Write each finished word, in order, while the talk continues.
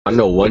I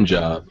know one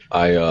job.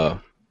 I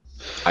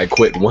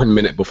quit 1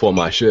 minute before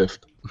my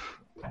shift.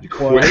 You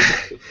quit?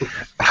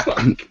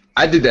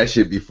 I did that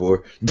shit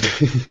before.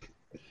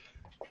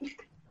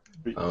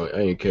 I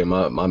ain't care.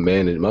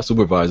 My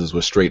supervisors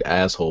were straight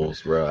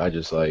assholes, bro. I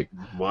just like.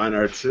 Mine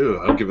are too.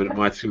 I'm giving it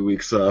my 2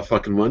 weeks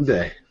fucking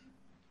Monday.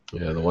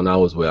 Yeah, the one I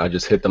was with, I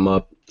just hit them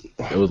up.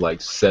 It was like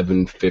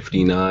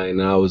 7:59.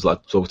 And I was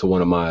like, talking to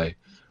one of my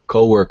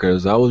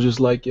coworkers. I was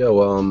just like,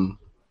 yo,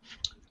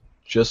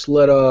 just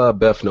let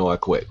Beth know I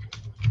quit.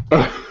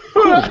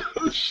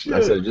 Shit.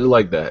 I said just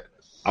like that.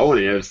 I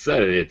wouldn't have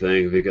said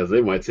anything because they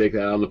might take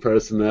that on the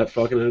person that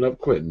fucking ended up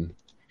quitting.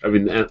 I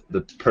mean,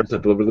 the person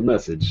that delivered the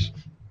message.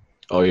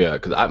 Oh yeah,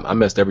 because I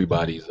messed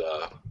everybody's.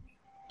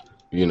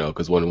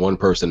 Because when one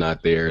person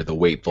not there, the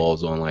weight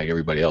falls on like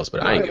everybody else.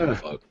 But I ain't give a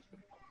fuck.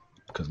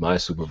 Because my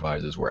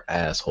supervisors were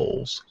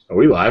assholes. Are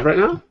we live right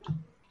now?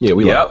 Yeah,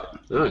 we live.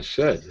 Oh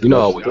shit. You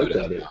know how we do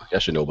that. I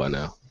should know by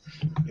now.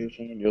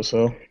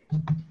 So.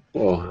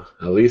 Well,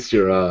 at least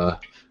your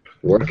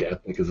work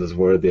ethic is as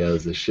worthy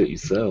as the shit you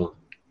sell.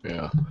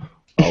 Yeah.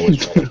 Always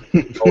try to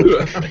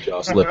let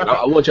y'all slip.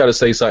 I want y'all to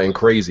say something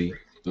crazy.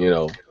 You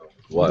know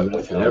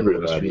what?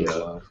 Everybody.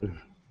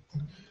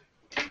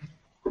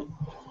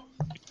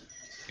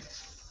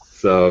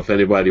 So if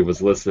anybody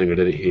was listening or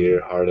didn't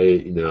hear, Hard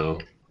 8,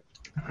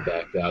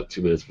 backed out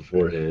 2 minutes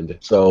beforehand.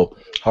 So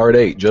Hard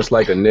 8, just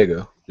like a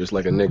nigga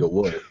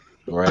would,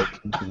 all right?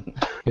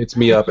 Hits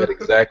me up at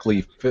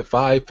exactly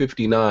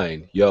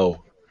 5:59.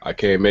 Yo, I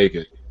can't make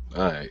it.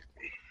 All right.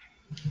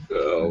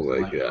 Oh my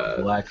like god.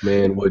 A black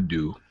man would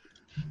do.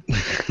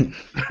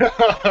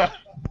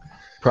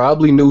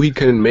 Probably knew he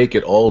couldn't make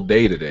it all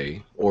day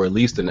today, or at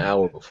least an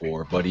hour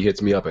before, but he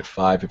hits me up at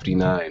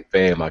 5:59.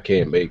 Fam, I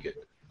can't make it.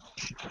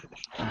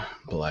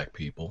 Black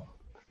people.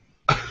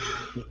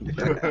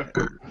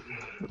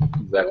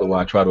 Exactly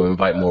why I try to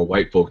invite more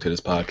white folk to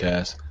this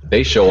podcast.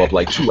 They show up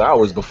like 2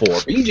 hours before.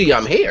 BG,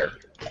 I'm here.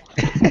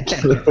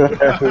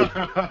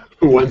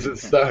 When's it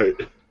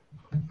start?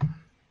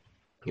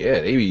 Yeah,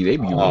 they be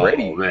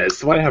ready. Man,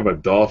 somebody have a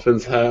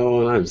Dolphins hat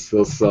on. I'm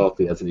still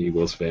salty as an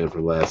Eagles fan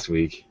from last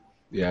week.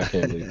 Yeah, I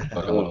can't believe it.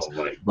 Oh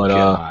my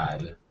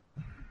god.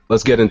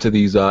 Let's get into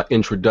these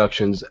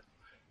introductions.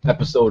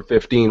 Episode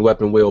 15,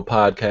 Weapon Wheel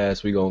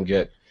Podcast. We're gonna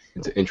get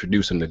into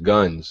introducing the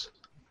guns.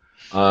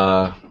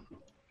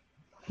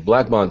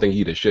 Black Bond think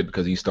he the shit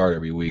because he start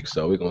every week,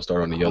 so we're gonna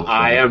start on the yellow.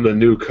 I am the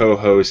new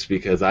co-host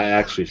because I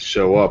actually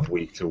show up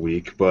week to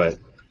week. But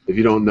if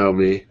you don't know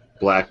me,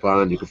 Black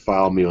Bond, you can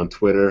follow me on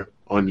Twitter,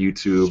 on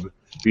YouTube.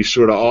 Be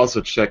sure to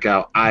also check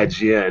out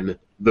IGN,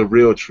 the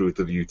real truth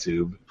of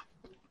YouTube.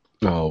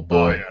 Oh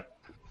boy.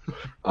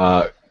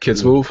 Kid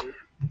Smooth.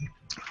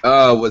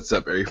 What's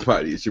up,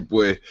 everybody? It's your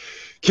boy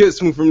Kid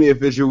Smooth from the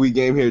official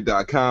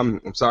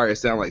WeGameHere.com. I'm sorry I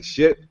sound like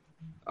shit.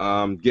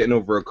 Getting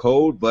over a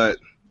cold, but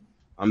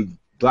I'm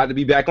glad to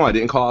be back on. I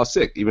didn't call out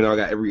sick, even though I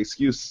got every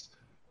excuse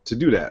to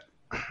do that.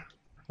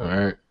 All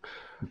right.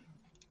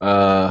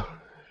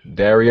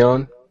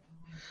 Darion.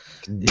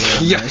 Yeah,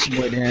 man, it's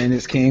your boy Darian,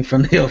 this King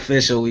from the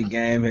official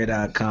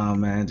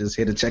WeGameHere.com, man. Just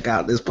here to check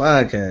out this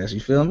podcast. You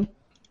feel me?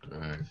 All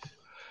right.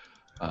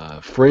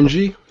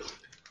 Fringy.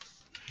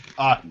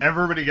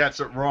 Everybody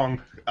gets it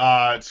wrong.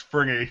 It's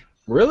Fringy.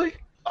 Really?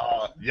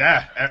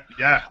 Yeah.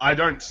 I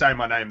don't say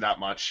my name that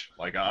much.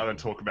 Like, I don't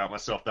talk about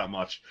myself that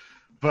much.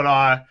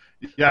 But,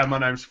 yeah, my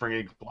name's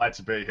Fringy. Glad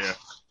to be here.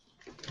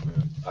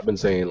 I've been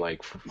saying,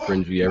 like,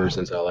 Fringy ever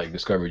since I, like,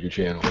 discovered your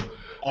channel.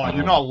 Oh,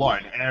 you're not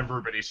alone.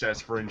 Everybody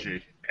says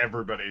Fringy.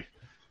 Everybody.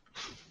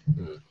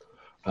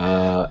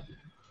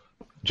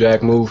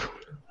 Jack Move.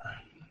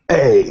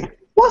 Hey,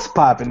 what's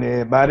poppin',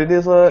 everybody?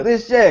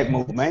 This Jack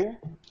Move, man.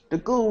 The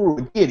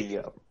guru, giddy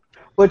up.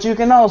 But you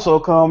can also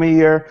call me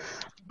your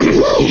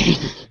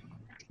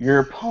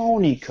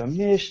pony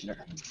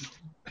commissioner.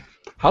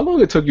 How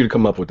long it took you to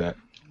come up with that?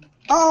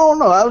 I don't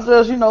know. I was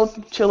just,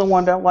 chilling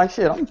one day. I'm like,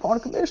 shit, I'm the pony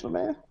commissioner,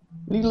 man.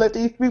 Need to let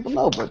these people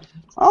know, but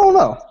I don't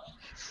know.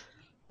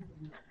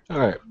 All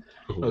right.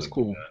 That's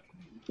cool.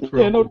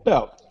 Yeah, no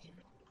doubt.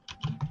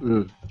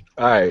 All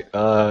right.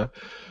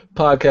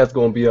 Podcast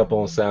going to be up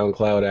on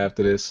SoundCloud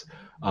after this.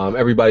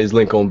 Everybody's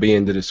link going to be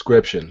in the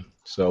description.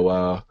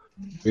 So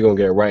we're going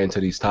to get right into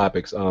these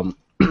topics. Start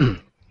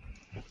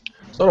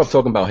off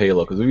talking about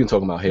Halo because we've been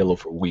talking about Halo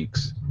for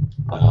weeks.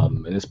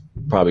 And it's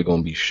probably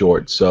going to be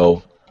short.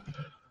 So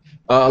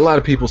a lot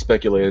of people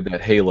speculated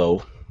that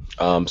Halo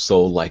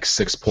sold like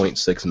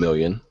 6.6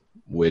 million,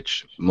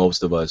 which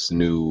most of us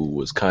knew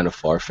was kind of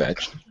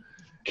far-fetched.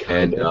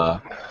 And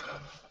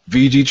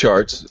VG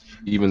Charts,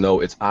 even though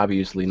it's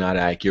obviously not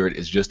accurate,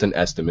 it's just an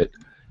estimate,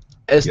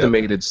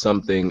 estimated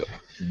something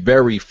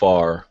very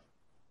far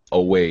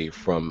away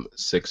from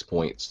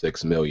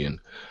 6.6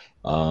 million.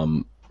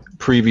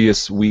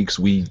 Previous weeks,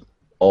 we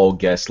all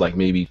guessed like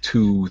maybe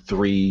 2,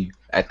 3,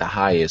 at the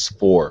highest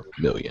 4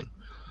 million.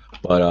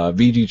 But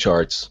VG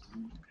Charts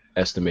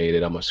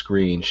estimated, I'm going to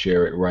screen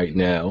share it right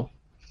now.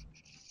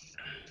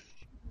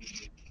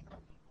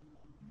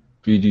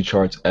 VG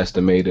Charts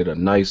estimated a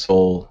nice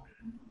old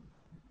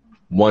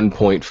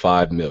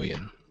 1.5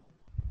 million.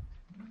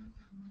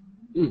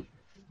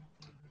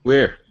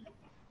 Where?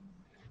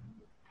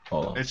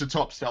 Hold on. It's a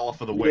top seller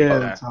for the week. Yeah,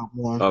 there. the top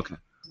one. Okay.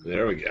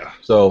 There we go.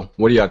 So,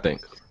 what do y'all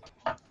think?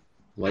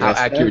 Like How I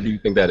said, accurate do you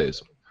think that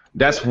is?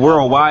 That's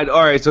worldwide.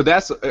 All right, so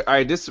that's all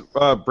right. This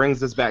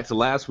brings us back to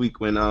last week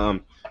when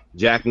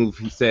Jack Move,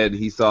 he said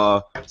he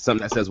saw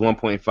something that says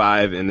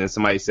 1.5, and then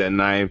somebody said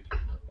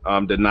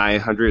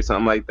 900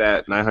 something like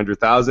that,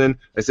 900,000.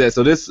 They said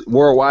so. This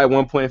worldwide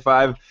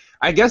 1.5.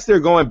 I guess they're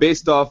going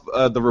based off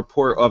the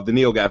report of the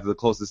NeoGAF, the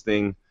closest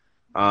thing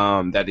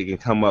that they can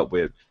come up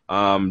with.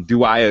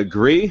 Do I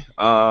agree?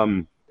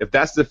 If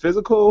that's the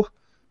physical,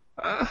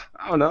 I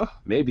don't know,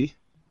 maybe.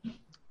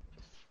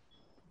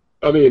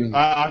 I mean,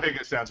 I think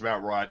it sounds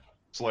about right.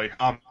 Honestly.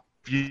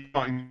 If you're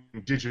not in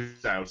digital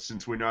sales,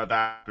 since we know that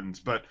happens,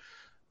 but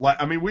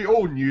we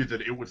all knew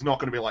that it was not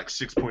going to be like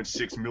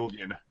 6.6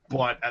 million,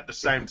 but at the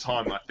same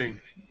time, I think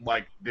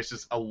this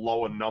is a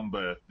lower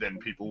number than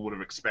people would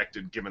have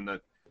expected, given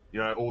that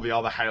all the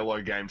other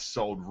Halo games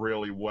sold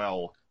really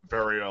well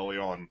very early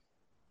on.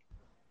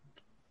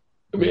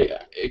 I mean,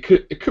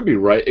 it could be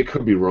right, it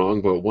could be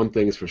wrong, but one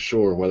thing is for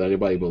sure: whether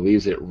anybody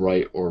believes it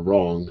right or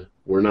wrong,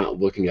 we're not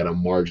looking at a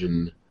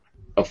margin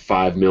of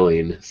 5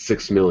 million,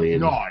 6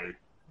 million. No.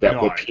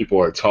 What people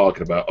are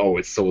talking about. Oh,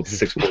 it sold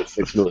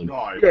 6.6 million.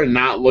 No. You're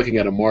not looking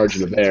at a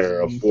margin of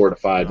error of 4 to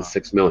 5 to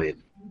 6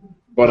 million.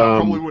 But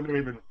probably wouldn't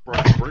even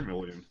break 3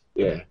 million.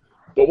 Yeah.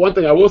 But one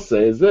thing I will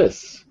say is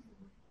this: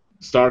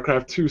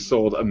 StarCraft 2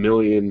 sold 1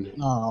 million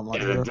Oh, my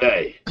in a God.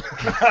 day.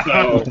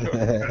 So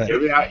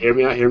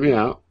hear me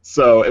out.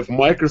 So if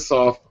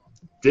Microsoft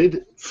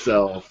did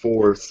sell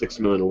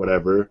 4-6 million or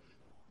whatever,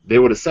 they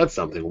would have said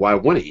something. Why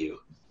wouldn't you?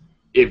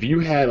 If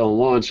you had a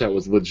launch that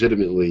was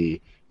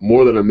legitimately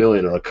more than 1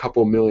 million or a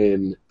couple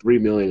million, 3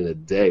 million in a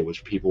day,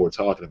 which people were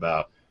talking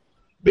about,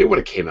 they would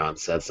have came out and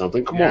said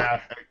something. Come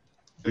on.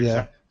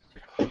 Yeah.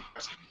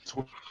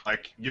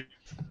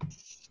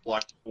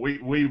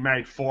 We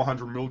made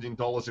 $400 million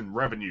in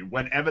revenue.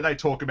 Whenever they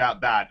talk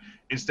about that,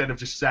 instead of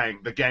just saying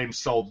the game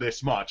sold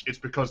this much, it's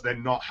because they're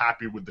not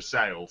happy with the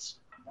sales.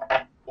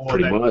 Or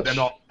Pretty much. they're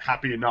not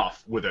happy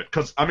enough with it.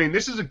 Because,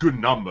 this is a good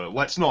number.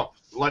 Let's not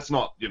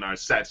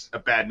say it's a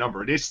bad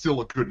number. It is still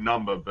a good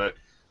number, but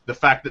the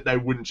fact that they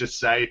wouldn't just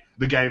say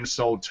the game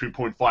sold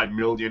 2.5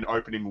 million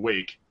opening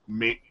week.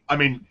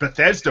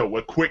 Bethesda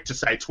were quick to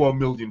say 12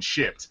 million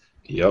shipped.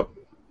 Yep.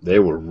 They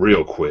were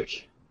real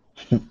quick.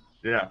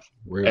 Yeah.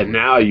 And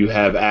now you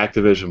have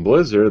Activision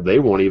Blizzard. They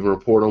won't even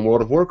report on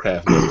World of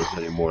Warcraft numbers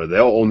anymore.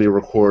 They'll only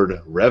record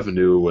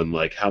revenue and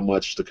how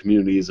much the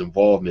community's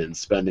involvement in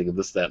spending and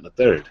this, that, and the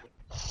third.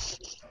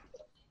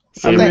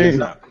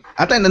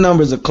 I think the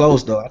numbers are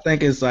close though. I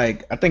think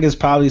it's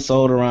probably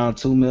sold around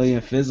 2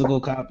 million physical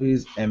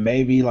copies, and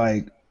maybe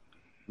an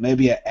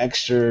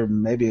extra,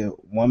 maybe a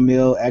 1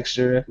 mil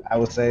extra. I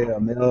would say a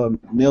mil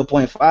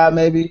 0.5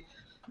 maybe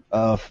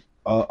of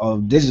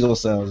digital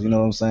sales. You know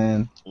what I'm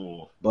saying?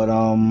 Ooh. But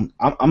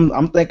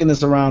I'm thinking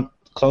it's around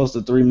close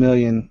to 3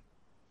 million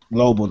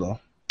global though.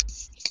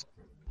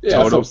 Yeah,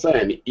 that's what I'm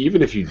saying.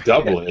 Even if you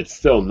double it, it's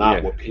still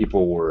not what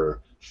people were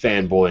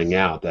fanboying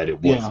out that it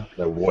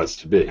was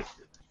to be.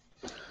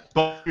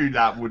 But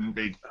that wouldn't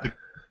be.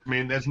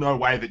 There's no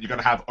way that you're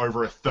going to have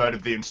over a third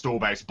of the install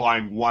base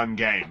buying one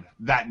game.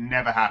 That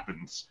never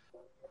happens.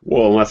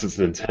 Well, unless it's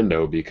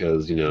Nintendo,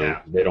 because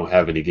they don't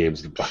have any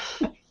games to buy.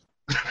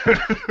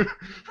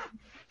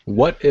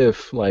 What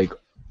if a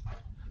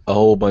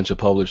whole bunch of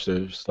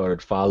publishers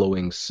started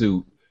following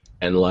suit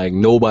and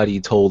nobody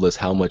told us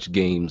how much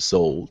games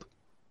sold?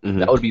 Mm-hmm.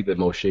 That would be the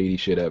most shady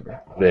shit ever.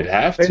 They'd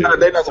have to.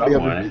 They're not gonna be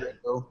able to do that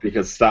though.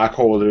 Because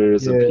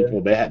stockholders and people,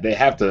 they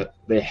have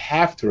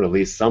to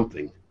release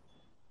something.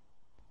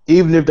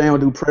 Even if they don't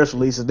do press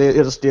releases,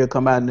 it'll still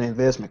come out in the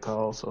investment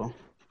call. So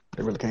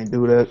they really can't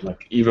do that.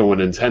 Even when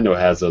Nintendo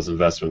has those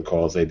investment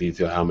calls, they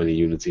detail how many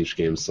units each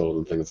game sold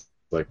and things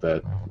like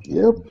that.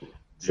 Yep.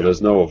 So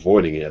there's no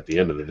avoiding it at the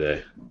end of the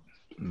day.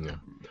 Yeah.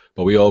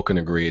 But we all can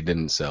agree it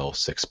didn't sell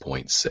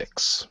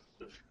 6.6.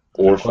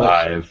 Or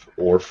 5,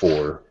 or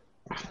 4.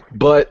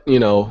 But,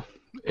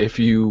 if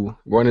you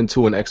run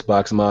into an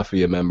Xbox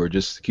Mafia member,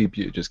 just keep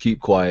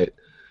quiet,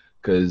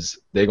 because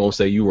they're going to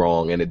say you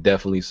wrong, and it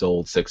definitely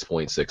sold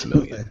 6.6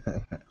 million.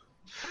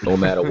 No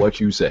matter what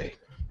you say.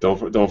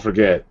 Don't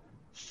forget,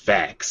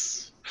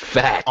 facts.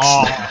 Facts.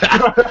 Oh.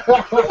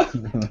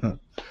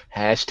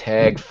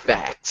 Hashtag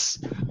facts.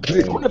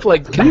 I wonder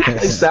if can you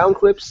play sound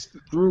clips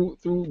through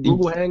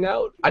Google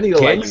Hangout? I need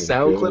to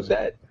sound clip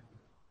that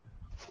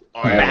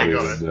Oh, yeah, you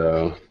got it.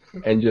 So,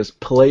 and just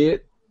play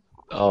it.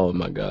 Oh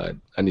my god,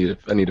 I need to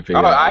figure it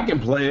out. I can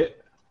play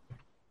it.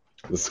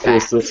 the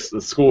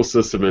school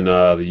system in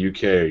the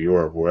UK or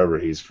Europe, wherever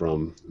he's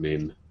from,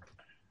 They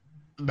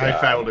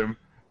failed him.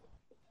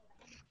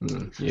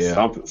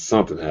 Yeah.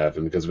 Something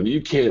happened, because when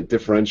you can't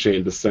differentiate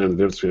and discern the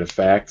difference between a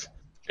fact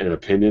and an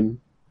opinion.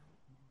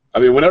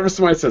 Whenever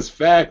somebody says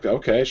fact,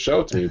 okay, show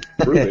it to me,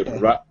 prove it.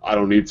 I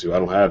don't need to. I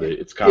don't have it.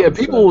 It's common sense.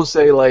 People will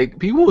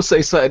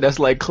say something that's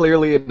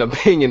clearly an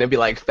opinion and be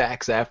like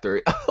facts after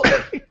it.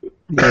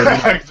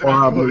 Yeah,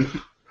 probably.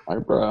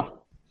 Bro.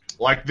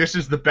 Like, this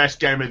is the best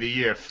game of the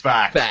year.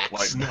 Facts.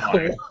 Facts. Like,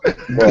 no.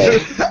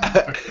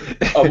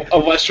 Well,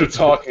 unless you're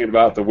talking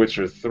about The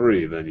Witcher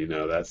 3, then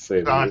that's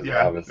saying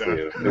Yeah,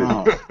 obviously.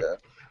 No.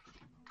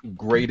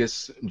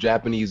 Greatest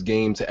Japanese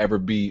game to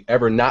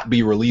ever not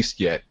be released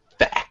yet.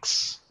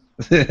 Facts.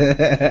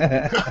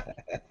 I'm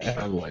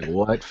like,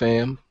 what,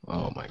 fam?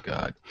 Oh my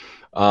god.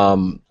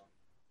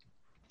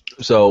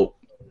 So,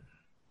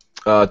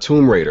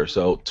 Tomb Raider.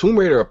 So, Tomb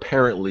Raider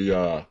apparently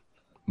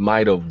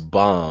might have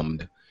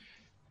bombed,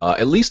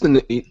 at least in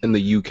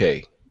the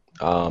UK.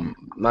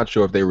 Not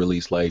sure if they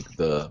released like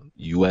the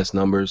US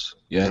numbers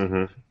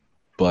yet,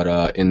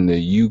 but in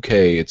the UK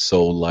it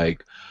sold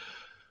like,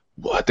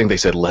 well, I think they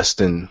said less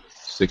than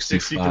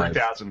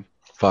 63,000.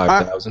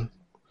 5,000.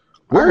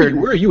 Where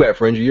are you at,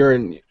 Fringy? You're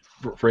in.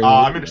 Fringy,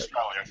 I'm in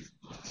Australia.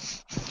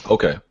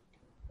 Okay.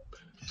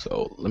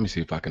 So let me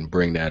see if I can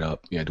bring that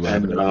up. Yeah, do I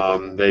have it?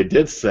 And they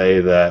did say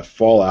that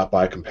Fallout,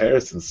 by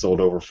comparison, sold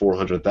over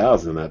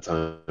 400,000 in that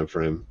time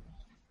frame.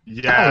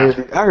 Yeah.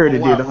 I heard it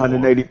did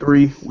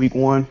 183 week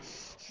 1.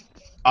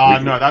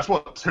 No, that's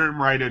what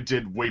Tomb Raider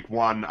did week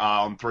 1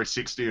 on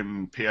 360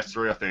 and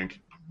PS3, I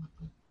think.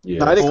 Yeah,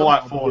 No, I think-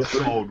 Fallout 4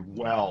 sold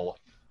well.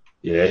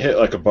 yeah, it hit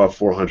like above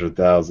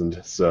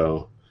 400,000.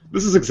 So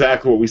this is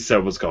exactly what we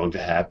said was going to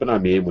happen. I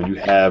mean, when you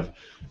have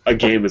a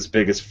game as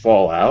big as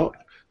Fallout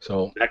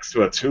So next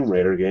to a Tomb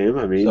Raider game,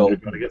 I mean, So- you're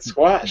going to get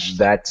squashed.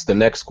 that's the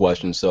next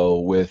question.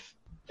 So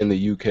in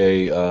the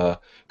UK,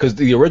 because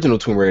the original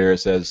Tomb Raider, it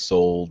says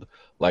sold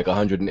like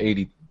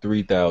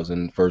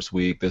 183,000 first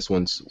week. This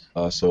one's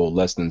sold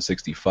less than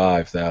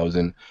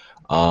 65,000.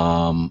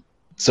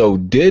 So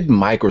did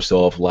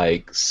Microsoft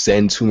like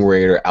send Tomb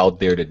Raider out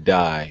there to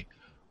die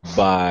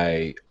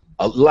by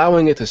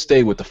allowing it to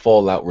stay with the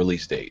Fallout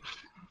release date?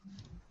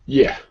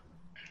 Yeah,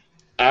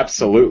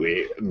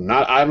 absolutely.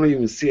 I don't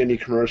even see any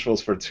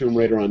commercials for Tomb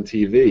Raider on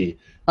TV.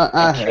 I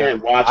I have.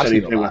 can't watch I've seen a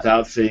anything lot.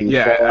 without seeing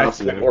Yeah,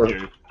 Fallout I've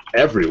or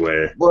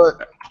everywhere.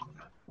 But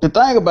the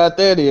thing about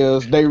that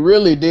is they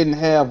really didn't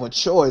have a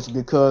choice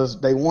because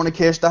they want to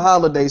catch the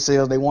holiday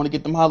sales. They want to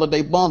get them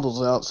holiday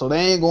bundles out. So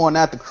they ain't going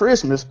after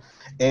Christmas.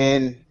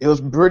 And it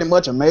was pretty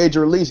much a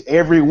major release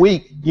every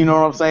week, you know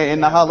what I'm saying,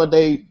 in the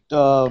holiday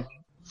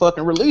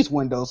fucking release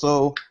window.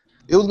 So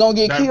it was going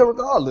to get killed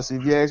regardless,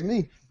 if you ask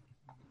me.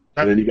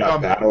 And then you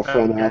got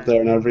Battlefront out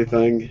there and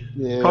everything.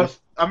 Yeah. Because,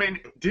 I mean,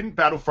 didn't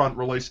Battlefront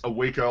release a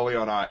week early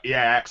on EA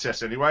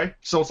Access anyway?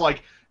 So it's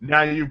like,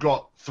 now you've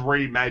got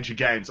 3 major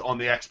games on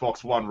the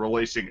Xbox One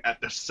releasing at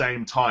the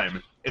same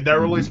time. If they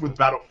released with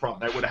Battlefront,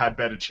 they would have had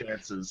better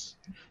chances,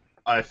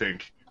 I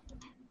think.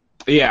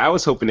 Yeah, I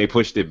was hoping they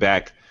pushed it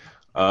back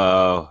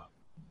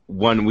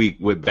 1 week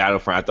with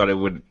Battlefront. I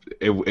thought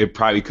it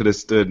probably could have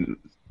stood,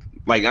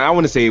 like, I don't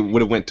want to say it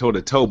would have went toe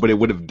to toe, but it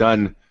would have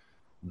done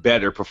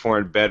better,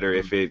 performed better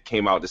if it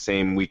came out the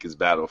same week as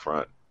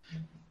Battlefront.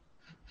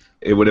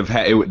 It would have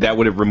that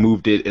would have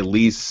removed it at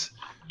least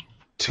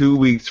 2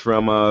 weeks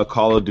from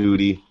Call of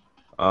Duty,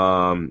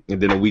 and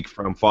then a week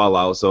from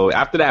Fallout. So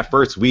after that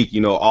first week,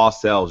 all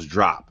sales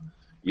drop.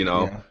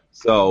 Yeah.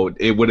 So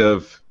it would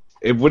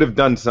have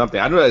done something.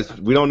 I don't know.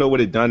 We don't know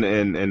what it done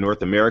in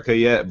North America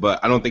yet, but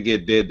I don't think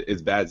it did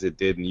as bad as it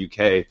did in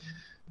UK.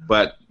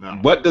 But No.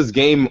 what does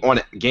games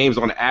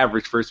on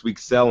average first week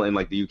sell in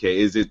like the UK?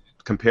 Is it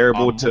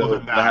comparable More to than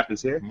what that.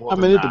 happens here? More I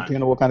than mean, it that.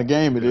 depends on what kind of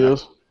game it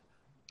is.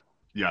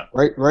 Yeah.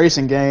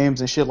 Racing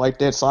games and shit like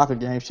that, soccer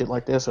games, shit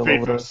like that. So over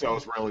FIFA there.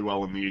 sells really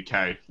well in the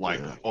UK, like,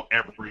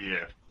 every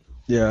year.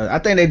 Yeah, I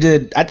think they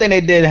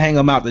did hang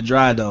them out to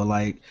dry though.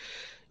 Like,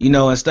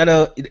 instead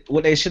of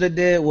what they should have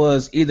did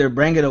was either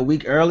bring it a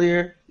week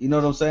earlier. You know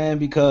what I'm saying?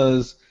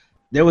 Because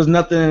there was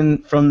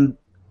nothing from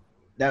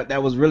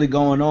that was really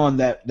going on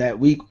that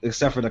week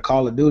except for the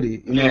Call of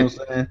Duty. You know what I'm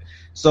saying?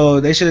 So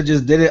they should have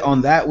just did it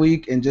on that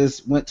week and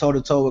just went toe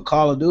to toe with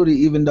Call of Duty.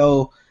 Even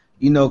though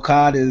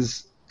COD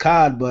is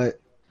COD, but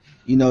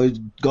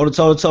go to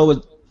toe to toe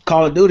with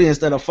Call of Duty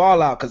instead of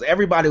Fallout because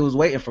everybody was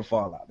waiting for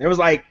Fallout. There was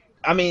like,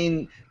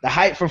 the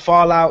hype for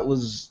Fallout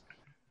was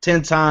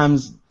 10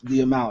 times the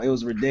amount. It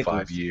was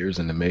ridiculous. 5 years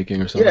in the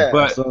making or something?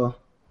 Yeah,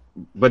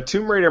 But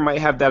Tomb Raider might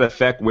have that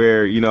effect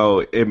where,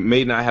 it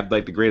may not have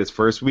like the greatest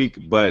first week,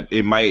 but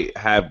it might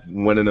have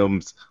one of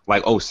them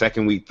like,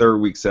 second week, third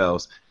week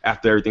sales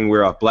after everything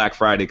where Black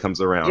Friday comes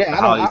around. yeah. The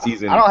I holiday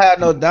season. don't have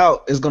no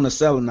doubt it's gonna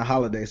sell in the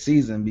holiday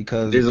season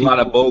because There's a lot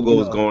of people,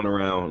 BOGOs going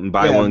around and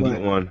buy Yeah, one, but-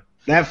 get one.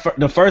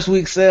 the first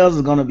week sales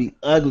is gonna be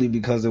ugly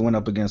because it went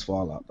up against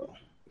Fallout though.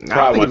 I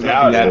don't think it's Problem gonna be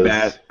that now is-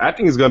 bad. I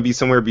think it's gonna be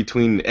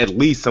at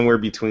least somewhere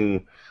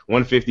between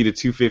 150 to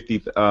 250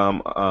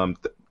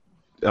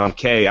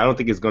 K. I don't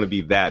think it's gonna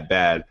be that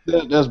bad.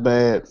 That's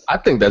bad. I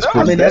think that's I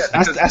pretty mean, bad.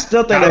 I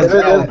still think That's that's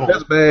terrible.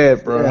 That's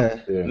bad, bro. Yeah.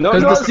 Yeah. No,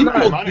 Because it's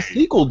not. money. the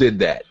sequel did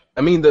that.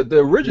 I mean, the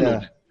original. Yeah.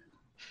 did.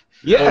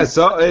 Yeah.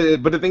 So,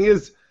 but the thing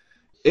is,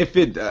 if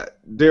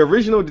the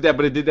original did that,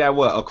 but it did that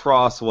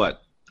across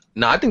what?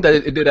 No, I think that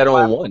it did that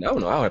on one. I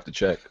don't know. I'll have to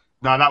check.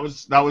 No, that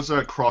was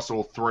across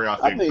all 3, I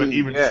think. mean, but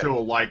even yeah.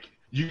 still, like,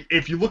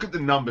 if you look at the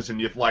numbers and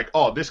you're like,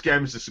 oh, this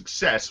game is a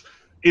success,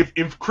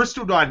 if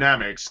Crystal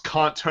Dynamics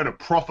can't turn a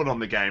profit on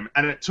the game,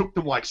 and it took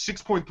them like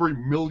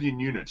 6.3 million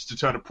units to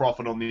turn a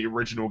profit on the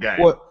original game,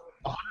 What?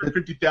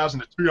 150,000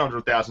 to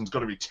 200,000 is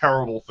going to be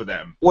terrible for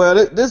them. Well,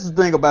 this is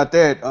the thing about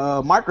that.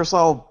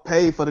 Microsoft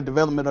paid for the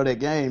development of that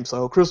game,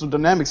 so Crystal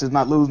Dynamics is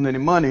not losing any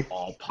money.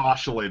 Oh,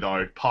 partially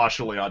though.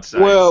 Partially, I'd say.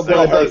 Well, Still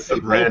but hurts they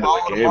the pay brand for of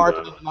all the the game,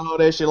 marketing though. and all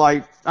that shit.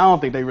 Like, I don't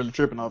think they really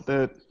tripping off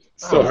that.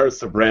 Still hurts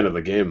the brand of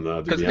the game,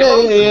 though. To be Yeah,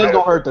 honest. it's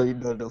gonna hurt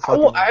the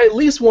fucking. I at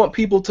least want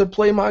people to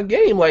play my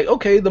game. Like,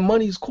 okay, the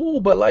money's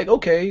cool, but like,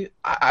 okay,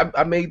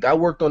 I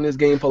worked on this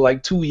game for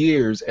like 2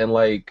 years, and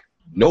like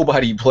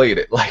nobody played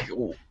it. Like,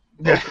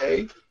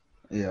 okay,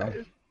 Yeah.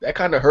 that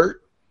kind of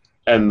hurt.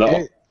 And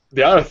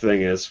the other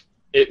thing is,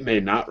 it may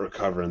not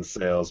recover in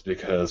sales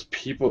because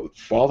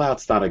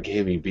Fallout's not a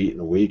game you beat in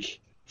a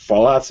week.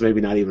 Fallout's maybe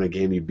not even a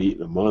game you beat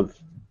in a month.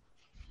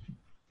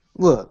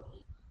 Look,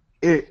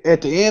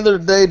 at the end of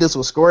the day, this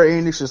was Square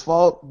Enix's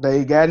fault.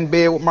 They got in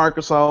bed with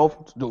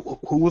Microsoft,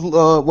 who was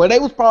well, they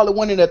was probably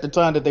winning at the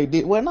time that they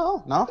did. Well,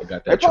 no, They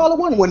got they that probably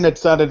wasn't winning at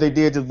the time that they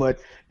did this, but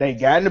they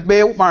got in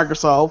bed with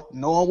Microsoft,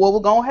 knowing what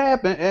was gonna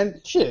happen,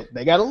 and shit,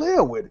 they got to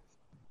live with it.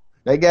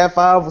 They got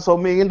 $5 or so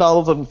million,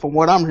 from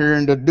what I'm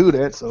hearing, to do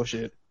that. So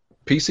shit.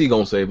 PC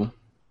gonna save them.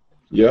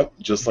 Yep,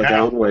 just like Yeah.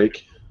 Alan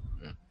Wake.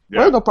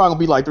 Well, it's gonna probably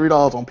be like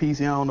 $3 on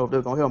PC. I don't know if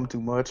that's gonna help them too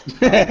much.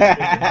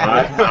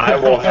 I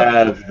will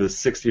have the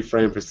 60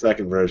 frame per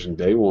second version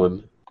day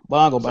one. But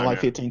I'm gonna buy Same like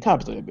here. 15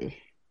 copies of that bitch.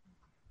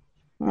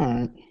 All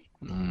right.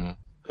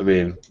 I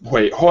mean,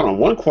 wait, hold on.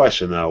 One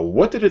question though.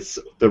 What did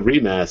the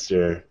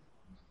remaster,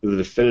 the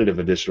definitive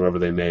edition, whatever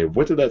they made,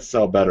 what did that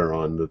sell better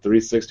on, the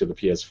 360 or the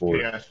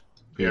PS4?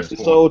 PS4. It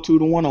sold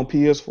 2-1 on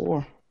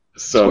PS4.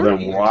 So Square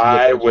then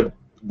Enix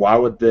why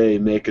would they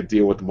make a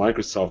deal with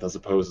Microsoft as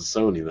opposed to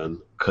Sony then?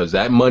 Cause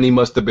that money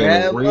must have been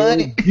That real.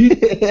 money. They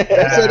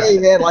said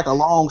they had like a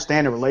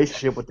long-standing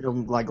relationship with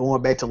them, like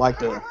going back to like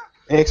the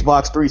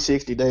Xbox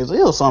 360 days.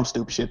 It was some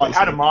stupid shit. It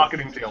had a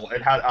marketing deal.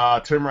 It had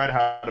Tomb Raider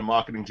had a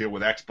marketing deal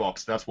with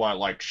Xbox. That's why it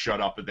like shut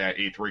up at their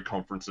E3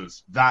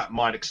 conferences. That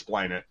might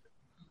explain it.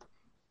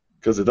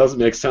 Because it doesn't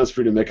make sense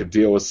for you to make a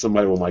deal with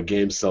somebody when my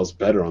game sells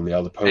better on the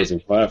other opposing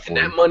And platform.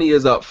 that money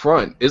is up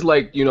front. It's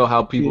like, you know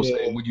how people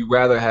say, would you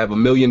rather have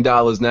 $1 million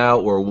now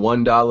or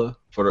 $1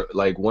 for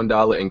like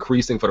 $1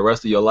 increasing for the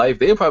rest of your life?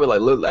 They're probably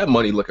like, look, that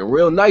money looking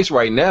real nice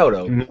right now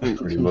though.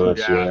 Pretty much,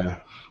 yeah.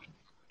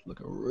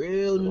 Looking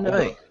real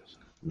nice.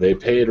 They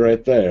paid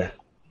right there.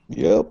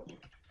 Yep.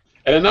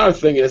 And another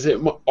thing is,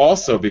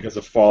 also because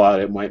of Fallout,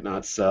 it might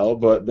not sell,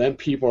 but then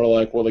people are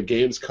like, well, the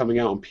game's coming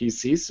out on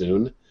PC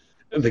soon,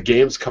 and the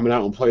game's coming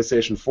out on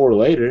PlayStation 4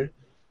 later.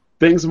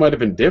 Things might have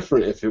been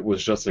different if it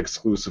was just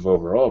exclusive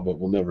overall, but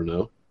we'll never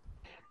know.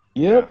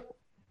 Yep.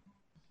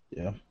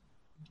 Yeah.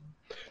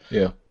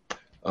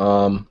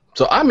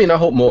 So I mean, I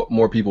hope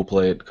more people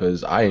play it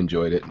because I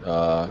enjoyed it.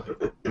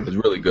 It's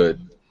really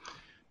good.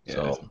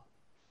 So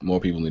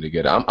more people need to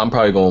get it. I'm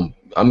probably going.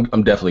 I'm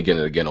definitely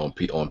getting it again on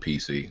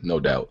PC, no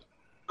doubt.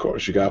 Of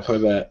course, you gotta play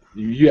that.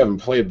 You haven't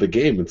played the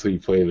game until you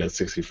play it at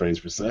 60 frames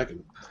per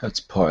second.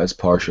 That's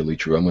partially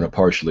true. I'm going to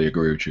partially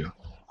agree with you.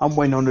 I'm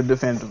waiting on the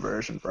definitive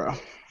version, bro.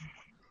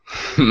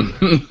 You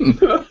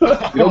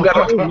don't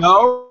got to.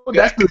 No,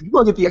 you're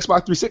gonna get the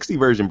Xbox 360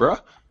 version, bro.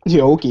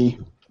 Yeah, okay.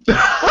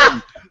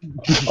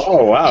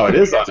 Oh wow, it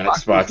is on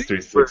Xbox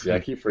 360. I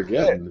keep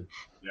forgetting.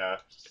 Yeah.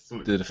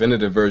 The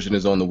definitive version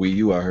is on the Wii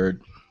U. I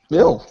heard.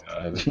 Yo.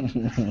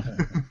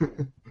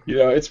 You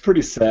know, it's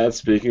pretty sad.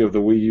 Speaking of the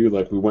Wii U,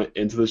 like we went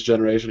into this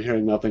generation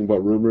hearing nothing but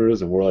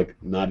rumors, and we're like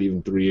not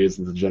even 3 years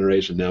into the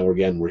generation now. We're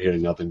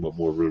hearing nothing but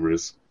more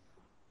rumors.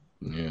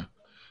 Yeah.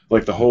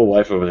 Like the whole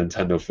life of a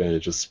Nintendo fan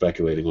is just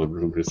speculating on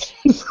rumors.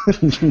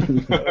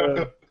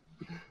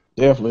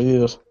 Definitely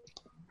is.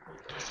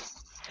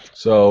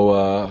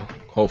 So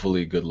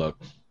hopefully, good luck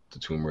to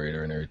Tomb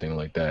Raider and everything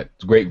like that.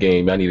 It's a great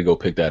game. I need to go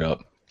pick that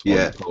up.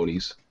 Yeah. On the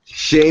ponies.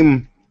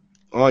 Shame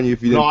on you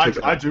if you No, didn't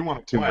pick I up do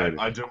want to Tomb play it. Raider.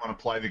 I do want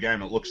to play the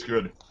game. It looks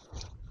good.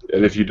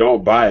 And if you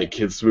don't buy it,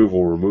 Kid Smooth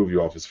will remove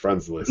you off his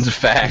friends list.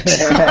 Facts.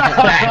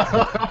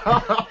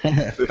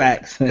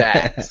 Facts.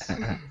 Facts.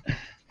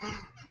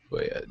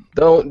 But yeah,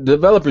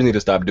 developers need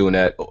to stop doing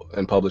that,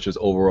 and publishers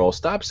overall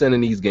stop sending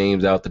these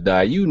games out to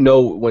die. You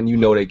know when you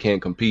know they can't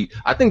compete.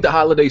 I think the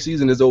holiday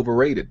season is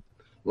overrated.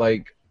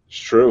 Like, It's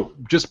true.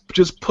 just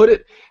put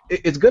it.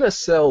 It's gonna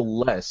sell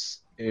less,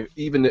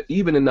 even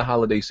in the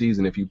holiday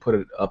season, if you put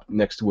it up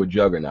next to a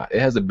Juggernaut. It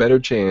has a better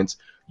chance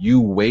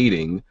you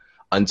waiting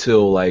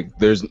until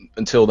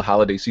the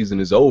holiday season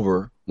is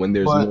over when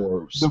there's But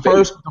more The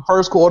space.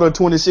 first quarter of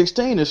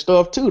 2016 is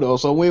stuff too, though.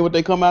 So when would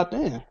they come out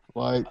then?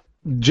 Like,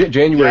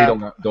 January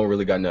Yeah. don't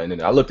really got nothing in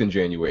it. I looked in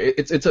January.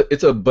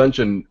 It's a bunch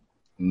of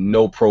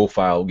no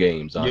profile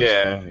games. Honestly,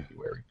 Yeah. in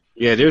January.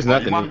 Yeah, there's Well,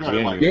 nothing you in might go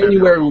to, like, January.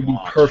 January would be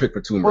March. perfect for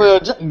Tomb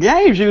Raider. well,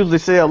 games usually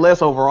sell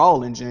less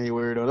overall in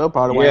January, though. They'll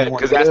probably Yeah,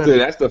 want because to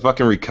that's the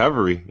fucking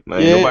recovery.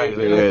 Like Yeah.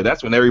 nobody,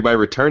 that's when everybody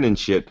returning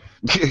shit.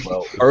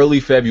 Well, early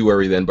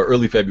February then, but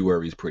early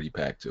February is pretty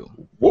packed too.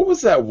 What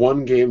was that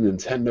one game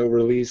Nintendo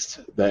released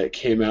that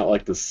came out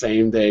like the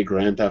same day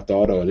Grand Theft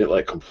Auto and it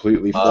like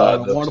completely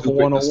flopped? The Wonderful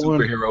the 101.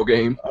 superhero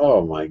game.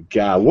 Oh my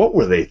god, what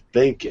were they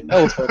thinking?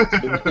 That was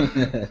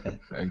fucking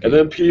And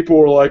then people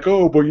were like,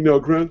 "Oh, but you know,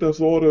 Grand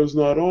Theft Auto's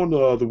not on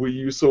the Wii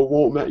U, so it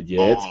won't matter."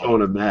 Yeah, it's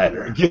gonna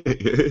matter.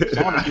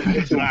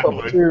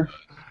 Exactly.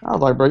 I was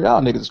like, bro,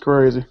 y'all niggas is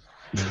crazy.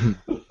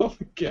 Oh my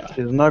god.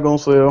 It's not gonna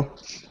sell.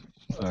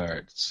 All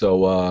right,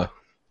 so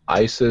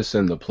ISIS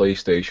and the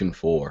PlayStation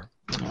 4.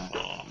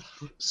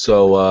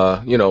 So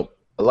a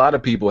lot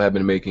of people have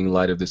been making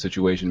light of the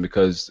situation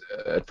because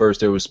at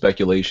first there was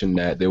speculation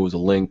that there was a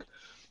link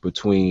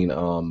between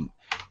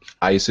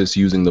ISIS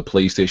using the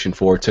PlayStation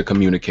 4 to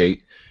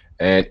communicate,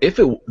 and if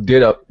it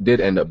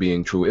did end up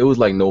being true, it was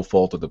like no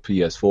fault of the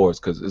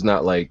PS4s because it's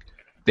not like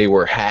they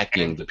were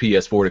hacking the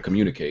PS4 to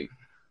communicate.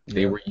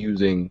 They were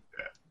using.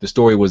 The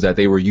story was that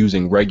they were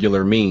using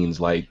regular means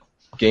like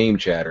game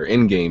chat or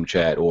in-game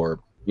chat or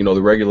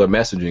the regular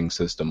messaging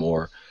system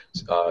or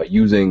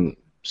using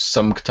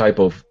some type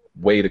of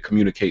way to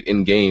communicate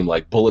in-game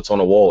like bullets on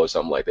a wall or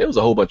something like that. There was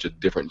a whole bunch of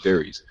different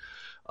theories.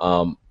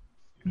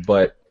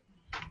 But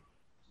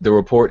the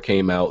report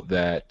came out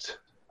that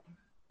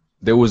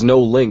there was no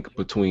link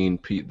between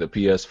the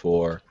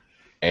PS4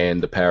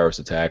 and the Paris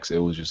attacks. It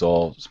was just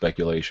all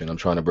speculation. I'm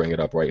trying to bring it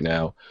up right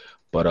now.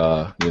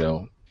 But,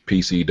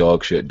 PC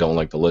dog shit don't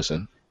like to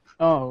listen.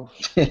 Oh.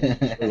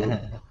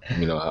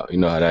 You know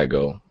how that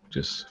go.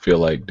 Just feel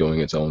like doing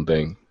its own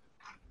thing.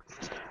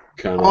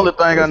 Kinda The only like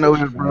thing I know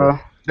is, bro,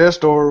 their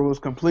story was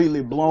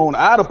completely blown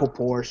out of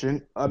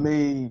proportion. I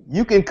mean,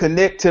 you can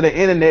connect to the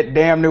internet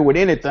damn near with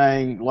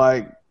anything.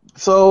 Like,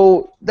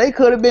 so they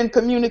could have been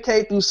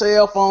communicating through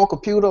cell phone,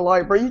 computer.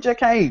 Like, bro, you just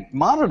can't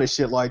monitor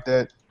shit like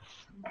that.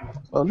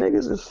 Well,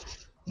 niggas is.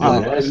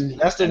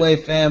 That's the way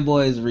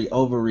fanboys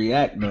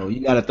overreact, though. You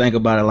got to think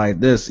about it like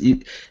this: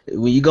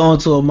 when you go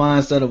into a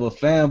mindset of a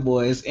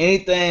fanboy, it's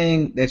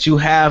anything that you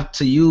have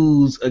to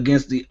use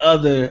against the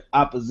other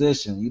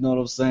opposition. You know what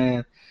I'm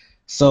saying?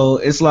 So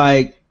it's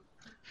like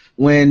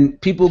when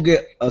people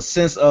get a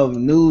sense of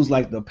news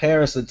like the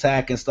Paris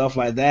attack and stuff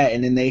like that,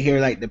 and then they hear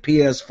like the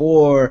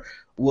PS4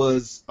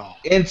 was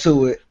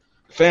into it,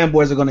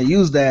 fanboys are going to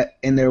use that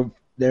in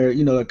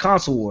their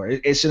console war.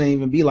 It shouldn't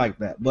even be like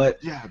that,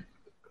 but Yeah.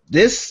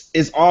 this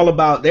is all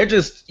about. They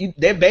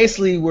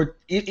basically were.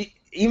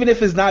 Even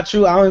if it's not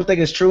true, I don't even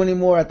think it's true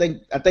anymore. I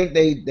think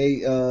they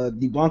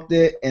debunked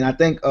it, and I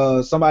think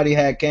somebody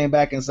had came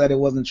back and said it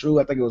wasn't true.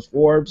 I think it was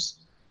Forbes.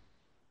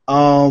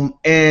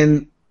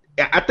 And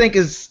I think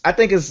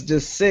it's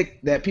just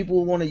sick that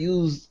people want to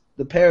use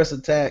the Paris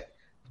attack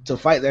to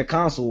fight their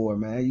console war,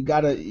 man. You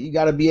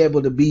gotta be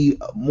able to be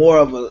more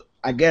of a,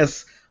 I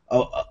guess,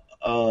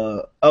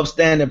 a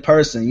upstanding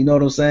person. You know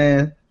what I'm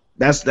saying?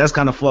 That's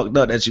kind of fucked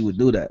up that you would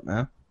do that,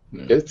 man.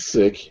 It's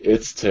sick.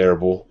 It's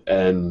terrible.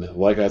 And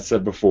like I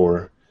said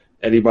before,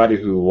 anybody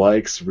who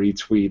likes,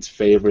 retweets,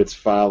 favorites,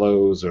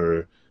 follows,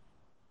 or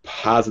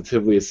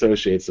positively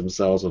associates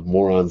themselves with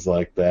morons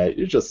like that,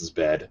 you're just as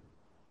bad.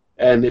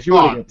 And if you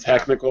want to get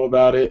technical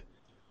about it,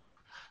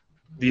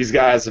 these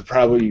guys have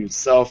probably used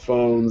cell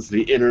phones,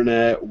 the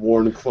internet,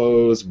 worn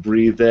clothes,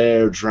 breathed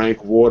air,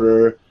 drank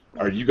water.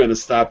 Are you going to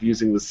stop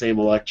using the same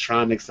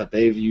electronics that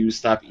they've used,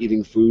 stop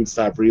eating food,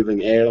 stop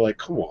breathing air? Like,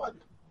 come on.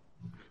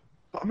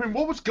 I mean,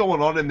 what was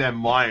going on in their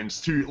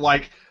minds too?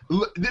 Like,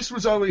 this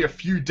was only a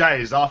few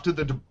days after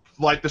the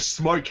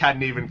smoke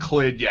hadn't even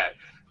cleared yet.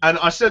 And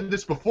I said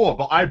this before,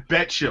 but I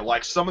bet you,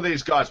 like, some of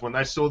these guys, when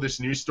they saw this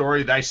news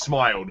story, they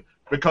smiled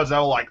because they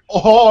were like,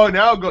 "Oh,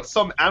 now I've got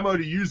some ammo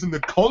to use in the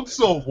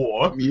console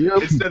war."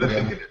 Yep. Instead of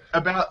thinking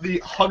about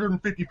the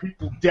 150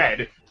 people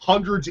dead,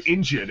 hundreds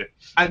injured,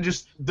 and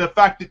just the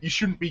fact that you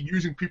shouldn't be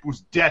using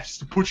people's deaths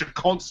to push a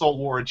console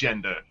war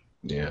agenda.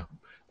 Yeah.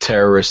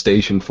 Terrorist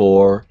Station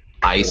 4,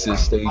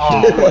 ISIS Station.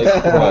 Oh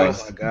my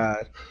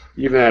god.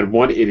 You even had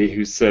one idiot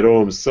who said,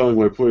 "Oh, I'm selling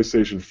my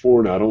PlayStation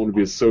 4 now. I don't want to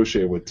be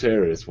associated with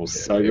terrorists." Well,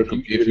 sell your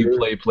computer. If you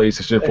play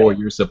PlayStation 4,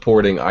 you're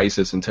supporting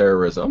ISIS and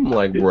terrorism. I'm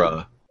like,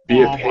 bruh.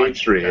 Be a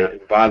patriot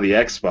and buy the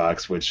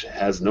Xbox, which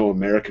has no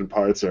American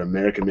parts or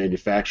American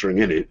manufacturing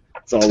in it.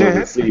 It's all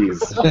overseas.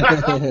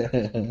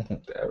 That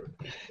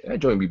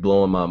joint be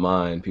blowing my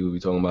mind. People be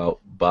talking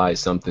about buy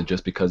something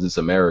just because it's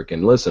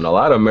American. Listen, a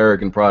lot of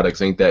American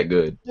products ain't that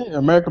good. Yeah,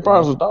 American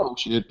products is dog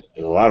shit.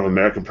 And a lot of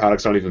American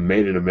products aren't even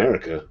made in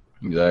America.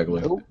 Exactly.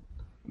 Nope.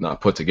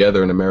 Not put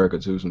together in America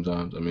too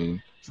sometimes. I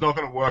mean, It's not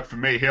going to work for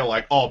me here.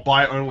 Like, oh,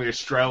 buy only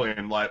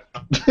Australian. Like,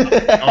 oh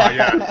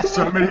yeah,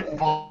 so many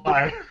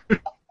buy.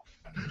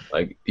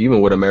 like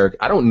even with America,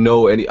 I don't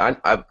know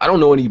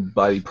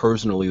anybody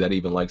personally that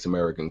even likes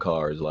American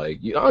cars. Like,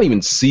 I don't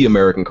even see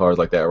American cars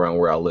like that around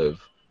where I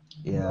live.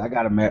 Yeah, I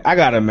got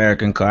an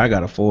American car. I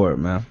got a Ford,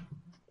 man.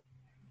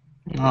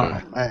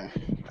 Oh, man.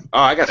 Oh,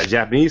 I got a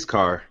Japanese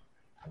car.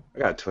 I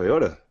got a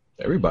Toyota.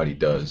 Everybody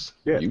does.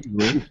 Yeah.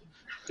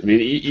 I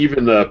mean,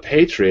 even the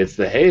patriots,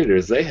 the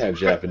haters, they have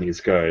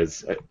Japanese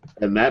cars,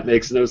 and that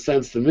makes no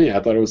sense to me. I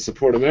thought it was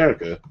support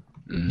America.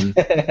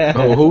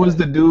 Oh, who was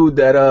the dude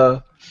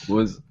that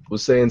was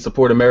saying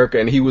support America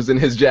and he was in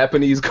his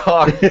Japanese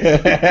car? Like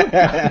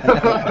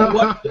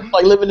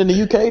living in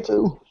the UK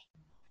too.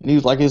 And he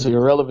was like, it's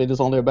irrelevant, it's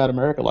only about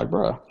America. Like,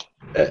 bruh.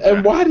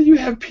 And why do you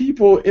have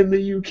people in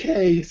the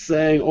UK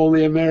saying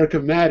only America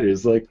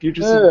matters? Like, you're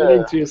just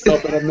admitting to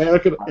yourself that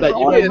America, that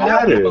you don't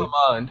matter.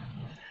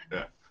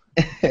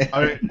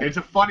 I mean, it's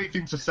a funny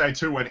thing to say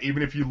too, when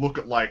even if you look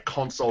at like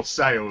console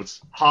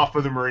sales, half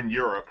of them are in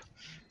Europe.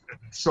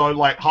 So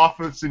like half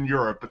of it's in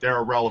Europe, but they're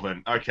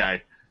irrelevant.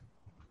 Okay.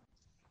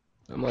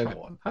 I'm like,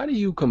 how do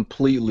you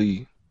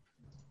completely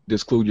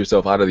disclude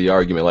yourself out of the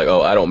argument? Like,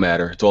 oh, I don't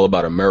matter. It's all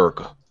about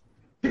America.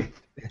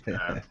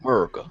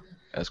 America.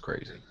 That's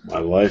crazy. My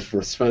life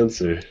for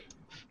Spencer.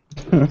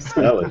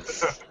 Sell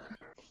it.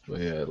 But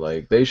yeah,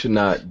 like they should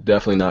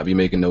definitely not be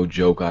making no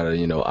joke out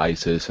of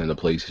ISIS and the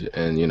place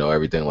and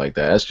everything like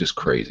that. That's just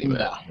crazy,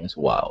 man. It's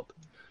wild.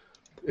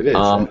 It is.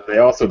 They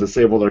also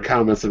disable their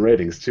comments and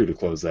ratings too to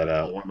close that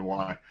out. I wonder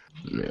why.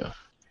 Yeah.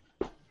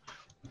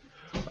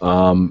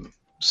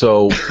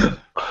 So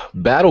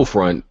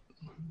Battlefront,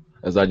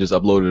 as I just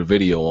uploaded a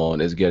video on,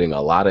 is getting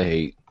a lot of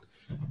hate,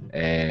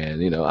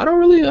 and I don't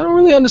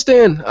really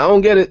understand. I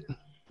don't get it.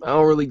 I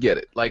don't really get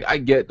it. Like I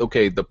get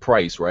the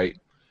price, right?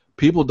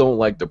 People don't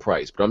like the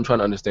price, but I'm trying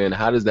to understand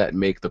how does that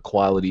make the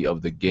quality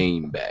of the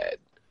game bad?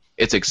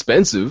 It's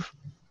expensive,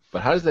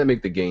 but how does that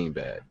make the game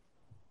bad?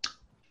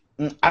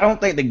 I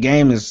don't think the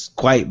game is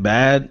quite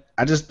bad.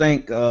 I just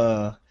think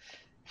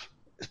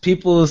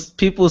people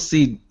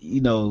see,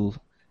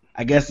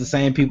 I guess the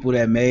same people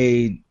that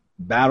made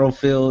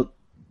Battlefield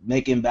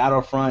making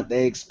Battlefront,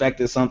 they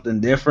expected something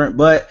different.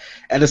 But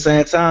at the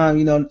same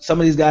time, some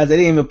of these guys, they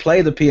didn't even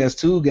play the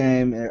PS2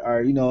 game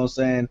or, what I'm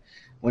saying,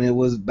 when it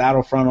was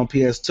Battlefront on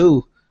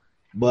PS2.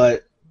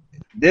 But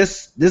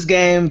this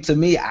game, to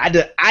me, I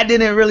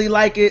didn't really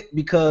like it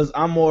because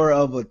I'm more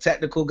of a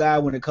technical guy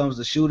when it comes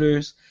to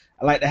shooters.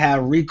 I like to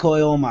have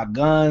recoil on my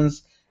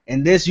guns.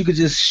 And this, you could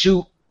just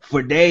shoot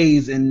for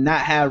days and not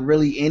have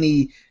really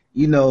any,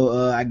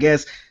 I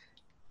guess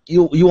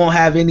you won't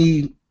have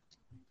any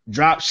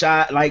drop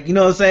shot, like what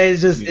I'm saying.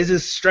 It's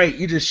just straight.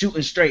 You're just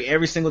shooting straight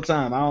every single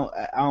time. I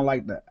don't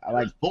like that. I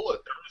like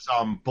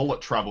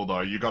bullet travel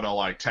though. You gotta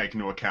like take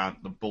into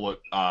account the bullet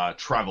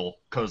travel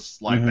because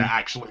they're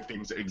actually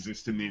things that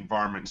exist in the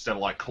environment instead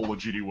of like Call of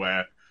Duty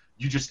where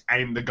you just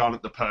aim the gun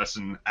at the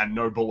person and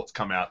no bullets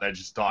come out, they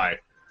just die.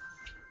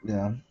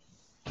 Yeah.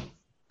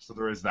 So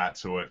there is that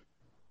to it.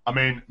 I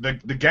mean, the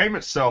game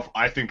itself,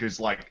 I think, is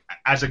like,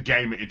 as a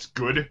game, it's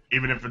good,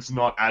 even if it's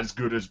not as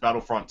good as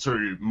Battlefront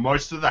 2.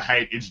 Most of the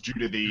hate is due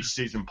to the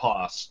season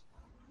pass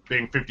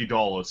being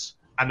 $50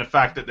 and the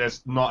fact that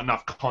there's not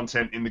enough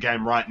content in the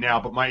game right now.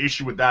 But my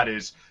issue with that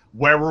is,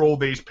 where were all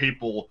these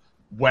people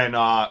when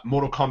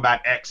Mortal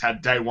Kombat X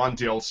had Day 1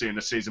 DLC in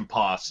the season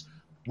pass?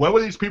 Where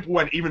were these people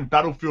when even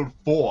Battlefield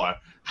 4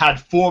 had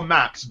 4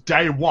 maps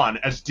Day 1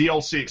 as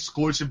DLC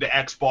exclusive to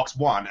Xbox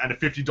One and a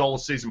 $50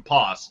 season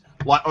pass?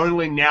 Like,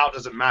 only now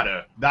does it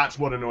matter. That's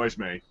what annoys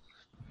me.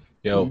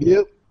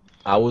 Yep.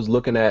 I was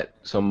looking at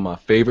some of my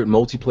favorite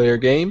multiplayer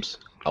games.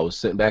 I was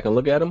sitting back and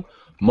looking at them.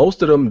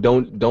 Most of them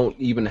don't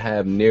even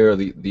have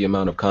nearly the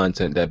amount of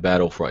content that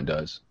Battlefront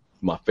does.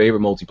 My favorite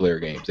multiplayer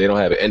games, they don't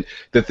have it. And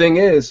the thing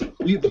is,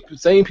 the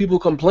same people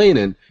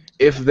complaining,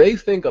 if they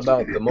think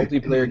about the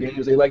multiplayer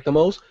games they like the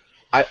most,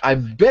 I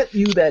bet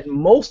you that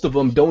most of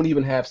them don't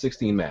even have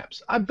 16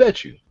 maps. I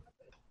bet you.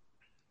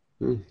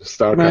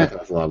 StarCraft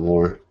has a lot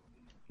more.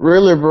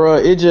 Really, bro,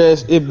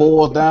 it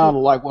boils down to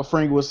like what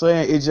Frank was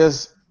saying.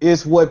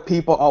 It's what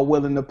people are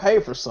willing to pay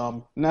for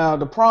something. Now,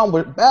 the problem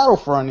with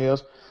Battlefront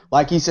is,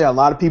 like he said, a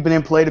lot of people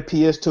didn't play the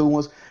PS2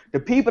 ones. The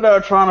people that are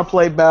trying to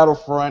play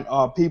Battlefront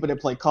are people that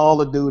play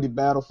Call of Duty,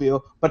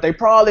 Battlefield, but they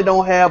probably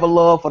don't have a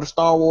love for the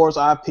Star Wars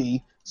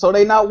IP, so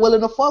they not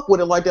willing to fuck with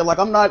it like that. Like,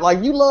 I'm not,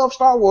 like, you love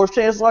Star Wars,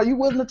 chances are you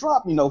willing to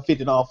drop,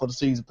 $50 for the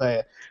season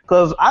pass.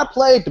 Because I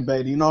played the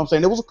beta, you know what I'm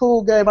saying? It was a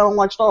cool game. I don't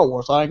like Star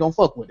Wars, so I ain't gonna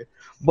fuck with it.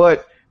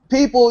 But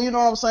people, you know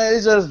what I'm saying?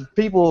 It's just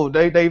people,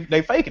 they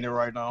faking it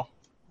right now.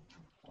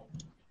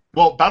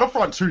 Well,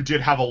 Battlefront 2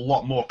 did have a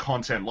lot more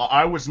content. Like,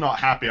 I was not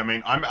happy. I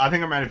mean, I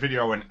think I made a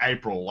video in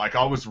April. Like,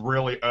 I was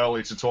really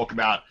early to talk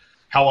about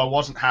how I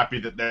wasn't happy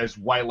that there's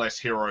way less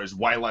heroes,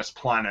 way less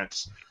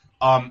planets.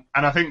 And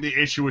I think the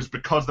issue is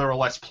because there are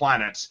less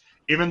planets,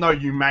 even though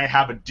you may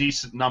have a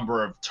decent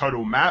number of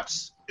total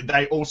maps,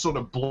 they all sort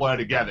of blur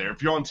together.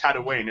 If you're on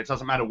Tatooine, it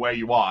doesn't matter where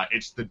you are.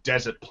 It's the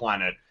desert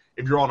planet.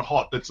 If you're on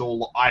Hot, that's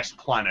all ice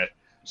planet.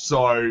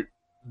 So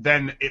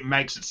then it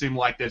makes it seem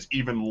like there's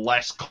even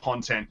less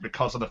content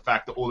because of the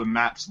fact that all the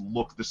maps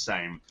look the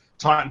same.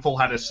 Titanfall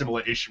had a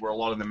similar issue where a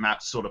lot of the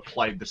maps sort of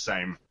played the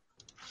same.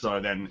 So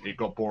then it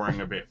got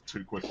boring a bit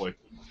too quickly.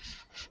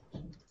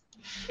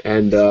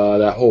 And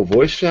that whole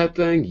voice chat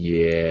thing,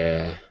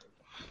 yeah.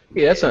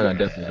 Yeah, that's something I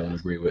definitely don't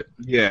agree with.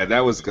 Yeah, that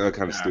was kind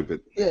of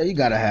stupid. Yeah, you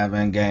gotta have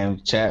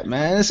in-game chat,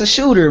 man. It's a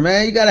shooter,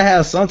 man. You gotta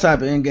have some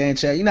type of in-game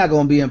chat. You're not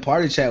gonna be in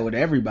party chat with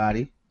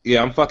everybody.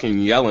 Yeah, I'm fucking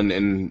yelling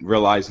and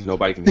realizing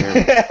nobody can hear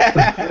me.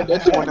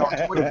 That's when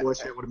on Twitter voice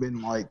chat would have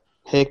been like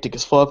hectic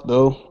as fuck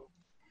though.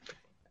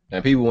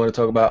 And people want to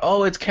talk about,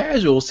 oh, it's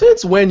casual.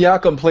 Since when y'all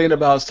complain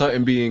about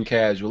something being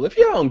casual? If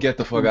y'all don't get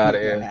the fuck out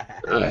of here.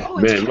 Oh,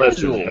 it's Man,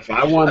 listen, casual. if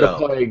I wanted to Shut up.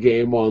 play a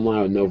game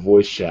online with no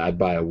voice chat, I'd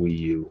buy a Wii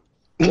U.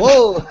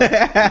 Whoa.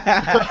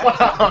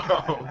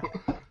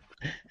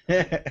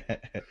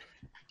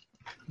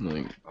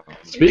 Like,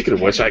 Speaking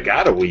of which, I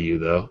got a Wii U,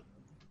 though.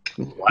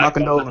 My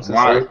condolences.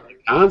 Why?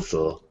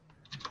 Console.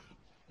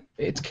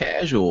 it's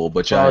casual,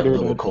 but y'all Sorry,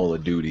 know dude. Call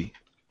of Duty.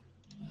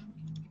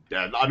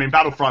 Yeah, I mean,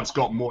 Battlefront's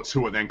got more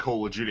to it than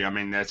Call of Duty. I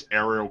mean, there's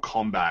aerial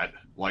combat.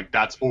 Like,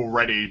 that's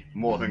already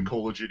more than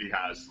Call of Duty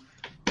has.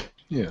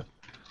 Yeah.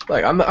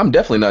 Like, I'm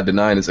definitely not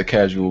denying it's a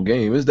casual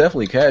game. It's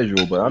definitely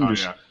casual, but I'm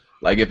just, Yeah.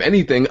 like, if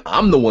anything,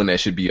 I'm the one that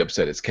should be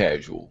upset it's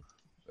casual.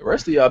 The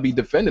rest of y'all be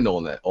defending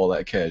all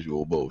that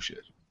casual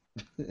bullshit.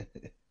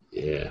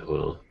 Yeah,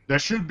 well. There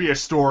should be a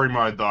story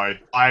mode, though.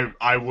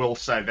 I will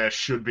say there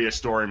should be a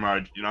story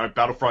mode. You know,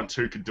 Battlefront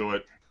 2 could do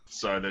it,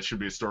 so there should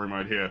be a story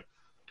mode here.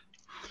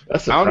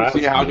 That's I don't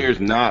surprising. see how there's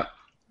not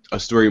a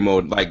story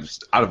mode. Like,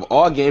 out of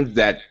all games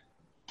that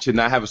should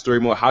not have a story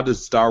mode, how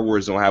does Star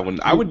Wars don't have one?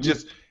 I would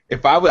just,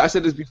 I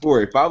said this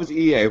before, if I was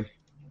EA,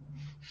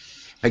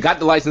 I got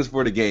the license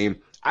for the game,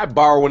 I'd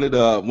borrow one of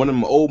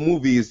them old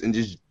movies and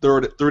just throw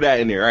that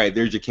in there. All right,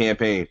 there's your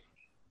campaign.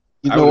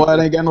 You I know would- why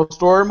they ain't got no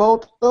story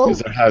mode though? Because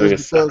they're having a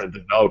Just because- separate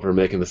developer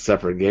making a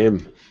separate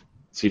game.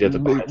 So you'd have to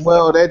buy it.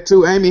 Well, that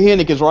too. Amy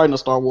Hennig is writing a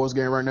Star Wars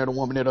game right now. The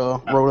woman that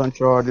wrote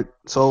Uncharted,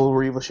 Soul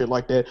Reaver, shit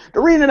like that. The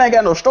reason it ain't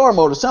got no story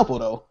mode is simple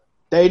though.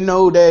 They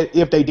know that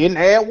if they didn't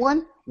add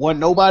one, wasn't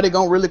nobody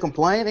gonna really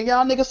complain, and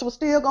y'all niggas was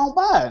still gonna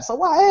buy it. So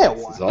why add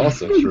This is one?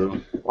 also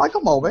true. Like,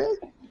 come on,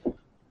 man.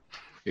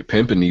 They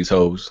pimping these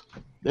hoes.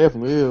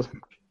 Definitely is.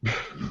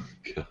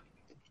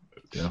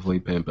 Definitely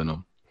pimping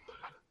them.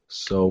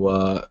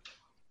 So,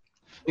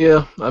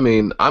 yeah, I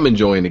mean, I'm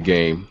enjoying the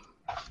game.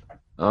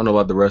 I don't know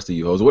about the rest of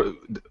you hoes.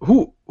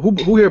 Who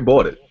here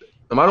bought it?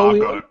 Am I the I've only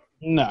got one? it.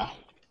 Nah.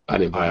 I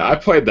didn't buy it. I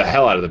played the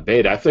hell out of the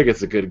beta. I think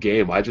it's a good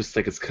game. I just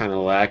think it's kind of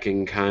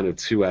lacking, kind of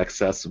too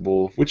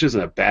accessible, which isn't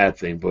a bad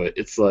thing, but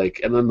it's like,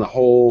 and then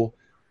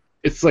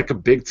it's like a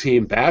big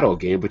team battle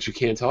game, but you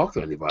can't talk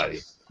to anybody.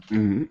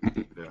 Mhm.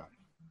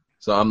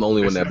 So I'm the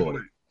only one that bought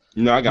it.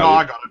 No, I got No, it.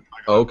 I got it.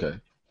 Oh, okay.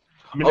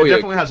 I mean, Oh, it yeah,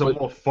 definitely has a but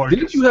more focus.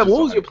 Didn't you have,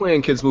 what was your design.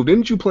 plan, Kids Move?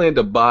 Didn't you plan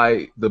to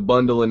buy the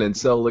bundle and then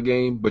sell the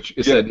game, but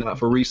it said not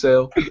for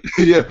resale?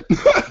 Yeah.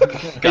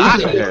 God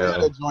You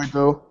damn. that joint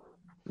though.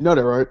 You know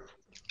that, right?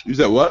 You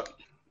said what?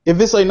 If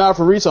it say not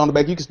for resale on the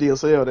back, you can still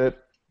sell that.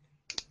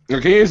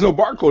 Okay, there's no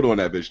barcode on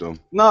that bitch though.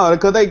 No,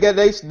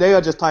 because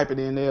they'll just type it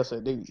in there.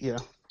 So yeah,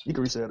 you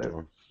can resell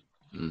that.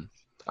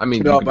 I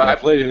mean, No, you, but I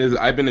played it.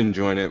 I've been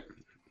enjoying it.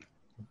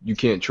 you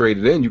can't trade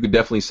it in. You could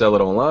definitely sell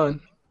it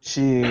online.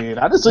 Shit,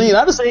 I just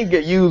seen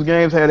get used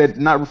games had that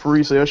not for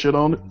resale shit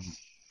on it.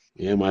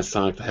 Yeah, my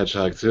Sonic the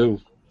Hedgehog too.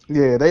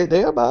 Yeah,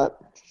 they about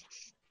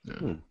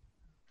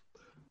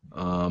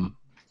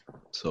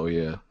So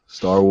yeah,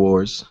 Star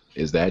Wars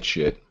is that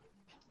shit.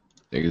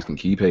 Niggas can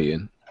keep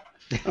hating.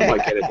 I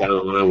might get it down the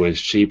line when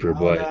it's cheaper,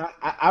 but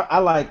I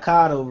like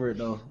COD over it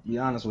though. To be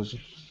honest with you.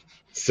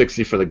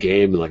 60 for the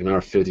game and like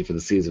another 50 for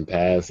the season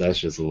pass, that's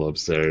just a little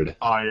absurd.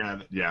 Oh,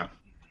 yeah.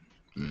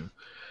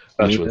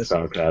 Especially when that's-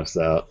 StarCraft's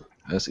out.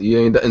 That's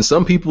EA, and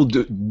some people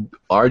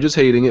are just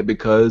hating it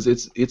because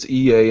it's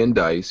EA and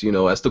DICE. You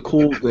know, that's the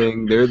cool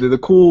thing. They're the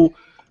cool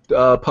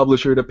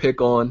publisher to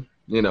pick on.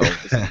 You know,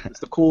 it's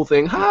the cool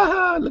thing. Ha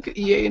ha! Look at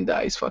EA and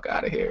DICE. Fuck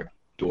out of here,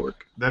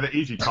 dork. They're the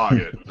easy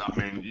target. I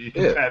mean, you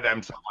compare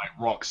them to like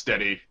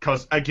Rocksteady,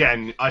 because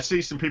again, I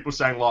see some people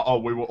saying like, "Oh,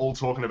 we were all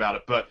talking about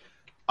it," but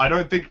I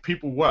don't think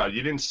people were.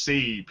 You didn't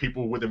see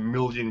people with 1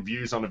 million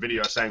views on a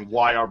video saying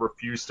why I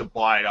refuse to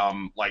buy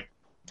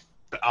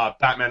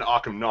Batman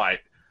Arkham Knight,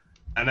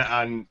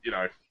 and you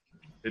know,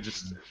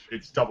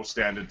 it's double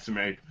standard to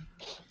me.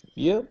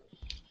 Yep.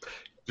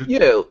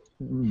 Yeah,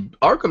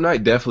 Arkham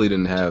Knight definitely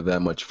didn't have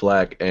that much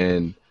flack,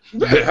 and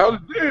What the hell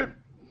is that?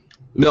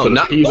 no, For the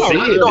not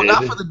PC,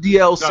 not for the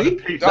DLC. No, the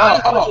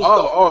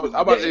PC. I'm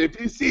about to say, the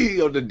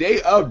PC on the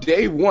day of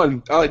day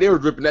one, they were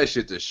ripping that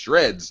shit to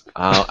shreds.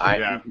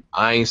 Yeah.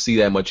 I ain't see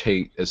that much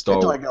hate as Star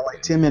That Wars. joint got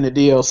like 10-minute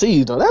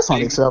DLCs though. That's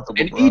unacceptable,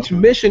 And bro. each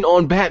mission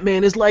on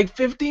Batman is like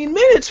 15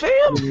 minutes, fam.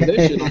 That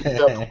shit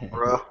unacceptable,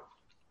 bro.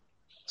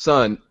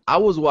 Son, I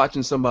was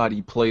watching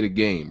somebody play the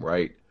game,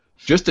 right?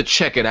 Just to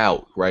check it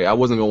out, right? I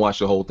wasn't gonna watch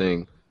the whole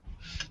thing.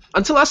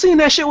 Until I seen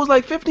that shit was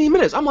like 15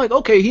 minutes. I'm like,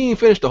 okay, he ain't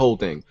finished the whole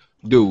thing.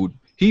 Dude,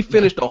 he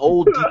finished the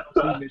whole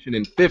DLC mission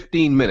in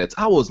 15 minutes.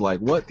 I was like,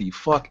 what the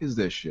fuck is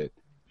this shit?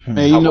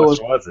 Man, you How know much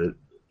what's was it?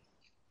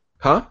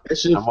 Huh? that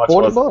shit How much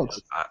 $40 was bucks.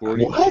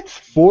 it? What?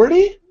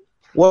 40?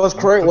 What's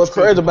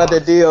crazy about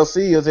that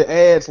DLC is it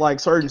adds like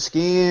certain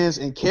skins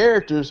and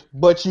characters,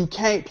 but you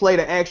can't play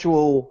the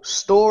actual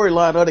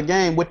storyline of the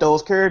game with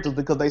those characters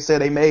because they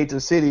said they made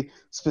the city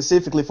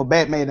specifically for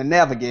Batman to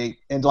navigate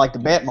and like the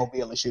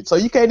Batmobile and shit. So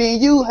you can't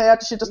even use half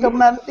the shit that's coming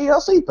out of the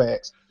DLC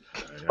packs.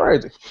 It's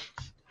crazy.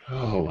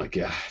 Oh my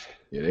god.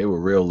 Yeah, they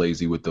were real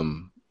lazy with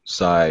them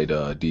side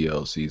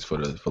DLCs for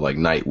like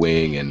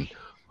Nightwing and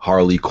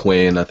Harley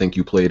Quinn. I think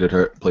you played as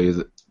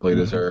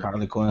her.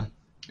 Harley Quinn.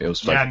 It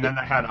was Yeah, and then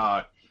they had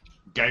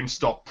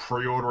GameStop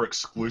pre-order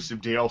exclusive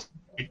DLC,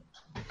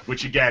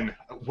 which again,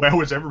 where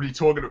was everybody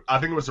talking? I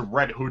think it was a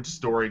Red Hood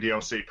story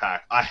DLC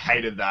pack. I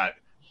hated that.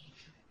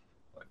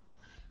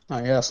 Oh,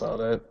 yeah, I saw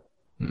that.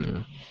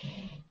 Yeah.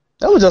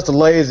 That was just a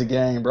lazy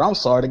game, bro. I'm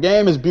sorry. The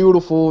game is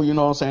beautiful, you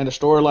know what I'm saying? The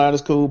storyline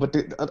is cool, but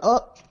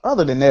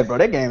other than that, bro,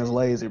 that game is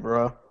lazy,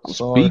 bro. I'm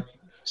sorry.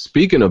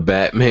 Speaking of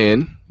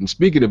Batman, and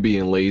speaking of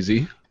being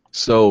lazy,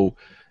 so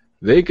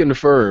they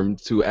confirmed,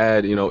 to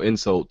add,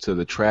 insult to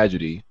the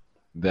tragedy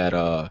that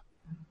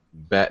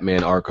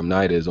Batman Arkham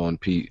Knight is on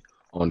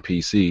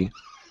PC.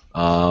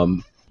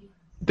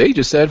 They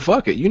just said,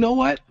 "Fuck it." You know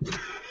what?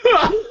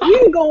 we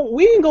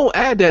ain't gonna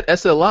add that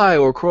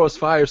SLI or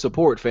Crossfire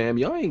support, fam.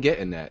 Y'all ain't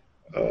getting that.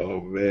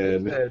 Oh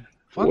man,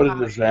 Fuck what a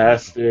outta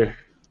disaster!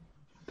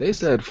 They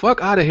said,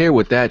 "Fuck out of here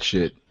with that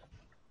shit."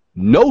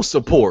 No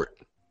support.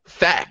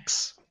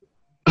 Facts.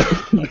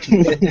 Facts. And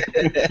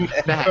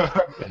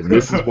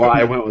this is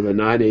why I went with a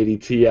 980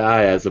 Ti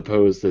as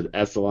opposed to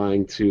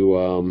SLIing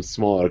to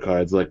smaller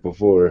cards like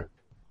before,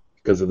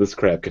 because of this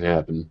crap can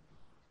happen.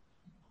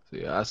 So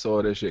yeah, I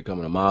saw this shit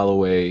coming a mile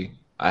away.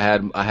 I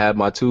had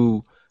my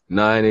two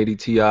 980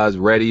 Ti's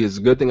ready. It's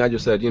a good thing I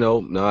just said,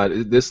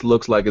 this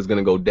looks like it's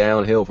gonna go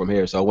downhill from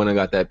here. So I went and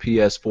got that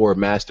PS4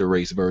 Master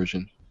Race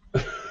version.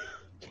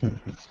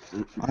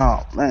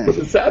 Oh, man. But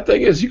the sad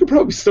thing is, you could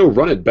probably still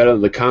run it better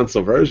than the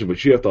console version,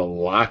 but you have to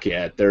lock it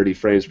at 30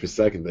 frames per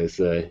second, they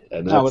say.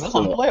 And No, but that's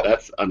unplayable.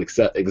 that's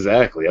unacceptable.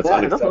 Exactly, that's That's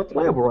unacceptable.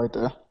 unplayable right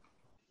there.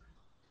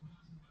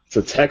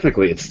 So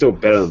technically, it's still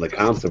better than the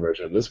console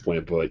version at this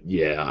point, but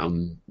yeah,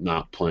 I'm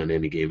not playing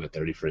any game at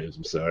 30 frames.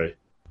 I'm sorry.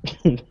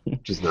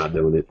 Just not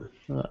doing it.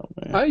 Oh,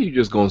 man. How you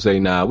just gonna say,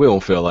 nah, we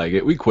don't feel like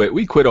it? We quit.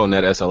 We quit on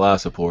that SLI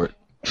support.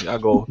 Y'all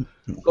go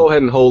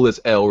ahead and hold this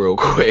L real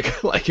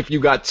quick. Like, if you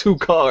got two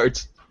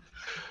cards,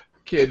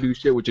 can't do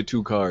shit with your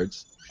two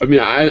cards. I mean,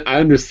 I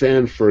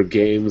understand for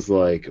games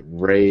like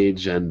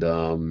Rage and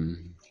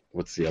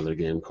what's the other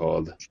game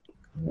called?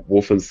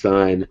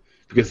 Wolfenstein,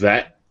 because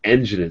that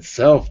engine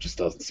itself just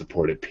doesn't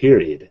support it,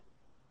 period.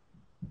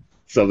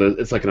 So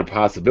it's like an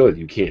impossibility.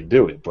 You can't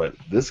do it. But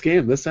this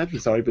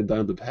engine's already been done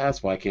in the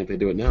past. Why can't they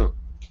do it now?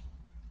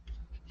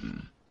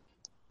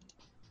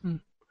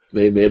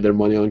 They made their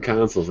money on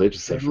consoles. They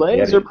just said, forget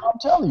Laser, it. bro, I'm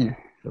telling you.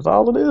 That's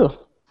all it is.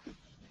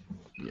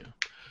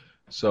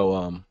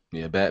 So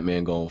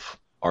Batman going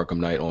Arkham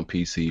Knight on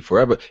PC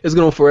forever. It's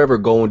gonna forever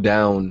go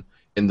down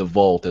in the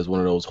vault as one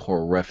of those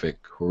horrific,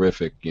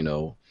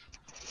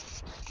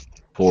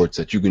 ports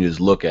that you can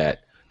just look at.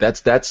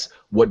 That's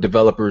what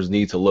developers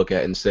need to look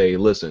at and say,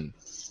 listen,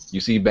 you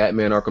see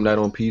Batman Arkham Knight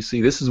on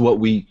PC? This is what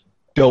we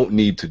don't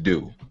need to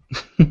do.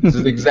 This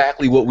is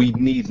exactly what we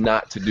need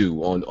not to do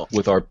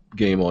with our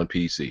game on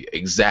PC.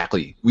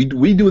 Exactly. We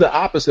do the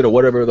opposite of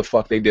whatever the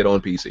fuck they did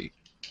on PC.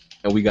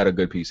 And we got a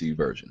good PC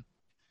version.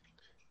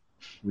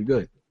 We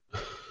good.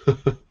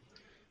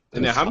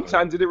 And then how many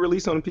times did it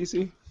release on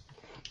PC?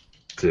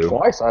 Too.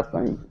 Twice, I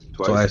think.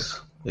 Twice.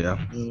 Yeah.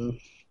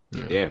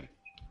 Damn.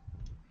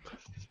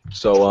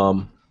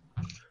 So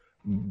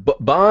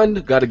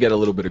Bond got to get a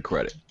little bit of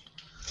credit,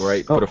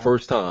 right? For the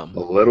first time. A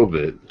little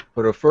bit.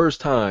 For the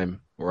first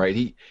time,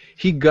 right?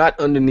 He got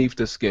underneath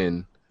the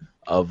skin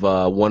of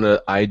one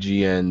of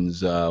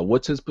IGN's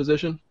what's his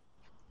position?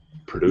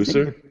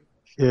 Producer?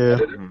 Yeah.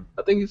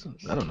 I think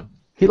I don't know.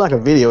 He like a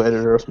video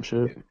editor or some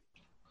shit.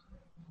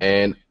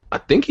 And I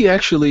think he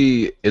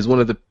actually is one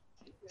of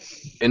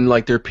in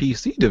like their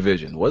PC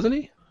division, wasn't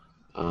he?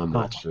 I'm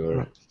not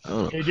sure. I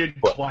don't know. He did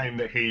claim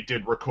that he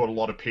did record a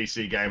lot of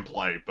PC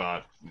gameplay,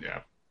 but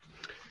yeah.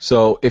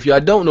 So if y'all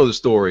don't know the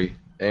story,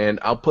 and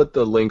I'll put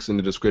the links in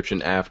the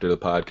description after the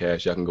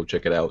podcast, y'all can go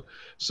check it out.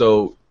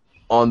 So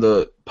on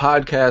the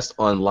podcast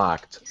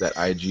Unlocked that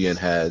IGN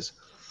has,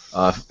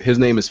 his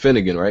name is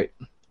Finnegan, right?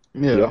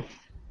 Yeah.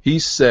 He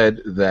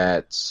said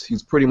that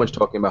he's pretty much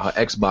talking about how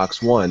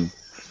Xbox One,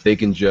 they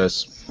can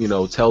just,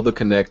 tell the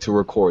Kinect to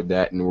record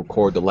that and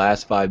record the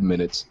last 5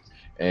 minutes.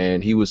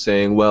 And he was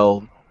saying,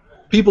 well,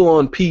 people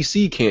on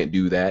PC can't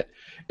do that,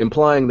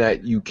 implying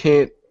that you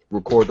can't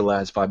record the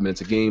last 5 minutes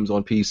of games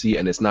on PC,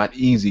 and it's not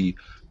easy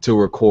to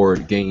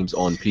record games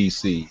on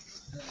PC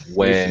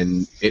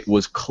when it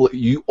was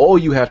all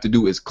you have to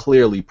do is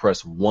clearly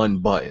press one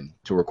button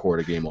to record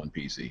a game on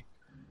PC.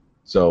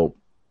 So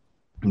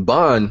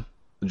Bond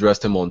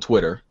addressed him on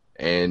Twitter,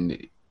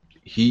 and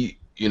he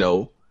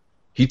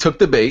took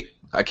the bait.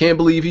 I can't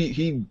believe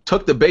he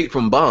took the bait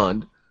from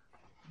Bond,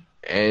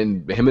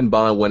 and him and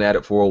Bond went at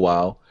it for a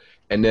while.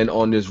 And then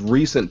on this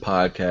recent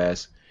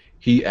podcast,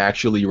 he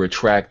actually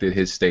retracted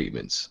his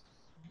statements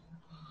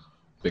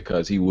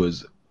because he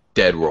was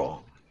dead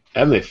wrong.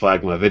 And they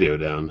flagged my video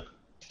down.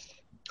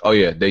 Oh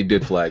yeah, they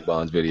did flag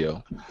Bond's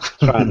video.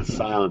 Trying to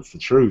silence the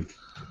truth.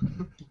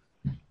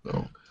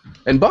 So.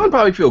 And Bond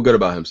probably feel good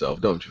about himself,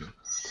 don't you?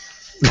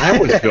 I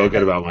always feel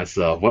good about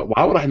myself.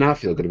 Why would I not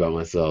feel good about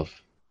myself?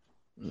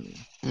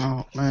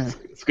 Oh, man.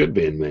 It's good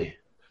being me.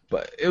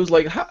 But it was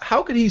like,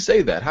 how could he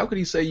say that? How could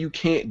he say you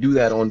can't do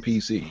that on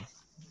PC?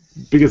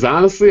 Because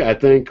honestly, I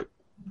think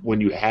when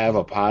you have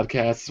a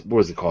podcast, what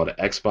is it called,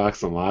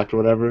 Xbox Unlocked or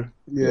whatever?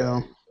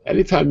 Yeah.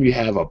 Anytime you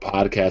have a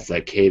podcast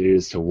that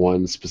caters to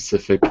one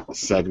specific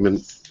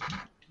segment,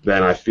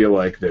 then I feel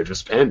like they're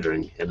just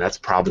pandering, and that's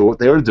probably what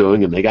they were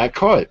doing, and they got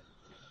caught.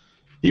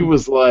 He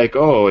was like,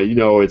 oh,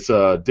 it's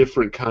a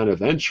different kind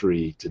of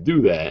entry to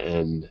do that,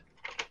 and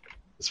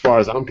as far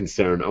as I'm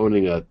concerned,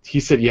 he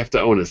said you have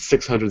to own a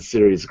 600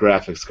 series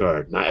graphics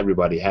card. Not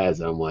everybody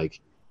has it. I'm like,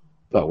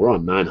 oh, we're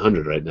on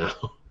 900 right now.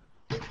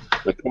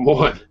 Like, come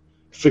on.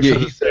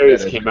 600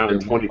 series came out in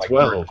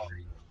 2012.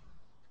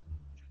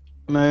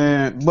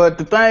 Man, but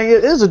the thing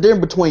is, there's a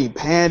difference between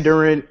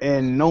pandering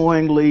and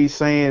knowingly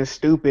saying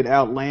stupid,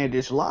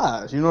 outlandish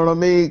lies. You know what I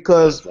mean?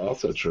 Because That's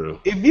also true.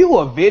 if you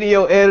a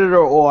video editor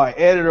or an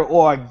editor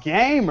or a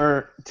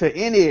gamer to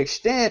any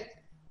extent,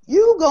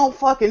 you gonna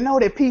fucking know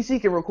that PC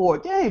can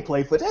record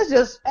gameplay. But that's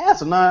just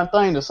asinine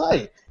thing to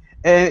say.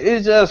 And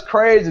it's just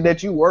crazy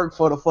that you work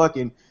for the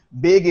fucking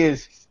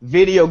biggest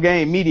video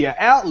game media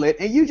outlet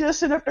and you just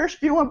sit up there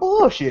spewing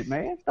bullshit,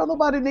 man. Don't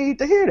nobody need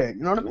to hear that.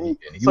 You know what I mean?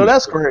 So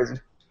that's crazy.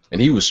 And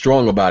he was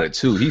strong about it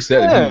too. He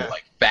said it. He was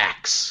like,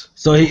 facts.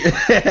 So he,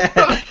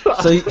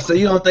 so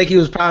you don't think he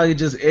was probably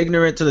just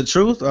ignorant to the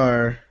truth,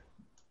 or?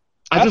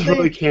 I just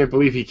really can't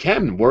believe he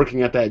can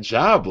working at that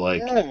job.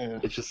 Like, Yeah.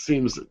 it just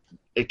seems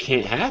it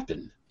can't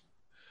happen.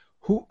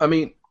 Who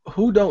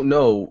don't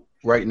know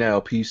right now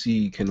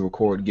PC can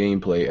record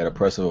gameplay at a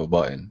press of a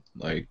button?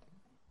 Like,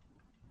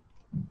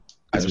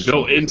 It's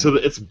built into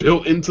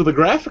the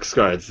graphics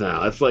cards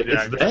now. It's like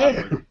it's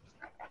there.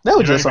 That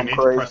was You just don't something even need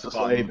to crazy press to the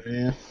say, button.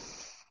 man.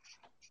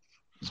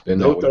 It's been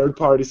No that way.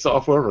 third-party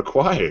software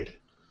required.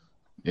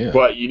 Yeah.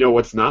 But you know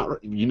what's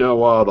not?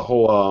 The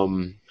whole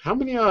how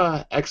many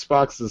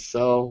Xboxes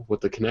sell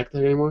with the Kinect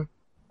thing anymore?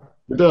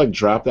 Did they like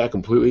drop that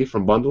completely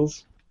from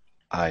bundles?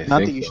 I Not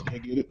that think you so.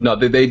 should get it. No,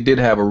 they did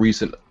have a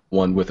recent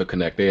one with a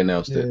Connect. They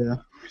announced it. Yeah. A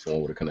recent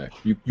one with a Connect.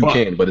 You But-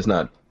 can, but it's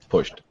not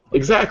pushed.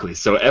 Exactly.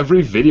 So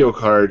every video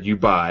card you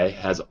buy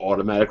has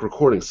automatic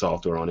recording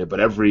software on it,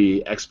 but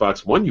every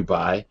Xbox One you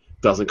buy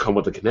doesn't come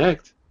with the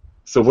Kinect.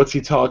 So what's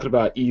he talking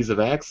about ease of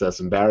access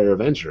and barrier of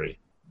entry?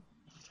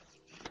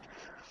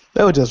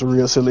 That was just a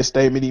real silly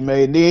statement he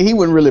made. Then he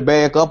wouldn't really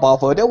back up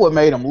off of it. That what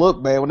made him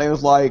look bad when they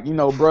was like,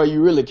 bro,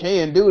 you really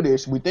can do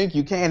this. We think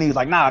you can. He was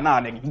like, nah,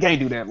 nigga, you can't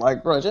do that.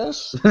 Like, bro,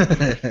 just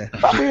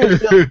stop being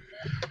silly.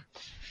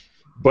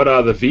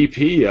 But the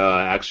VP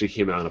actually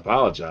came out and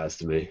apologized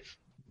to me.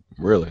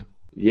 Really?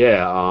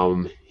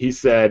 Yeah, he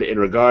said, in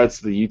regards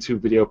to the YouTube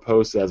video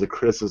posted as a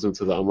criticism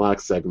to the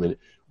Unlocked segment,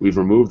 we've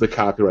removed the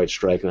copyright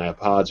strike, and I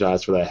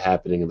apologize for that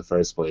happening in the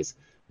first place.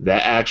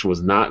 That action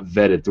was not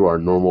vetted through our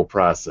normal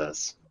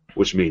process,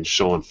 which means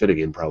Sean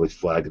Finnegan probably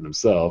flagged it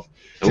himself.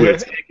 And we are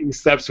taking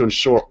steps to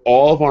ensure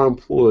all of our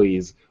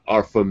employees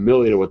are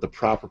familiar with the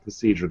proper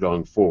procedure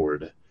going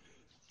forward.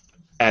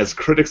 As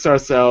critics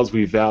ourselves,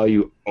 we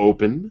value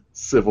open,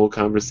 civil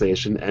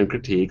conversation and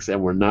critiques,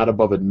 and we're not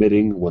above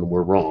admitting when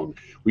we're wrong.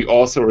 We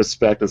also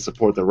respect and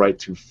support the right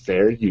to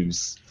fair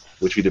use,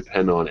 which we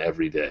depend on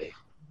every day.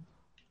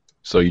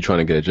 So you trying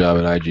to get a job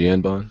at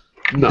IGN, Bond?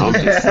 No, I'm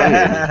just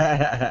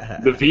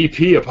saying. The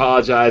VP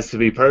apologized to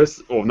me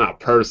well, not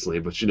personally,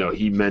 but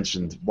he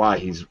mentioned why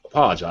he's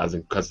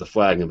apologizing because of the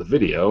flagging of the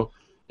video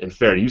and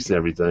fair use and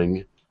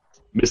everything.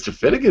 Mr.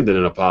 Finnegan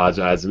didn't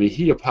apologize to me.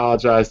 He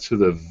apologized to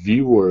the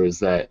viewers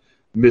that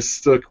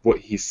mistook what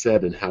he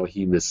said and how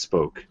he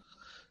misspoke.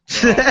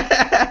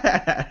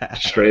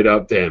 Straight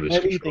up damage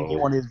Maybe you think he control.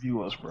 want his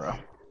viewers, bro.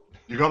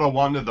 You gotta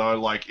wonder though,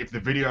 like if the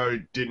video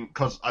didn't,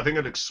 because I think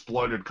it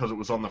exploded because it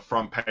was on the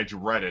front page of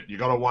Reddit. You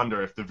gotta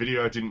wonder if the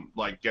video didn't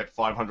like get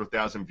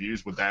 500,000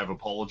 views, would they have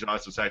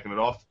apologized for taking it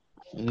off?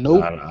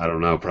 Nope. I don't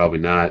know, probably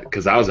not.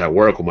 Because I was at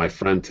work when my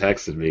friend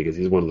texted me because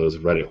he's one of those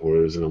Reddit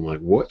whores, and I'm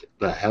like, what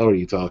the hell are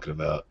you talking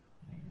about?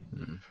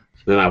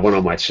 Then I went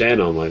on my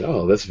channel, I'm like,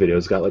 oh, this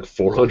video's got like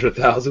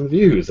 400,000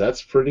 views.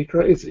 That's pretty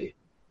crazy.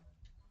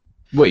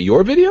 Wait,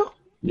 your video?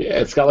 Yeah,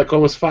 it's got like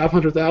almost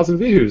 500,000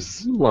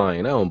 views. You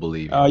lying? I don't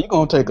believe you. You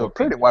gonna take a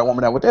pretty white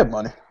woman out with that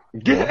money.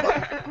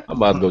 I'm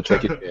about to go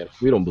check it out.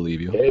 We don't believe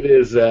you. It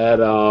is at,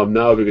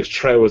 no, because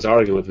Trey was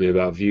arguing with me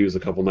about views a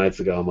couple nights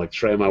ago. I'm like,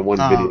 Trey, my one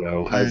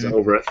video has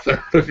over a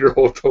third of your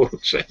whole total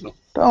channel.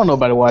 Don't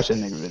nobody watch that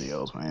nigga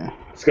videos, man.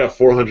 It's got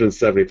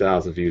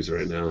 470,000 views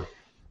right now.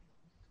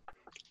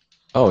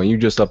 Oh, and you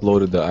just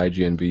uploaded the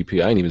IGN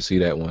VP. I didn't even see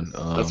that one.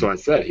 That's what I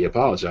said. He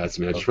apologized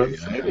to me. I just okay, wanted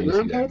to I say, didn't man,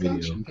 see pay that video.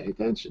 attention. Pay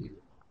attention.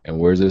 And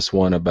where's this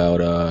one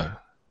about?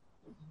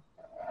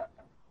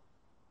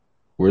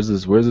 Where's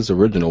this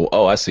original?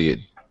 Oh, I see it.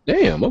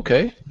 Damn.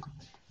 Okay.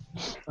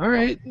 All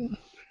right.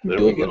 There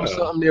Do we a little go.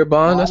 something there,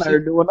 Bond. I'm out here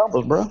doing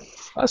numbers, bro.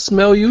 I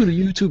smell you. The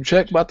YouTube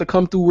check about to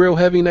come through real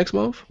heavy next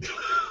month.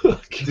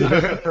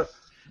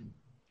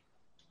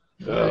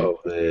 Oh,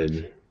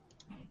 man.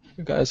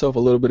 You got yourself a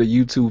little bit of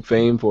YouTube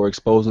fame for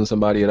exposing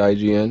somebody at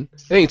IGN.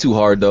 It ain't too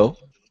hard though.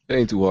 It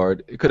ain't too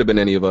hard. It could have been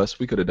any of us.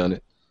 We could have done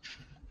it.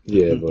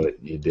 Yeah,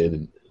 but you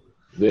didn't.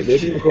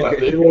 Maybe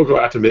we'll go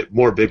after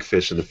more big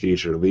fish in the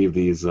future. Leave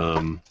these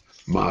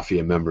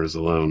mafia members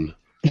alone.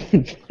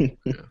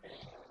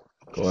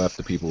 Go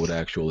after people with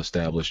actual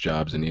established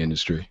jobs in the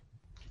industry.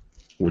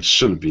 Which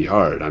shouldn't be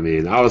hard. I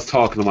mean, I was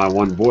talking to my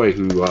one boy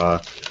who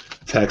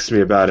texted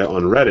me about it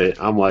on Reddit.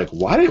 I'm like,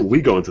 why didn't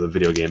we go into the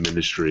video game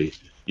industry?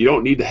 You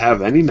don't need to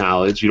have any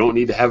knowledge. You don't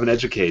need to have an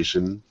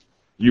education.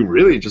 You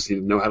really just need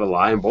to know how to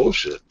lie and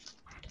bullshit.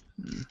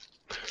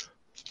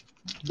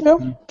 Yeah,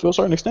 to a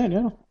certain extent,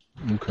 yeah.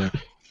 Okay.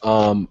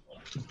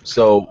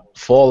 So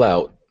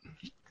Fallout,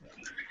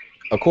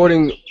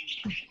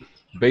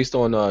 based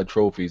on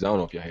trophies, I don't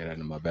know if y'all hear that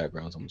in my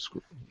background. So I'm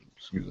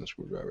using a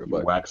screwdriver,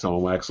 but Wax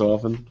on, wax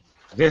off, and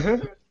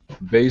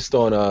based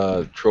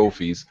on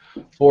trophies,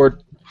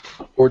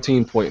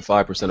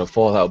 14.5% of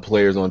Fallout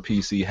players on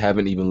PC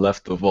haven't even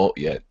left the vault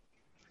yet.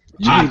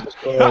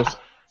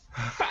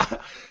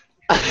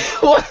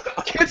 What?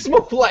 Kids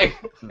move like.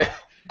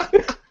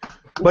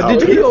 But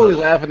did you only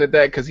laughing at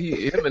that because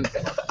him and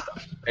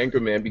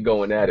Anchorman be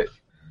going at it?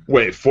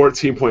 Wait,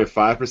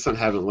 14.5%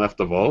 haven't left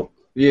the vault?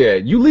 Yeah,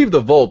 you leave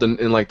the vault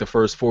in like the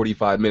first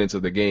 45 minutes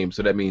of the game,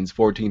 so that means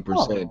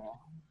 14%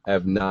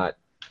 have not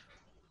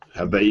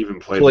Have they even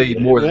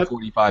played more than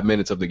 45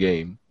 minutes of the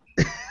game.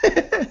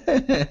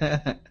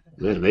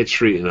 Man, they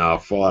treating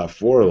Fallout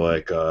 4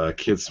 like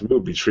Kid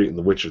Smooth be treating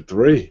The Witcher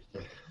 3.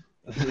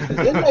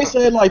 Didn't they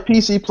say like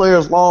PC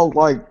players logged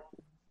like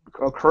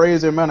a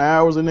crazy amount of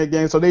hours in that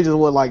game, so they just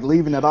were like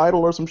leaving it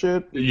idle or some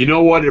shit? You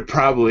know what?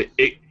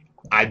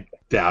 I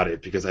doubt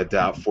it, because I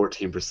doubt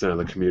 14% of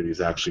the community is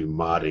actually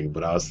modding,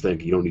 but I was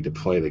thinking you don't need to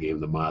play the game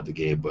to mod the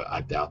game, but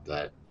I doubt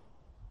that.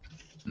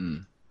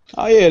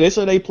 Oh yeah, they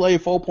said they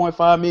played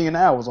 4.5 million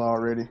hours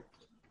already.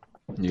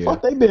 Yeah.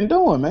 What they been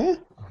doing, man?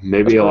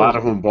 Maybe a lot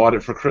of them bought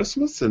it for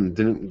Christmas and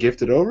didn't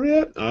gift it over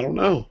yet? I don't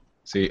know.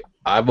 See,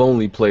 I've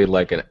only played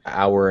like an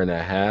hour and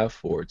a half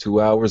or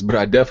 2 hours, but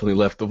I definitely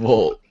left the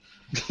vault.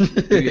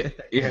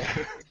 Yeah.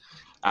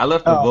 I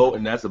left the vote,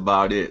 and that's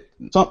about it.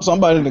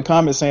 Somebody in the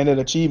comments saying that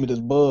achievement is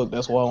bugged.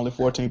 That's why only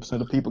 14%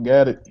 of people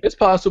got it. It's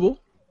possible.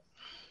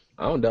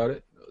 I don't doubt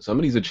it. Some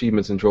of these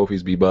achievements and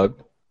trophies be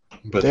bugged.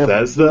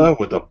 Bethesda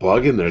with a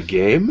bug in their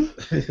game?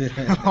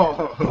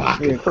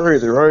 Yeah,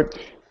 crazy, right?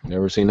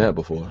 Never seen that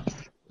before.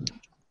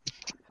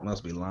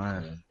 Must be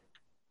lying.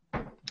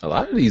 A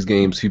lot of these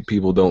games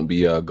people don't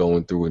be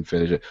going through and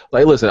finishing.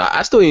 Like, listen,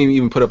 I still ain't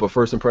even put up a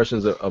first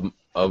impressions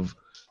of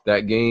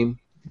that game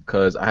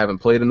because I haven't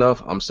played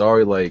enough. I'm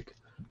sorry, like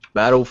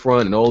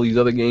Battlefront and all these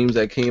other games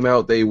that came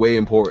out, they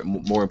more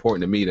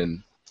important to me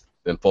than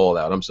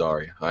Fallout. I'm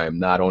sorry, I am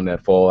not on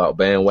that Fallout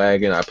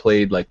bandwagon. I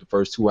played like the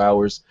first 2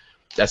 hours.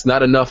 That's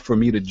not enough for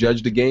me to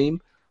judge the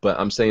game, but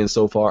I'm saying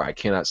so far I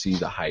cannot see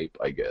the hype,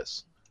 I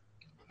guess.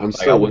 I'm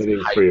still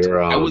waiting for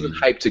your. I wasn't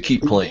hyped to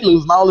keep playing.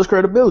 Losing all this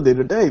credibility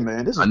today,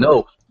 man. This is I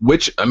know.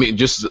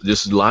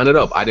 Just line it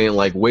up. I didn't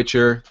like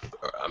Witcher.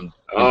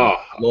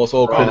 Lost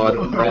all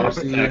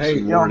credibility.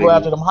 You don't go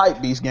after them hype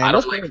beast games. I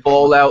don't like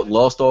Fallout.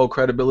 Lost all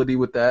credibility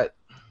with that.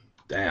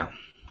 Damn.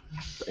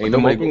 Ain't The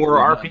nobody open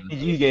world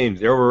RPG games,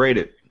 they're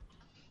overrated.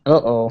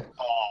 Uh-oh.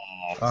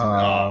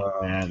 Oh,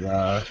 my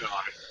God.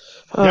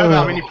 Yeah, but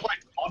I mean, you played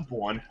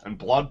Bloodborne, and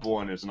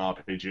Bloodborne is an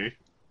RPG.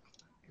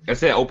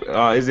 Is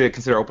it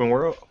considered open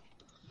world?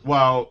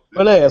 Well,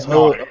 Well, that's no,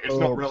 whole- it's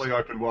not really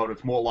open world.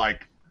 It's more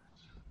like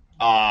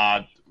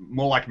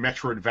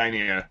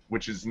Metroidvania,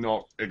 which is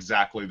not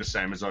exactly the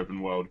same as open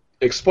world.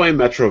 Explain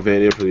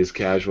Metrovania for these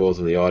casuals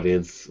in the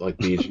audience, like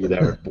BG,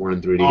 that were born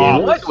in 3D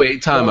games. What?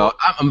 Wait, time out.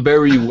 I'm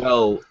very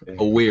well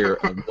aware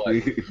of what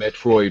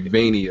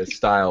Metroidvania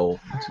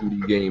style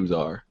 2D games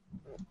are.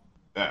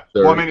 Yeah.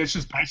 Sure. Well, I mean, it's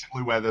just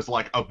basically where there's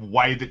like a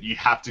way that you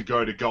have to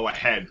go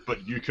ahead,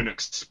 but you can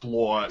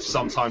explore.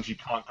 Sometimes you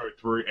can't go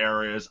through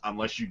areas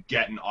unless you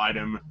get an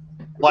item.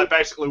 Like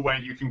basically where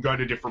you can go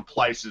to different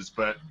places,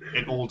 but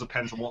it all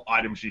depends on what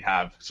items you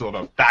have. Sort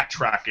of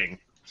backtracking,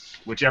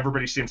 which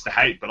everybody seems to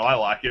hate, but I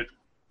like it.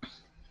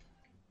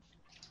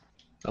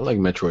 I like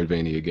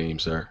Metroidvania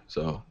games, sir.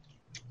 So,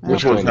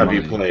 Which ones have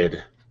you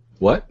played?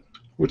 what?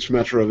 Which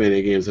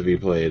Metrovania games have you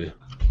played?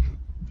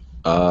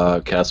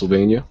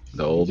 Castlevania,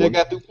 the old They one.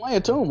 got through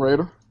playing Tomb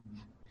Raider.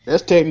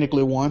 That's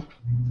technically one.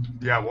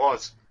 Yeah, it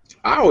was.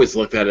 I always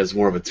looked at it as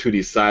more of a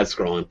 2D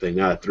side-scrolling thing,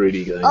 not a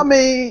 3D thing. I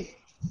mean,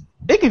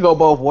 it could go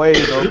both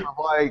ways, though.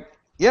 Like,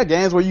 yeah,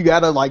 games where you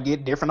gotta like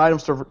get different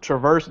items to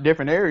traverse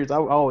different areas. I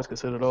would always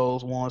consider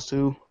those ones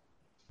too.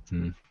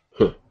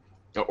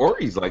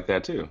 Ori's like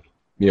that too.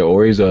 Yeah,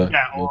 Ori's a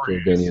Yeah, Ori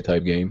is. Metroidvania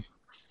type game.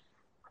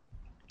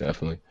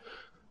 Definitely.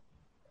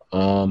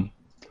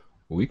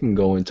 We can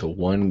go into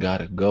one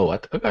gotta go. I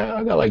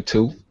got like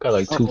two. Got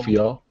like two for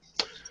y'all.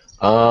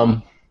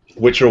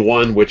 Witcher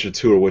 1, Witcher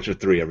 2, or Witcher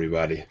 3,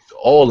 everybody?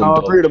 All of them.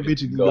 All three of them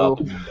bitches can go out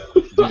go.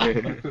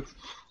 the window.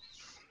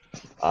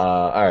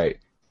 All right.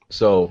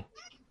 So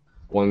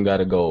one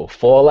gotta go.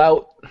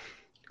 Fallout,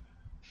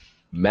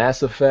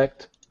 Mass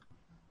Effect,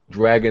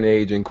 Dragon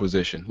Age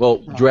Inquisition.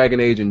 Well,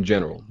 Dragon Age in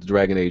general, the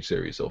Dragon Age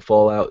series. So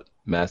Fallout,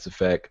 Mass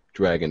Effect,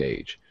 Dragon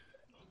Age.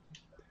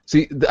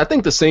 See, I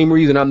think the same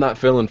reason I'm not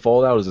feeling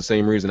Fallout is the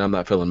same reason I'm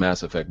not feeling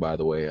Mass Effect, by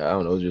the way. I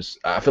don't know, just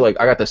I feel like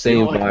I got the same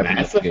You don't vibe like in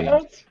Mass this game.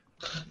 Effect?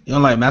 You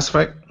don't like Mass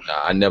Effect?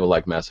 Nah, I never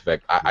liked Mass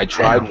Effect. I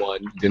tried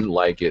one, didn't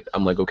like it.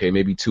 I'm like, okay,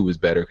 maybe 2 is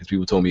better because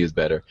people told me it's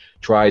better.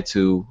 Tried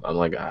 2, I'm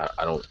like, I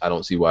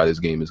don't see why this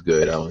game is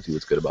good. I don't see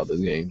what's good about this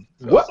game.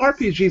 So, What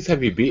RPGs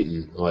have you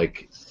beaten?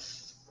 Like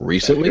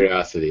recently?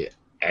 Curiosity.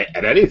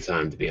 At any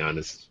time, to be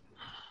honest.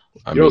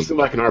 I You don't mean, seem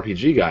like an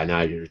RPG guy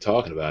now. You're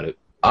talking about it.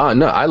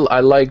 no, I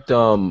liked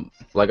I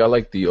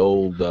like the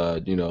old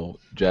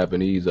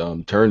Japanese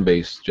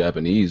turn-based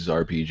Japanese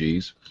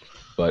RPGs,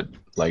 but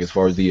like as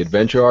far as the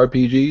adventure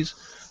RPGs,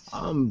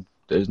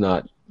 there's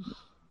not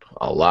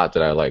a lot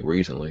that I like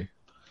recently.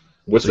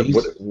 What's So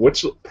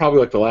what's probably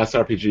like the last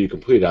RPG you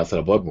completed outside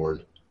of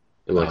Bloodborne?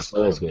 And like Outside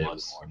Souls of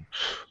games.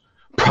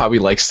 Probably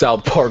like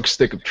South Park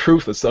Stick of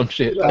Truth or some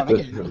shit.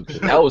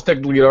 That was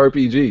technically an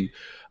RPG.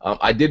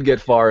 I did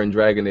get far in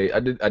Dragon Age.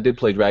 I did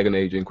play Dragon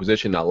Age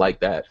Inquisition. I like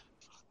that.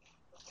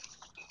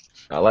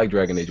 I like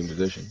Dragon Age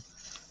Inquisition.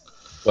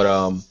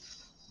 But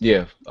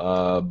yeah,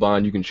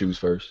 Bond, you can choose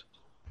first.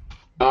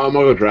 I'll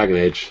go Dragon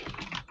Age.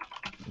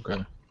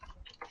 Okay.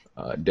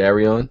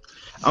 Darion.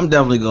 I'm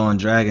definitely going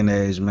Dragon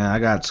Age, man. I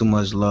got too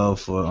much love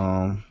for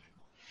all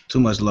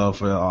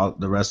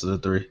the rest of the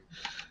 3.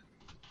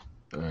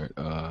 All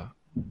right.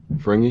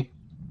 Fringy.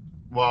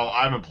 Well,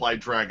 I haven't played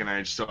Dragon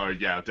Age, so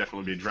yeah, it'll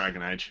definitely be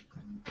Dragon Age.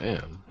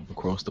 Damn,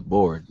 across the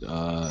board.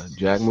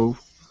 Jack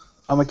move.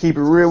 I'm gonna keep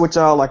it real with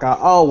y'all like I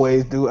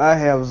always do. I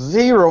have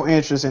zero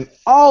interest in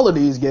all of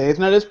these games.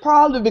 Now, that's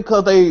probably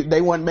because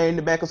they weren't made in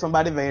the back of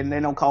somebody's van and they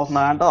don't cost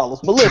 $9.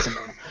 But listen,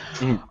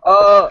 man.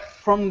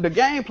 From the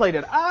gameplay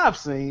that I've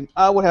seen,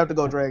 I would have to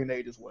go Dragon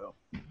Age as well.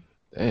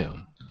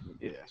 Damn.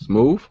 Yeah.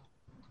 Smooth.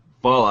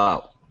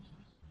 Fallout.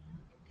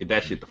 Get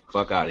that shit the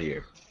fuck out of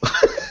here.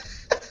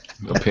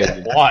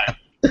 Opinion. Why?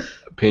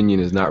 Opinion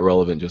is not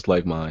relevant, just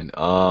like mine.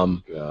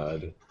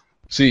 God.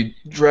 See,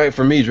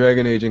 for me,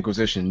 Dragon Age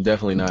Inquisition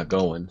definitely not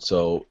going.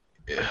 So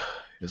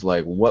it's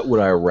like, what would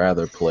I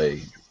rather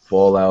play,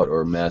 Fallout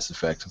or Mass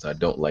Effect? Since I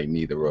don't like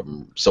neither of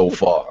them so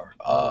far.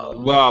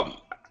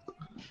 Well,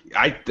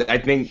 I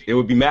think it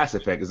would be Mass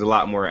Effect. There's a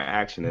lot more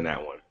action in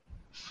that one.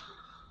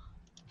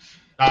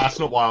 That's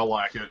not why I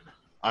like it.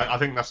 I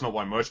think that's not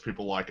why most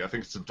people like it. I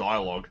think it's the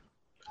dialogue.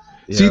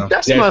 See, Yeah.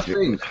 that's my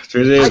thing.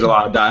 There is a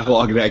lot of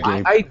dialogue in that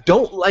game. I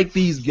don't like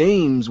these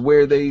games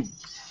where they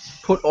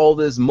put all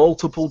this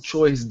multiple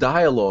choice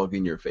dialogue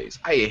in your face.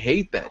 I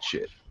hate that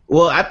shit.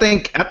 Well, I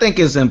think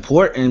it's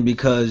important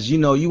because you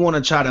want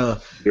to try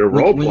to You're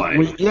role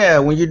playing.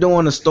 when you're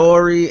doing a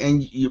story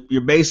and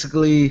you're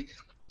basically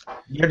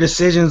your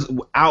decisions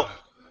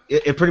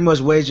it pretty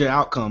much weighs your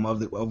outcome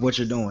of what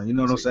you're doing. You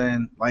know what I'm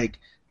saying? Like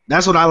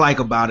that's what I like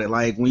about it.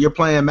 Like when you're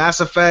playing Mass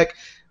Effect,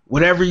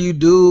 whatever you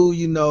do,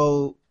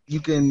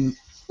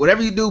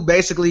 whatever you do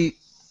basically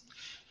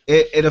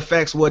it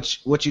affects what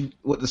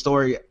the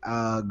story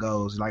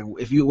goes. Like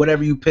if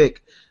whatever you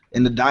pick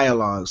in the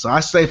dialogue. So I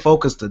stay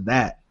focused to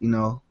that,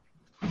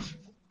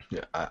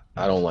 Yeah,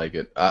 I don't like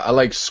it. I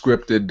like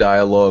scripted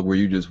dialogue where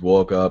you just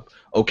walk up.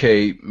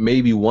 Okay,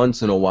 maybe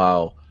once in a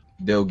while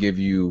they'll give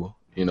you,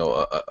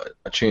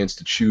 a chance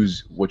to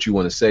choose what you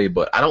want to say,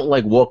 but I don't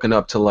like walking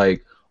up to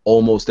like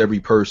almost every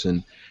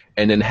person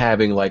and then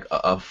having like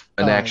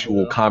an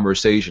actual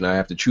conversation. I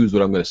have to choose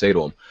what I'm going to say to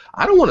them.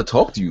 I don't want to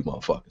talk to you,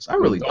 motherfuckers. I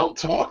really Don't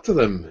talk to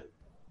them.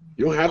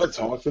 You don't have to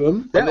talk to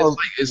them. And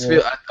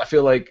I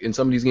feel like in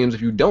some of these games,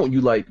 if you don't,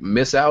 you like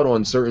miss out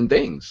on certain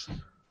things.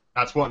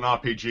 That's what an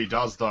RPG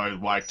does, though.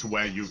 Like to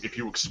where if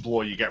you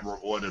explore, you get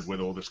rewarded with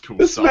all this cool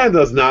This stuff. man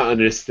does not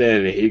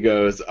understand it. He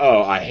goes,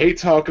 "Oh, I hate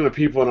talking to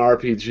people in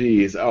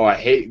RPGs. Oh, I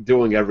hate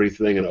doing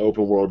everything in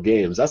open world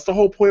games." That's the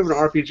whole point of an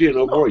RPG in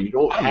open world. You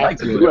don't I have like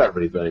to doing do that.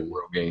 everything.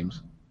 World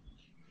games, You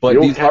but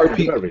don't these have to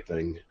do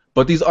everything.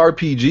 But these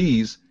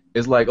RPGs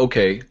is like,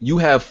 okay, you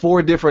have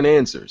 4 different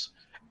answers,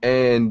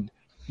 and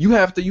you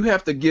have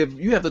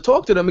to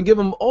talk to them and give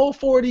them all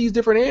 4 of these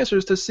different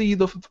answers to see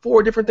the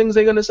 4 different things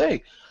they're gonna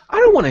say. I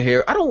don't want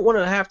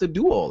to have to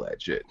do all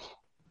that shit.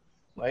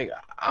 Like,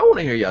 I don't want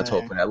to hear y'all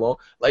talk for that long.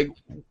 Like,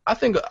 I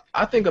think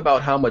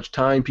about how much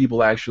time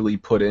people actually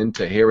put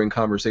into hearing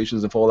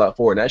conversations in Fallout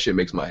 4, and that shit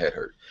makes my head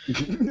hurt.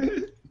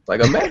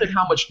 Like, imagine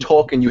how much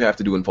talking you have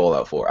to do in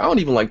Fallout 4. I don't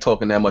even like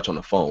talking that much on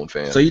the phone,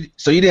 fam. So you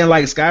didn't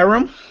like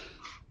Skyrim?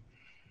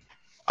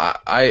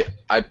 I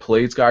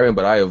played Skyrim,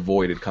 but I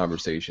avoided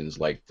conversations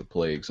like the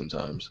plague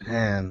sometimes.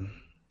 Man.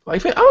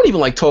 Like, I don't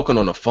even like talking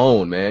on the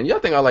phone, man. Y'all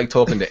think I like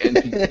talking to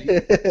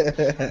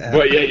NPCs?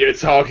 But yet you're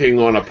talking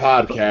on a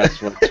podcast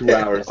for 2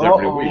 hours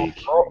every week.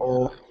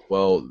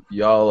 Well,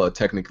 y'all are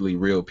technically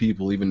real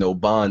people, even though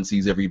Bond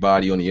sees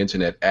everybody on the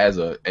internet as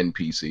a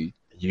NPC.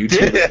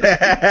 YouTube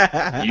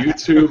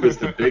is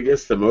the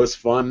biggest, the most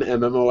fun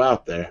MMO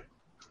out there.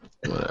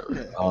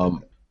 Whatever.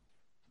 I'm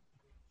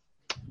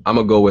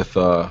gonna go with.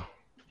 I'm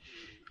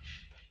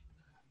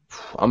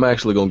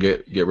actually gonna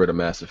get rid of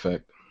Mass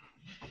Effect.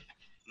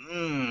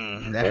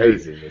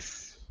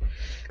 Craziness.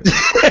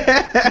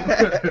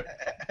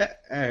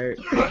 And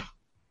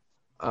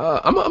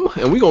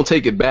we're gonna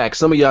take it back.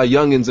 Some of y'all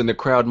youngins in the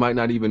crowd might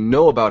not even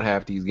know about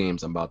half these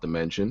games I'm about to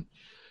mention.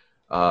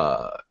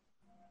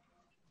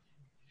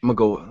 I'm gonna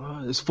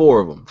go. There's 4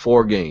 of them.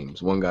 4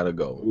 games. One gotta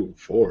go. Ooh,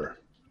 4.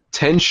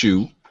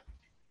 Tenshu.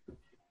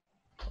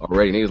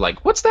 Already, niggas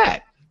like, what's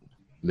that?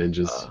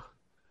 Ninjas.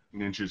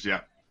 Ninjas,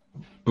 yeah.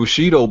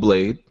 Bushido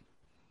Blade.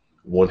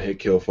 One-hit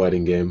kill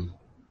fighting game.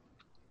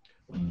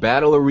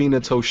 Battle Arena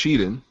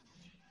Toshiden.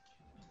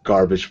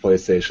 Garbage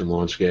PlayStation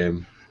launch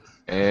game.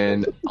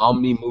 And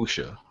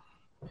Omnimusha.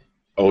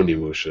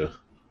 Onimusha.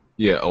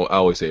 Yeah, I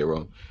always say it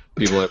wrong.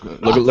 People look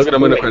at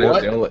them in the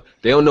credits.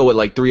 They don't know what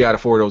like 3 out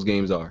of 4 of those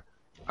games are.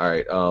 All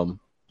right,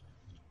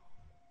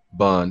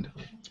 Bond.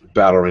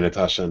 Battle Arena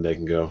Tashende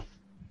can go.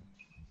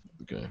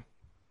 Okay.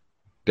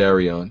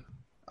 Darion.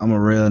 I'm a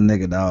real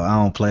nigga, dog.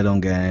 I don't play them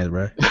games,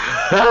 bro.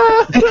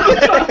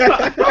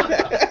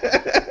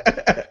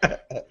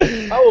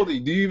 How old are you?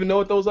 Do you even know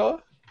what those are?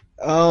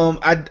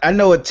 I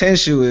know what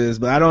Tenshu is,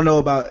 but I don't know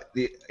about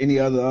any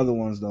other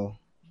ones though.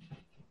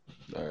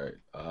 All right.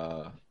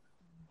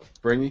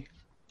 Springy.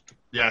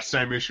 Yeah,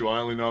 same issue. I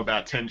only know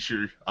about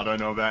Tenshu. I don't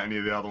know about any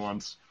of the other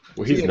ones.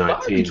 Well, he's Yeah,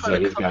 19, so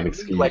he's got an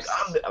excuse.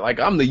 excuse. Like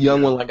I'm the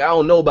young one. Like I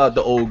don't know about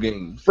the old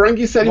games.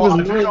 Frankie said he was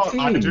Well, 19.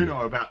 I do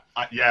know about.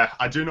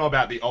 I do know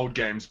about the old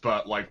games,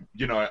 but like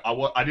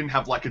I didn't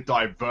have like a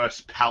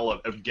diverse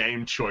palette of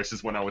game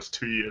choices when I was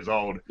 2 years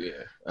old. Yeah.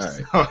 All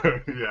right. So,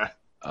 yeah.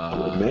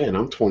 Oh, man,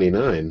 I'm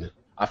 29.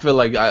 I feel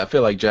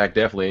like Jack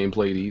definitely ain't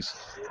played these.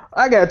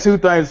 I got 2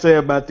 things to say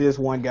about this.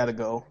 One gotta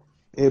go.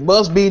 It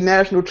must be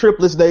National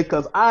Triplets Day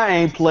because I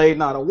ain't played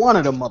not a one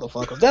of them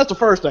motherfuckers. That's the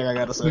first thing I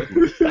gotta say.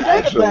 The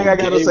second thing I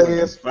gotta say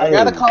is I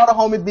gotta call the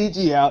homie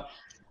BG out.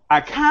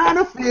 I kind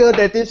of feel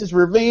that this is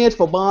revenge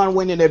for Bond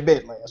winning that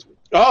bet last week.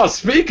 Oh,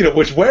 speaking of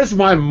which, where's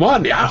my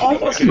money? I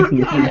almost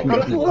forgot.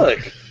 Good look.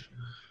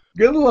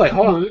 Good luck.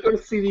 Hold on, let me go to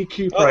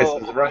CDQ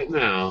prices right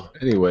now.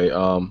 Anyway,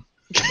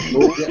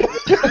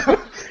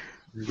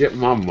 Get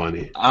my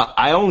money.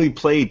 I only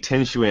played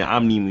Tenshu and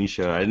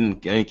Omnimusha. I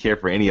didn't care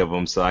for any of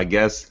them, so I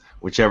guess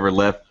whichever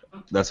left,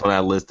 that's on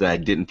that list that I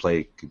didn't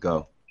play could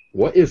go.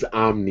 What is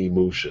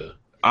Omnimusha?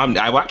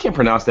 I can't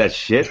pronounce that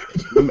shit.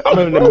 I'm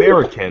an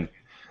American.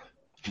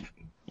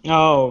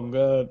 Oh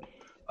god.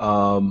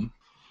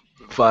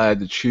 if I had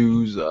to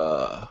choose,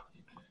 I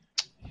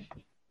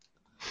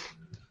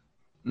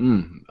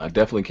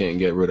definitely can't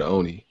get rid of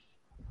Oni.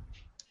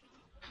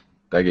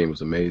 That game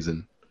was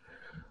amazing.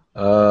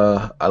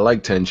 I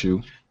like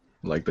Tenchu,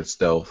 I like the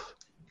stealth.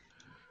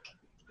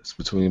 It's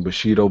between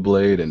Bushido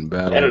Blade and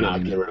Battle Better Arena.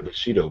 not get rid of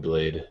Bushido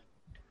Blade.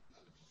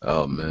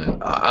 Oh man,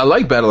 I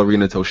like Battle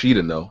Arena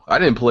Toshiden though. I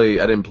didn't play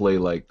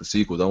like the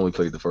sequels. I only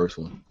played the first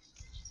one.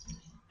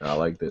 I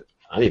liked it.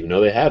 I didn't even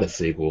know they had a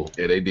sequel.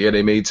 Yeah, they did.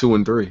 They made 2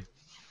 and 3.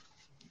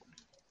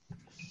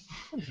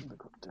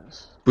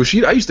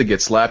 Bushido. I used to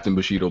get slapped in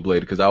Bushido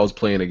Blade because I was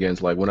playing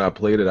against, like, when I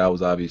played it, I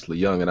was obviously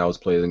young, and I was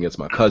playing against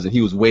my cousin.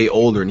 He was way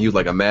older, and he was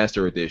like a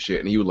master at this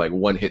shit, and he would like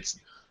one hit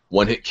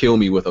kill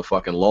me with a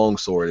fucking long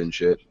sword and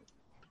shit.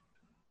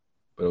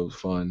 But it was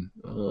fun.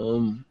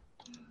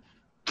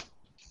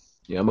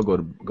 Yeah, I'm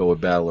gonna go with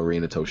Battle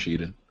Arena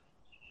Toshiden.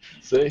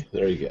 See,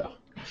 there you go.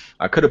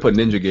 I could have put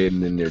Ninja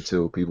Gaiden in there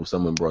too.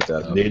 Someone brought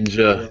that up.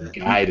 Ninja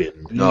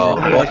Gaiden. No,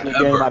 That's the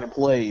game whatever. I done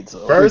played.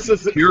 So.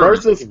 Versus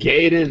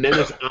Gaiden, then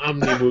it's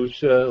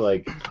Omnimusha.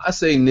 Like, I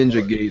say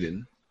Ninja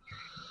Gaiden.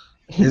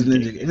 It's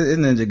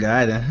Ninja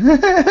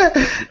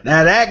Gaiden.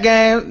 Now that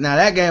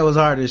game was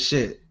hard as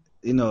shit.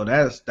 You know,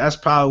 that's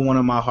probably one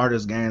of my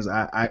hardest games.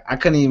 I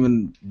couldn't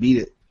even beat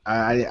it.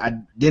 I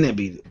didn't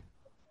beat it.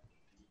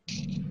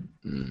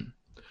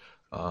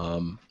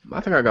 I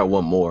think I got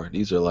one more.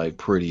 These are like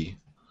pretty.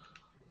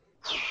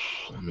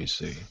 Let me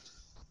see.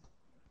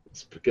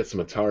 let's get some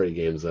Atari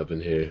games up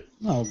in here,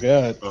 Oh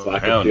god. so I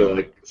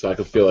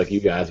can feel like you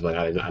guys. But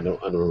I don't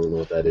really know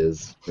what that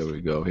is. Here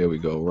we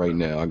go. Right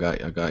now, I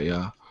got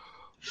y'all.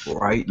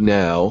 Right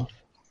now,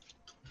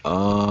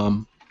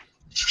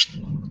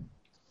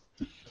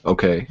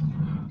 okay.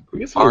 Can we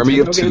get some Army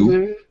of Nintendo Two. games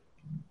in here?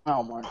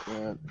 Oh my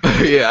god.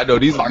 Yeah, I know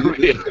these are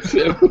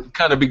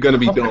kind of gonna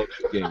be dog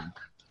shit games.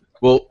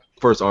 Well,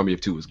 first Army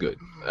of Two was good.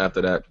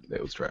 After that,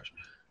 it was trash.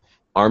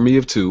 Army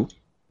of Two,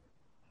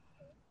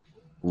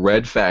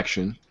 Red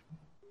Faction,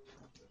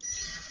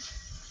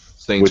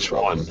 Saints Which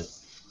Row. one?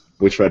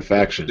 Which Red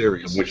Faction?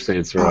 Series. Which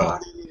Saints Row?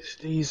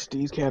 These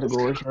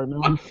categories right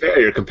now. Unfair.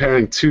 You're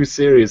comparing 2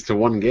 series to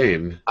 1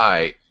 game.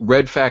 Alright,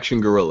 Red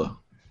Faction Gorilla.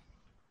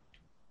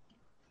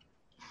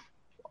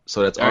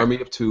 So that's Alright.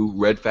 Army of Two,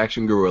 Red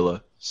Faction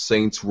Gorilla,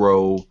 Saints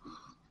Row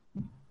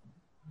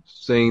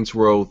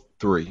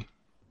 3.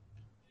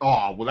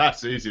 Oh, well,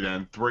 that's easy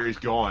then. 3's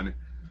gone.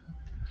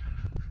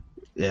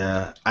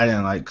 Yeah, I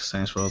didn't like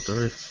Saints Row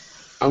 3.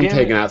 I'm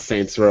taking out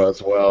Saints Row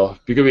as well.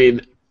 Because, I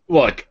mean,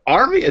 look,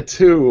 Army of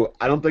Two,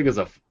 I don't think is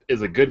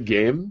a good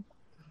game.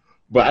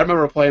 But I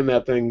remember playing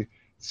that thing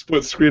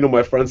split screen on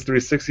my friend's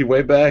 360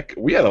 way back.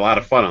 We had a lot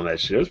of fun on that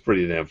shit. It was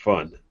pretty damn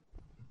fun.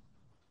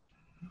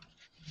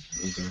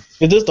 Is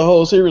this the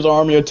whole series of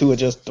Army or 2 or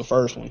just the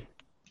first one?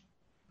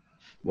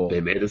 Well, They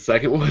made a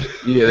second one.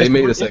 yeah, they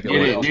made a second one.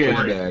 Yeah, It was yeah.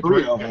 pretty bad.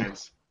 3 of them.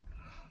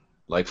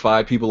 Like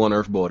 5 people on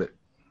Earth bought it.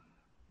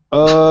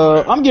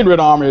 I'm getting rid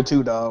of Army or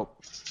 2, dog.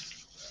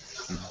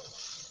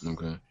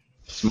 Okay.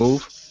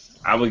 Smooth.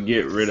 I would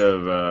get rid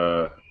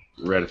of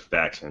Red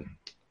Faction.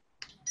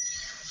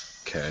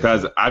 Okay.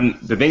 Because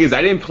the thing is,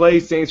 I didn't play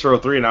Saints Row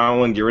 3, and I don't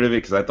want to get rid of it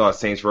because I thought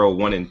Saints Row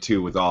 1 and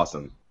 2 was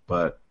awesome.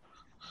 But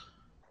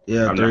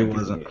Yeah, I'm 3 not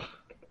wasn't. getting it.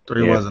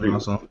 3 Yeah, wasn't 3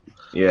 awesome.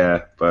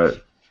 Yeah,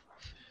 but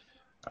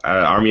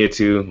Army of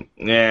 2,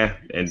 yeah,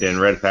 and then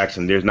Red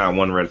Faction. There's not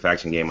one Red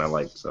Faction game I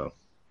like. So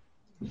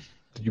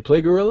Did you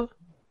play Gorilla?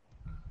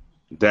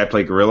 did I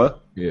play Guerrilla?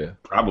 Yeah.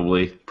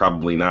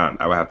 Probably not.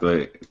 I would have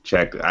to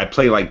check. I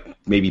played like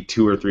maybe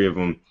 2 or 3 of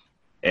them,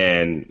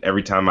 and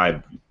every time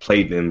I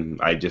played them,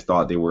 I just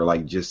thought they were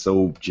like just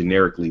so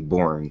generically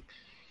boring.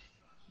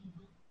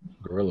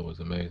 Gorilla was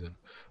amazing.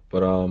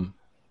 But all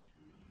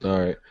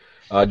right.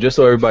 Just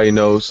so everybody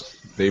knows,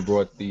 they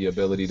brought the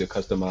ability to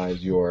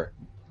customize your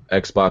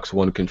Xbox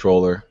One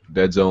controller,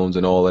 dead zones,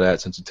 and all of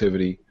that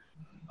sensitivity.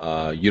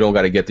 You don't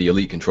got to get the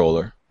Elite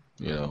controller,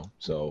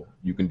 so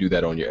you can do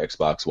that on your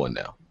Xbox One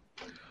now.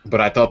 But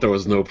I thought there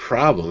was no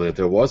problem. If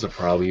there was a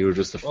problem, you were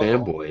just a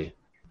fanboy.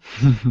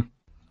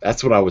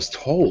 That's what I was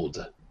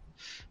told.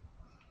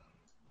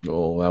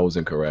 Oh, that was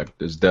incorrect.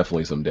 There's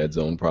definitely some dead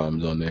zone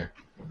problems on there.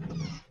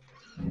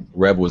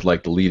 Reb was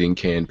like the leading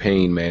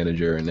campaign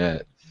manager in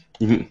that.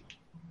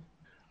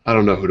 I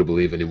don't know who to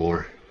believe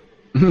anymore.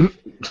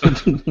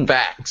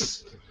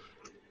 Facts.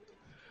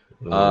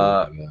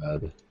 Oh, my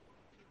God.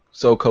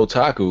 So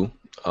Kotaku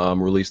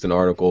released an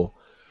article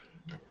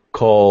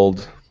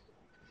called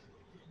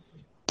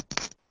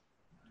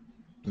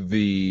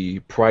 "The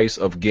Price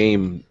of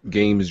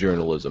Games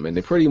Journalism," and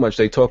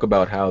they talk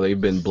about how they've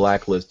been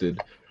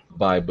blacklisted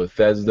by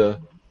Bethesda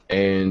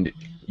and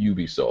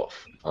Ubisoft.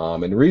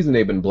 And the reason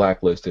they've been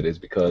blacklisted is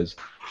because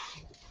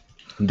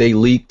they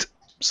leaked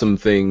some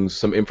things,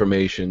 some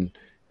information,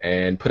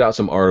 and put out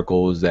some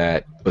articles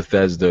that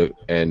Bethesda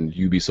and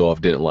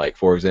Ubisoft didn't like.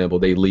 For example,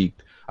 they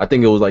leaked, I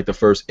think it was like the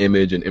first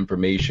image and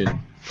information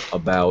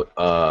about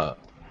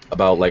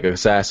like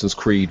Assassin's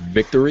Creed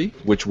Victory,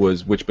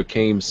 which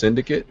became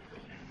Syndicate,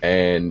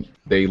 and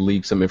they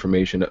leaked some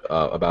information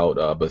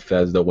about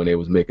Bethesda when they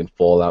was making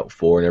Fallout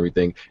 4 and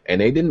everything.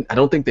 And I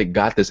don't think they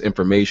got this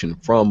information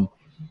from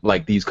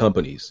like these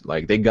companies.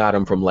 Like they got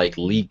them from like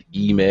leaked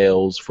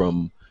emails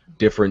from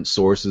different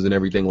sources and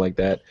everything like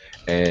that.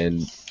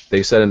 And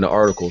they said in the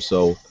article,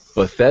 so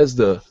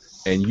Bethesda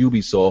and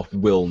Ubisoft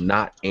will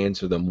not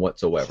answer them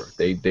whatsoever.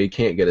 They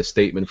can't get a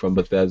statement from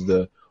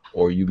Bethesda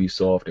or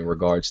Ubisoft in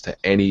regards to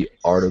any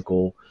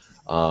article.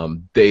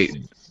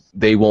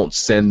 They won't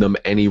send them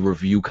any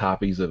review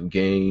copies of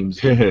games.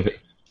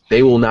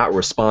 They will not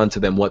respond to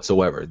them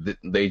whatsoever.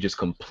 They just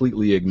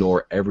completely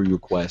ignore every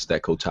request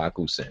that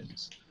Kotaku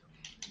sends.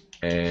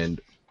 And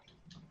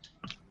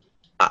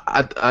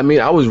I mean,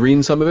 I was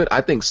reading some of it.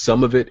 I think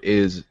some of it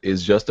is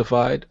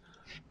justified,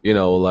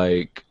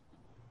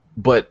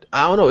 but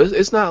I don't know.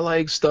 It's not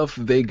like stuff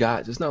they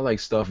got. It's not like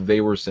stuff they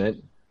were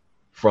sent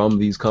from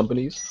these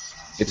companies.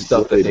 It's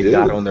stuff that they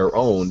got on their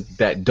own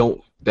that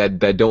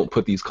don't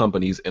put these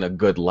companies in a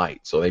good light.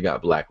 So they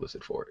got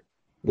blacklisted for it.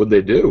 What'd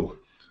they do?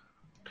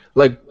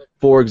 Like,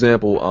 for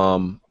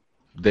example,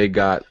 they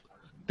got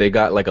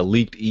like a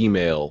leaked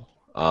email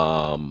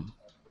from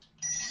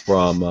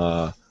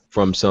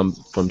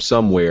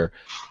somewhere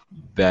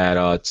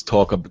that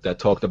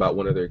talked about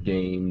one of their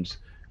games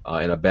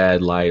in a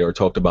bad light, or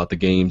talked about the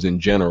games in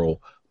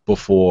general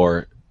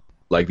before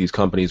like these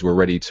companies were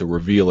ready to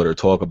reveal it or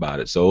talk about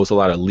it. So it's a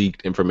lot of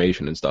leaked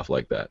information and stuff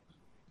like that.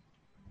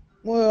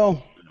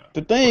 Well,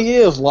 the thing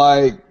is,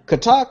 like,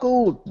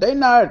 Kotaku, they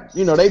not,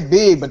 they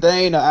big, but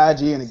they ain't an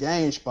IGN a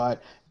GameSpot.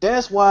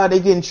 That's why they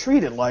getting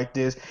treated like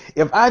this.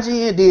 If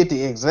IGN did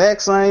the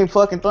exact same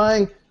fucking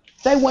thing,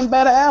 they wouldn't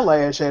bat an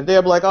eyelash at it.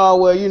 They'd be like, oh,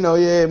 well,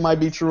 yeah, it might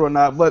be true or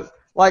not. But,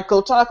 like,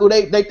 Kotaku,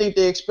 they think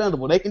they're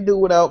expendable. They can do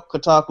without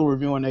Kotaku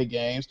reviewing their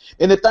games.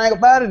 And the thing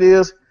about it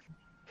is,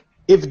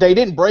 if they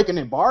didn't break an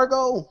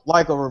embargo,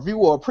 like a review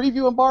or a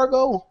preview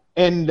embargo,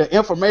 and the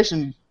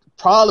information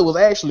probably was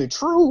actually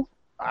true,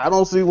 I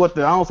don't see what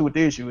the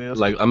issue is.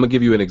 Like, I'm gonna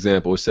give you an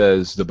example. It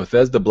says the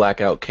Bethesda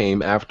blackout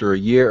came after a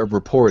year of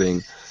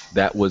reporting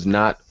that was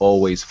not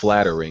always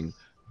flattering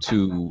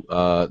to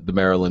the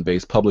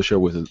Maryland-based publisher,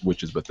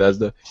 which is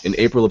Bethesda. In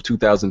April of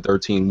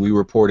 2013, we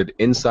reported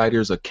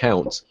insiders'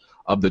 accounts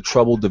of the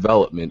troubled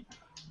development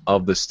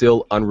of the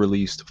still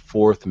unreleased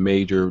fourth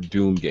major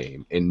Doom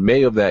game. In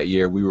May of that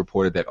year, we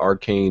reported that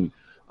Arcane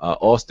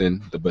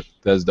Austin, the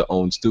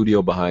Bethesda-owned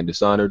studio behind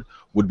Dishonored,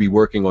 would be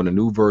working on a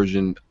new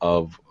version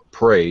of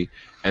Prey,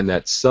 and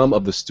that some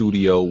of the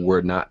studio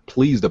were not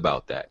pleased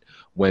about that.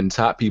 When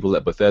top people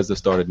at Bethesda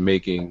started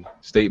making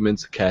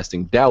statements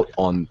casting doubt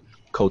on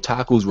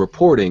Kotaku's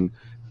reporting,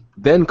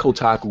 then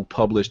Kotaku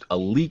published a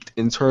leaked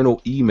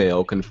internal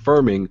email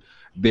confirming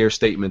their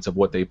statements of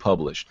what they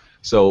published.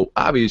 So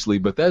obviously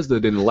Bethesda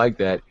didn't like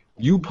that.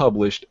 You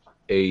published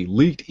a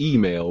leaked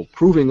email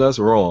proving us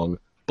wrong,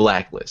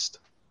 blacklist.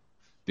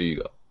 There you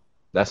go.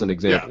 That's an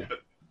example. Yeah,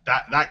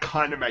 that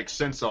kind of makes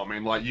sense. I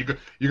mean, like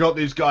you got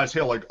these guys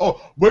here, like,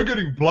 oh, we're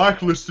getting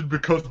blacklisted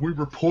because we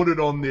reported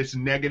on this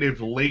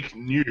negative leak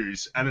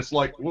news, and it's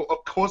like, well,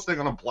 of course they're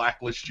gonna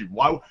blacklist you.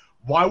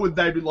 Why would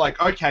they be like,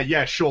 okay,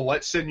 yeah, sure,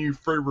 let's send you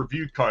free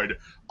review code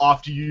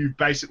after you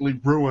basically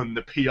ruin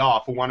the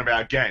PR for one of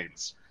our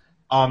games?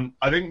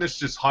 I think this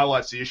just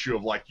highlights the issue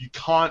of, like, you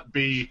can't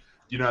be,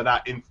 you know,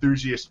 that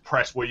enthusiast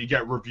press where you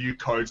get review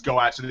codes, go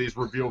out to these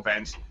review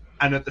events,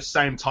 and at the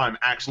same time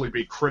actually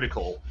be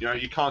critical. You know,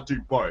 you can't do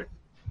both.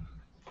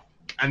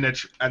 And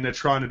they're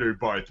trying to do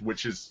both,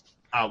 which is,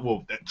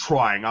 well, they're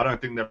trying. I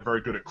don't think they're very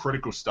good at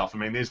critical stuff. I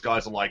mean, these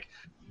guys are like,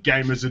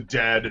 gamers are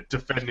dead,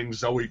 defending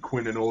Zoe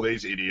Quinn and all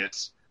these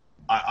idiots.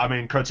 I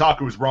mean,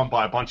 Kotaku was run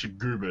by a bunch of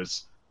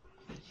goobers.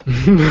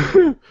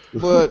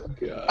 But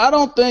I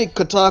don't think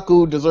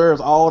Kotaku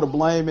deserves all the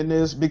blame in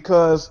this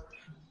because,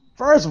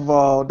 first of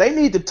all, they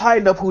need to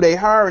tighten up who they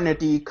hiring at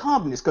the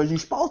companies because you're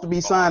supposed to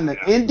be signing an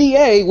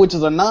NDA, which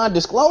is a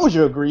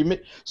non-disclosure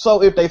agreement.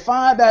 So if they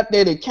find out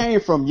that it came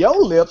from your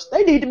lips,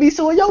 they need to be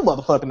suing your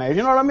motherfucking ass.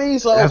 You know what I mean?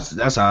 So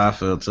That's how I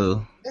feel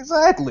too.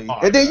 exactly.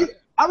 And then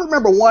I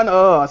remember one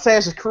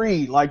Assassin's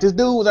Creed, like this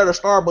dude was at a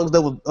Starbucks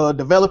that was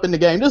developing the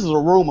game. This is a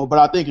rumor, but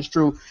I think it's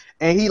true.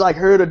 And he like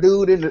heard a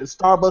dude in the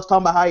Starbucks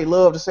talking about how he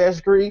loved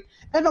Assassin's Creed.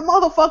 And the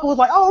motherfucker was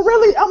like, oh,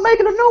 really? I'm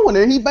making a new one.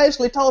 And he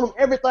basically told him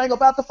everything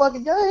about the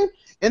fucking game.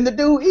 And the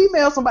dude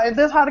emailed somebody, and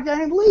that's how the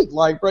game leaked.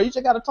 Like, bro, you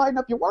just got to tighten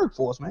up your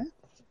workforce, man.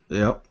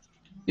 Yep.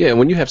 Yeah,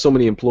 when you have so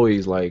many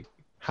employees, like,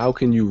 how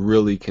can you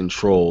really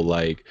control,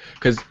 like,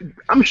 because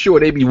I'm sure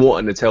they be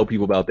wanting to tell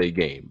people about their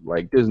game.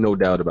 Like, there's no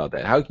doubt about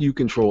that. How can you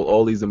control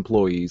all these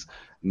employees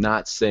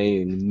not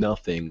saying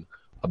nothing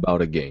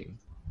about a game?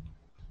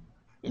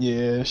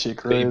 Yeah, shit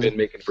crazy. They've been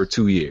making for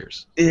 2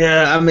 years.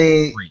 Yeah, I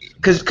mean,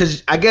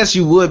 cause I guess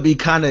you would be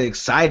kind of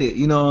excited,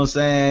 you know what I'm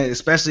saying?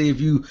 Especially if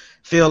you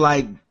feel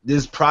like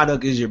this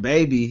product is your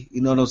baby,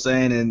 you know what I'm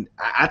saying? And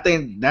I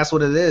think that's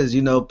what it is.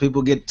 You know,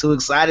 people get too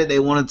excited. They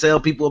want to tell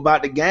people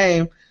about the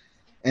game,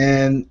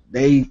 and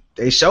they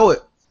show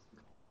it.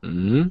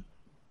 Mm-hmm.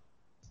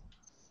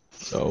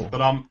 So,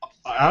 But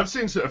I've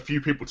seen a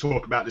few people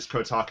talk about this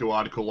Kotaku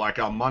article, like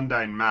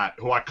Mundane Matt,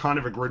 who I kind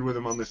of agreed with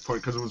him on this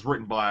point because it was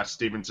written by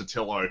Steven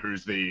Totillo,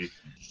 who's the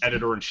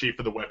editor-in-chief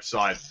of the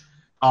website.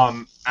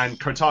 And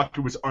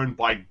Kotaku was owned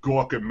by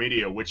Gorka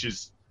Media, which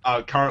is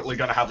currently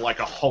going to have like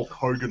a Hulk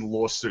Hogan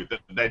lawsuit that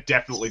they're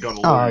definitely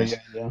going to lose.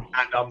 Yeah.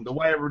 And the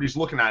way everybody's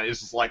looking at it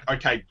is like,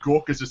 okay,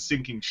 Gorka's a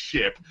sinking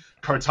ship.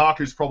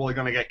 Kotaku's probably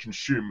going to get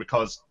consumed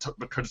because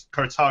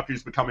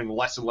Kotaku's becoming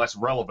less and less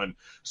relevant.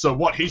 So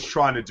what he's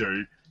trying to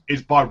do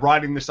is by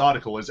writing this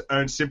article is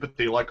earn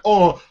sympathy, like,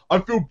 oh, I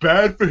feel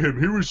bad for him.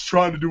 He was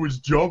trying to do his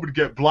job and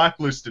get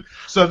blacklisted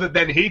so that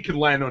then he can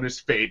land on his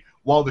feet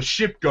while the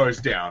ship goes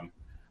down.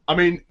 I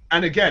mean,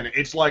 and again,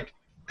 it's like,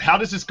 how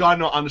does this guy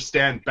not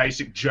understand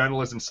basic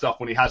journalism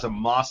stuff when he has a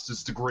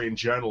master's degree in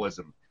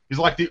journalism? He's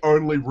like the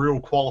only real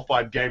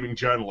qualified gaming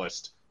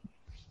journalist.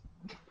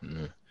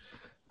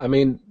 I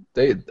mean,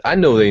 I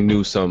know they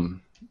knew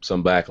some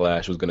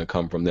backlash was going to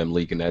come from them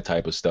leaking that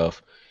type of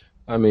stuff.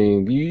 I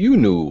mean, you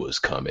knew it was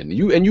coming.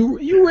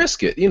 You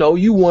risk it. You know,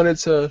 you wanted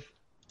to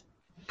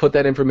put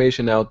that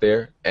information out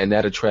there, and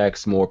that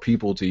attracts more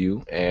people to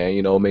you, and,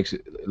 you know, makes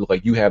it look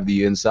like you have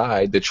the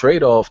inside. The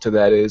trade-off to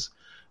that is,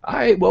 all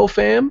right, well,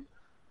 fam,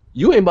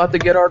 you ain't about to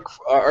get our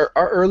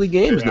early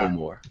games no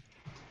more.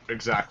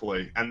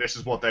 Exactly, and this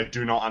is what they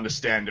do not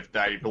understand if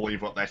they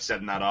believe what they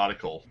said in that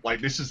article. Like,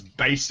 this is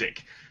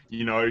basic.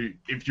 You know,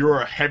 if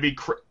you're a heavy...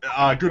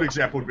 good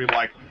example would be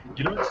like,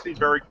 you don't see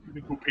very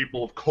critical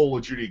people of Call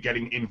of Duty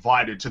getting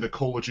invited to the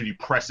Call of Duty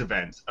press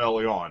events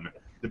early on.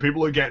 The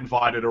people who get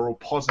invited are all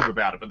positive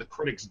about it, but the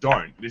critics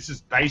don't. This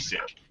is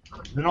basic.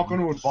 They're not going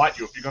to invite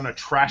you if you're going to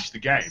trash the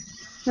game.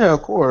 Yeah,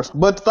 of course.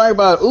 But the thing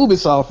about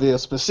Ubisoft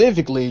is,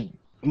 specifically,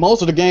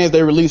 most of the games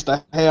they release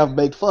to have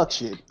baked fuck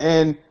shit.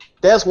 And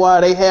that's why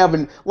they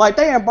haven't, like,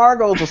 their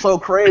embargoes are so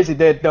crazy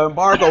that the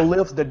embargo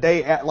lifts the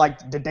day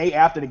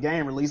after the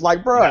game release.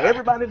 Like, bro,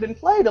 everybody didn't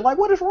play it. Like,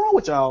 what is wrong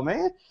with y'all,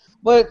 man?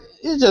 But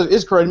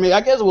it's crazy to me.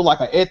 I guess it was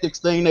like an ethics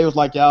thing. They was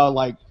like, y'all,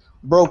 like,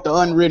 broke the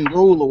unwritten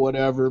rule or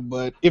whatever.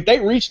 But if they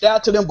reached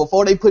out to them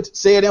before they put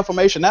said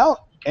information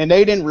out and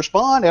they didn't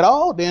respond at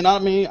all, then, I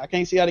mean, I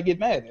can't see how they get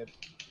mad at it.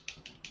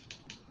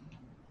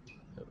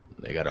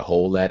 They got to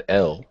hold that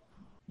L.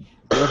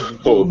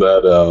 Hold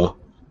that L.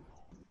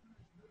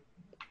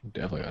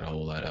 Definitely got to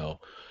hold that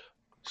L.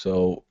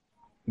 So,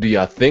 do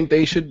y'all think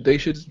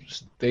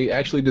they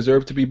actually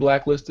deserve to be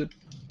blacklisted?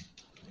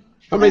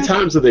 How many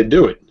times did they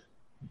do it?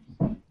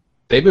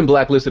 They've been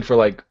blacklisted for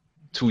like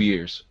 2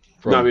 years.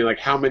 No, I mean, like,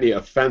 how many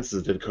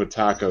offenses did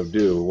Kotaku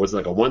do? Was it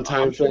like a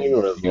one-time thing,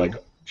 or was it like I'm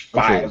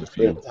sure it was 5? a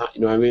few.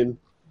 You know what I mean?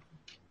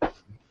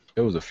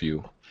 It was a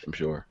few, I'm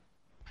sure.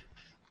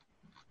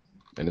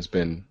 And it's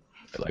been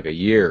like a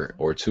year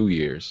or 2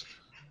 years.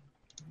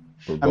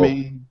 I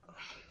mean,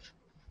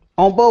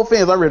 on both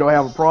ends, I really don't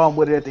have a problem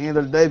with it at the end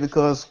of the day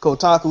because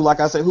Kotaku,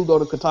 like I said, who go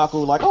to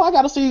Kotaku like, oh, I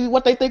got to see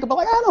what they think about.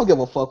 Like, I don't give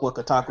a fuck what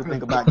Kotaku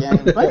think about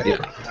games.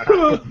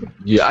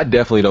 Yeah, I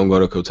definitely don't go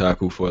to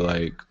Kotaku for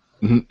like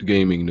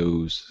gaming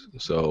news.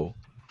 So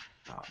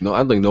no, I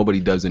don't think nobody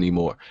does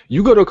anymore.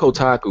 You go to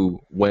Kotaku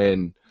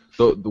when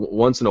the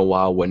once in a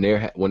while when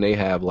they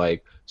have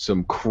like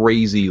some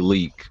crazy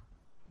leak,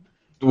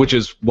 which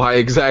is why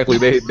exactly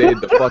they in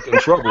the fucking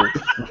trouble.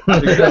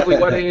 Exactly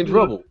why they in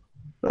trouble.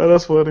 Oh,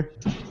 that's funny.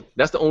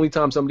 That's the only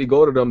time somebody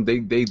go to them.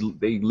 They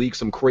leak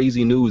some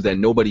crazy news that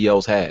nobody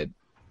else had.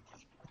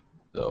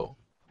 So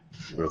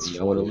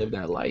I want to live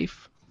that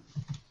life.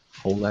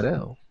 Hold that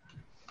L.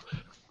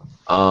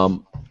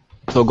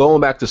 So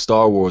going back to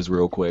Star Wars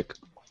real quick,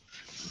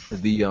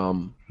 the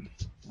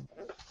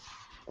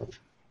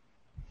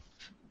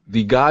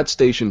God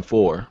Station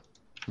 4,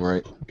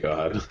 right?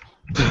 God.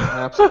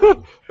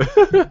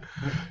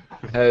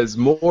 Has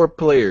more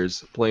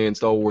players playing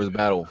Star Wars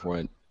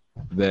Battlefront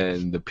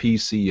than the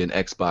PC and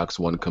Xbox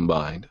One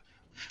combined.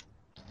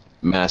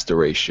 Master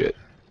race shit.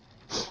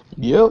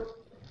 Yep.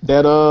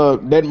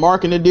 That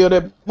marketing deal,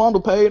 that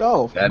bundle paid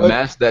off.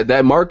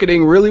 That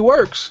marketing really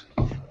works.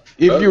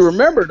 If you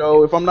remember,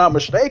 though, if I'm not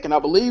mistaken, I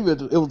believe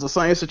it was the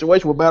same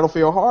situation with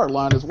Battlefield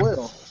Hardline as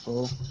well.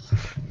 So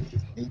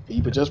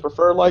people just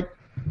prefer like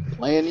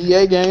playing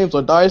EA games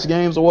or DICE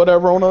games or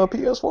whatever on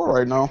PS4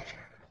 right now.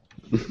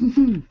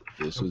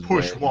 The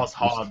push was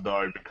hard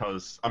though,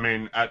 because I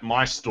mean, at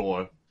my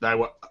store, they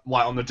were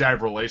like on the day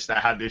of release, they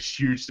had this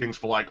huge things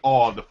for like,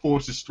 oh, the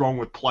Force is strong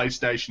with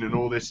PlayStation and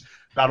all this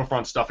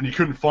Battlefront stuff, and you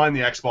couldn't find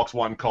the Xbox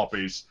One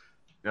copies.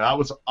 That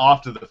was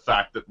after the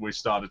fact that we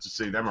started to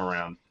see them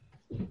around.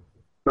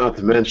 Not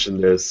to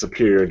mention, there's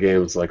superior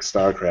games like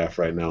StarCraft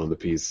right now on the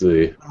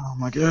PC. Oh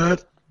my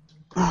god.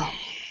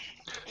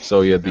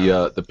 So yeah,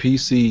 the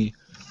PC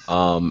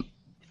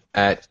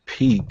at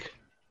peak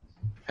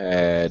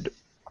had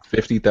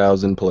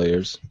 50,000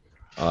 players.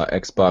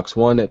 Xbox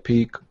One at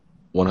peak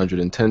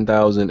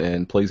 110,000,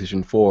 and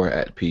PlayStation 4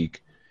 at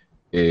peak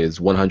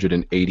is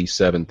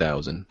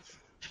 187,000.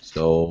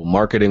 So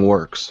marketing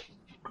works.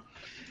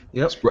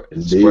 Yep.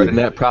 Spreading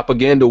that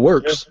propaganda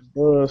works.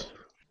 Yes,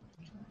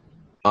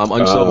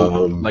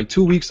 So like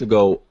 2 weeks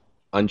ago,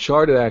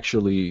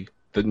 the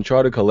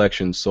Uncharted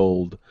collection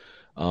sold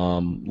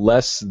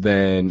less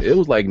than, it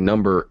was like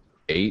number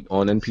 8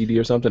 on NPD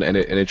or something, and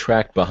it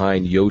tracked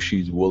behind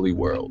Yoshi's Woolly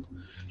World.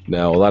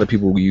 Now, a lot of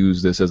people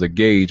use this as a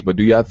gauge, but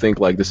do y'all think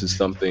like this is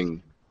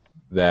something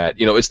that,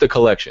 it's the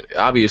collection.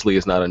 Obviously,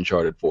 it's not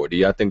Uncharted 4. Do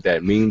y'all think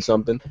that means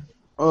something?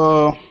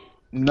 No,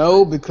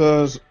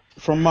 because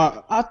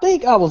I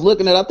think that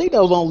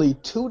was only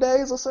 2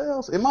 days of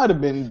sales. It might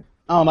have been,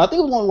 I don't know, I think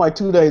it was only like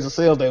 2 days of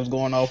sales they was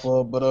going off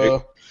of, but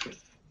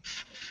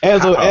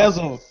as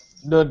of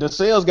the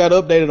sales got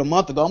updated a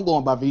month ago. I'm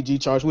going by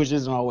VG charts, which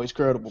isn't always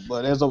credible,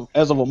 but as of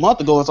a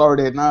month ago, it's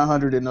already at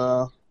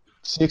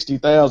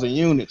 960,000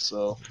 units.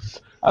 So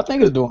I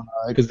think it's doing all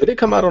right. Because did it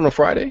come out on a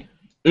Friday?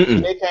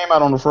 It came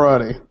out on a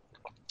Friday.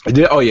 It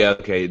did. Oh yeah,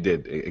 okay, it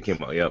did. It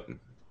came out. Yep. It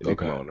did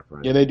come out on a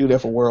Friday. Yeah, they do that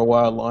for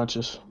worldwide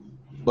launches.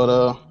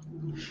 But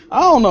I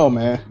don't know,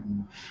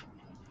 man.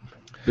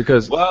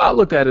 Because I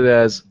looked at it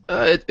as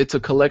it's a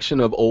collection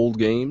of old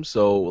games.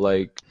 So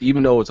like,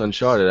 even though it's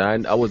Uncharted,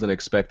 I wasn't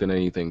expecting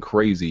anything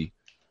crazy.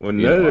 Well,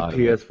 none of the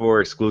PS4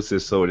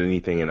 exclusives sold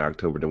anything in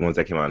October. The ones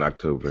that came out in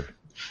October.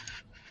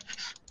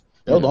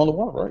 That was the only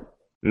one, right?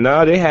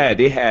 No, they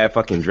had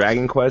fucking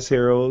Dragon Quest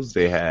Heroes.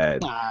 They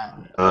had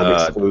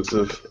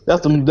exclusive.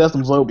 That's some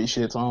Zombie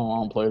shit. So I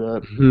don't play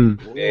that.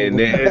 And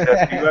there's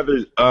a few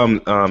other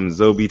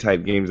Zombie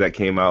type games that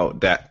came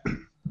out that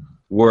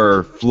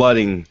were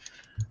flooding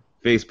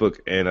Facebook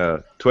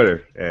and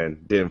Twitter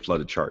and didn't flood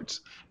the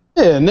charts.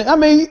 Yeah, I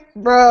mean,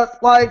 bro,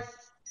 like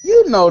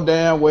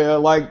damn well,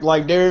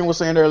 like Darian was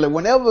saying earlier,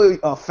 whenever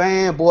a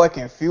fanboy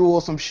can fuel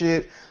some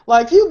shit.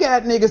 Like, you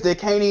got niggas that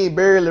can't even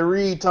barely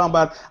read talking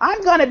about,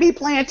 I'm going to be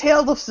playing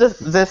Tales of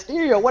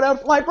Zestiria or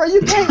whatever. Like, bro,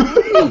 you can't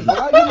read,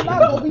 bro. You're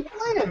not going to be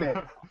playing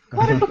that.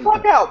 Cut it the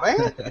fuck out,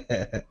 man.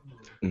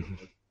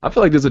 I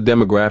feel like there's a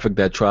demographic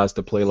that tries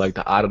to play, like,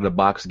 the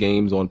out-of-the-box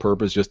games on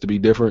purpose just to be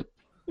different.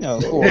 Yeah,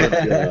 of course.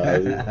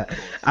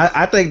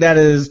 I think that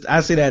is,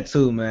 I see that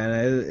too,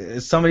 man.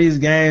 Some of these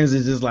games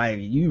is just like,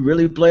 you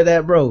really play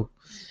that, bro?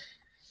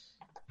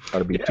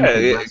 Gotta be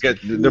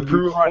the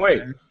proof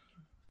point.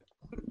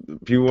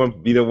 People want to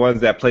be the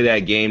ones that play that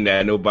game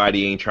that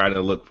nobody ain't trying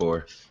to look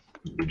for.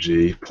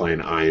 G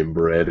playing Iron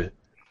Bread.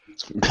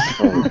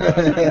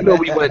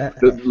 We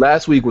went.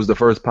 Last week was the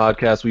first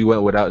podcast we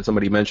went without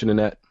somebody mentioning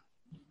that.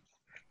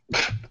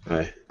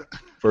 Hey.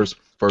 First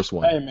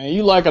one. Hey man,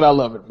 you like it, I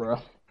love it, bro.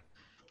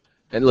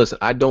 And listen,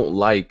 I don't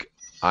like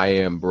I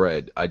Am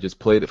Bread. I just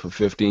played it for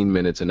 15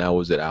 minutes and that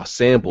was it. I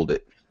sampled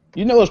it.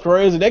 You know what's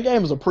crazy? That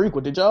game is a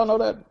prequel. Did y'all know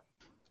that?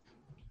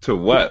 To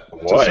what?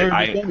 To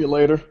Surgeon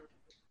Simulator.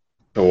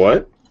 The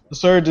what? The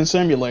Surgeon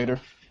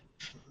Simulator.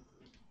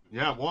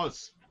 Yeah, it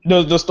was.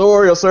 The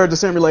story of Surgeon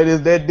Simulator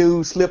is that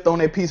dude slipped on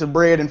that piece of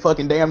bread and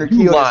fucking damn near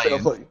killed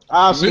himself.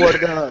 I swear to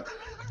God.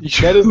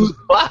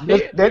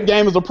 That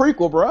game is a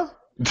prequel, bro.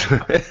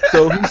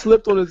 So he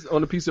slipped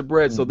on a piece of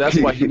bread, so that's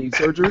why he needs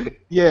surgery?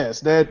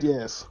 Yes. That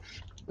is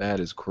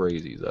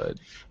crazy, Zud.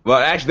 Well,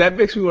 actually, that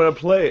makes me want to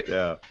play it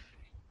now.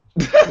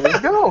 There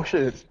you go,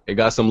 shit. It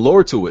got some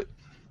lore to it.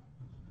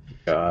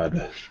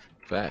 God.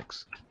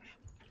 Facts.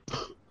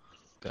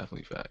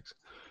 Definitely facts.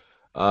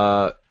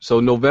 So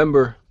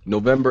November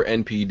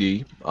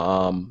NPD.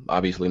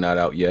 Obviously not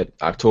out yet.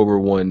 October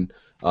 1,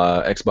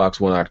 Xbox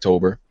One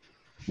October.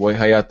 What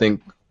y'all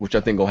think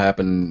will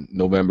happen in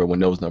November when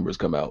those numbers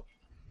come out?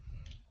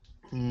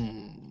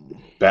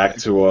 Back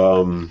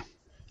to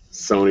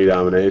Sony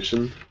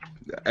domination.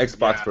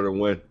 Xbox for the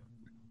win.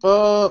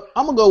 I'm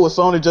gonna go with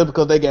Sony just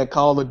because they got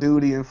Call of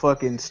Duty and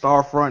fucking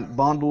Starfront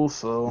bundles,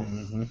 so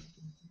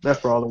that's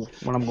probably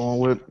what I'm going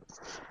with.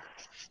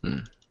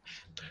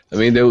 I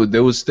mean,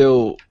 there was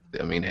still.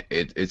 I mean,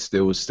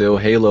 there was still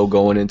Halo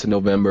going into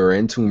November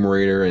and Tomb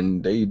Raider,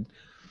 and they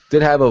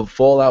did have a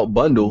Fallout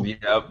bundle.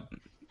 Yep.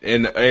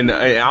 And I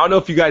don't know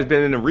if you guys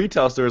been in the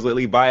retail stores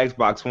lately. Buy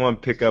Xbox One,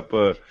 pick up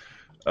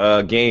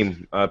a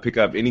game, pick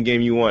up any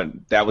game you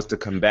want. That was to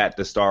combat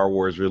the Star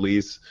Wars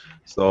release.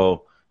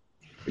 So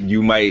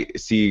you might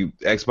see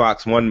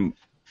Xbox One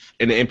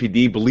in the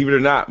NPD, believe it or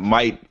not,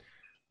 might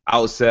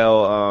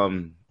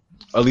outsell,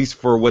 at least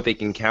for what they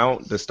can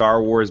count, the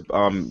Star Wars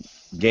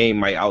game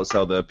might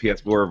outsell the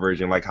PS4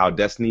 version, like how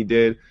Destiny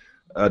did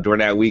during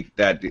that week.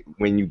 That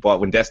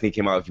when Destiny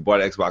came out, if you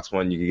bought an Xbox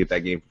One, you could get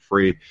that game for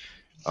free.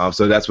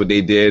 So that's what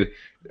they did.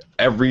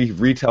 Every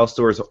retail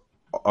store is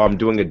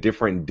doing a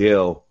different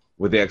deal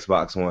with the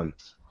Xbox One.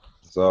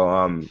 So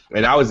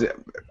and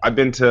I've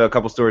been to a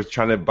couple stores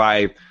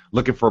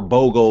looking for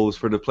BOGOs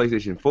for the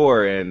PlayStation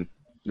 4, and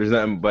there's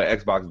nothing but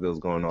Xbox deals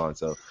going on.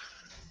 So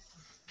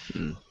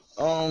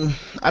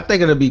I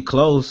think it'll be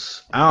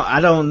close.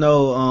 I don't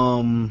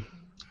know.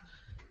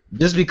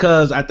 Just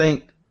because I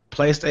think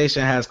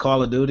PlayStation has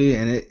Call of Duty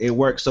and it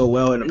worked so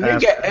well in the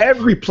past.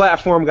 Every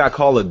platform got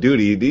Call of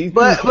Duty.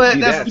 But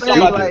that's the thing.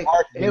 Like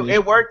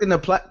it worked in the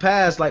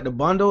past, like the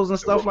bundles and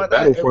stuff like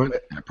that.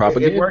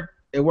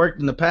 It worked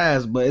in the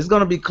past, but it's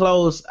gonna be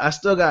close. I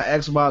still got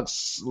Xbox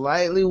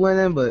slightly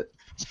winning, but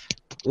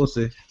we'll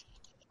see.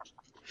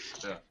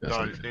 Yeah.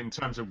 No, in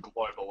terms of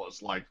global,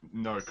 it's like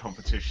no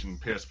competition.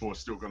 PS4 is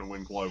still going to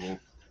win global.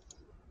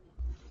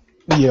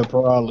 Yeah,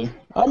 probably.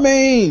 I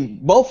mean,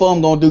 both of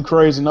them gonna do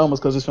crazy numbers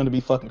because it's gonna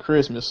be fucking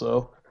Christmas,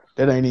 so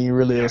that ain't even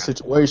really a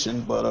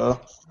situation.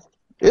 But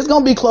it's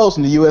gonna be close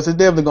in the U.S. It's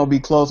definitely gonna be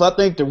close. I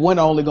think the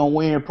winner only gonna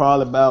win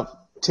probably about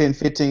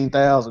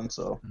 15,000.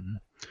 So.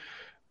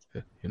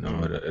 You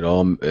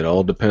know, it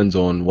all depends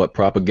on what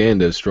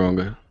propaganda is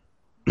stronger.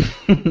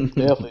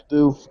 Definitely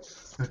do.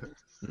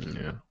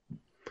 Yeah.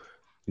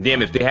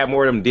 Damn, if they have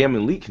more of them damn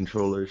Elite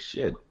controllers,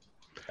 shit.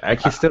 I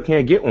still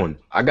can't get one.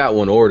 I got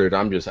one ordered.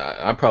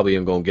 I probably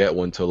am gonna get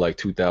one till like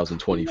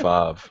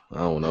 2025. I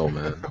don't know,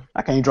 man.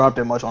 I can't drop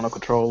that much on a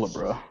controller,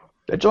 bro.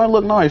 That joint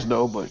look nice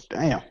though, but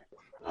damn.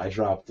 I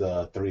dropped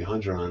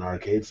 300 on an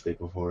arcade stick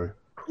before.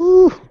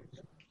 Whew.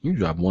 You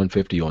dropped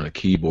 150 on a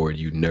keyboard,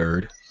 you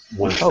nerd.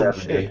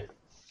 170.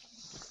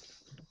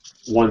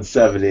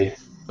 170.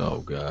 Oh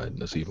god,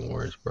 that's even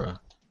worse, bro.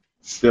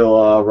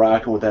 Still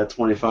rocking with that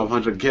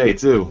 2500K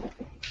too.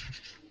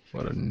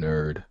 What a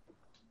nerd.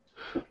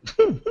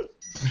 I'm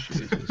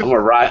gonna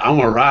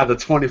ride the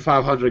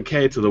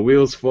 2500K till the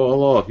wheels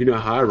fall off. You know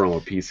how I run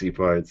with PC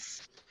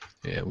parts.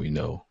 Yeah, we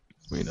know.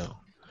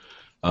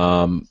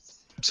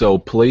 So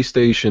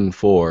PlayStation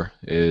 4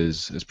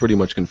 is pretty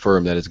much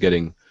confirmed that it's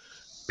getting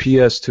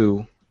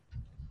PS2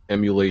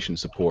 emulation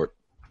support.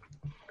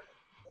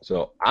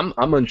 So I'm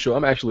unsure.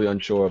 I'm actually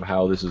unsure of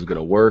how this is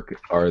gonna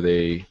work.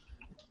 Is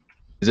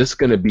this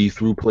gonna be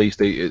through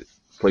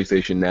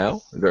PlayStation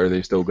Now? Or are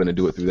they still gonna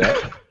do it through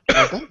that?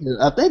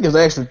 I think it's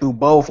actually through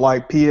both,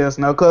 like PS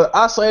Now. Cause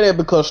I say that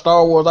because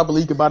Star Wars, I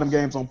believe you can buy them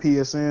games on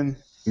PSN.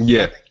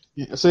 Yeah.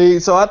 See,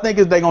 so I think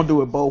they're gonna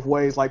do it both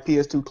ways, like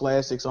PS2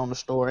 classics on the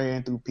store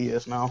and through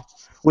PS Now,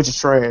 which is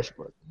trash.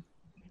 But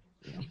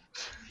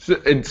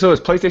so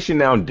is PlayStation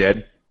Now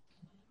dead?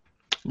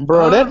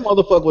 bro, that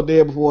motherfucker was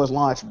dead before its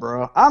launch,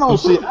 bro. I don't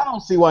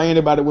see why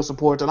anybody would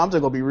support that. I'm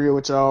just gonna be real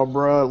with y'all,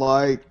 bro.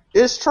 Like,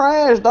 it's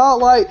trash,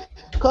 dog. Like,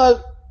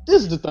 cause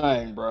this is the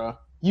thing, bro.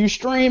 You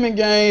streaming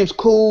games,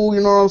 cool,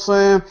 you know what I'm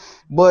saying?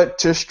 But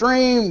to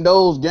stream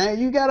those games,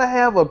 you gotta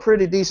have a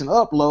pretty decent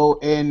upload,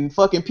 and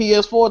fucking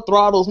PS4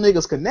 throttles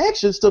niggas'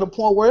 connections to the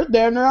point where it's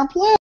damn near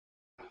unplayable.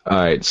 All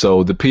right,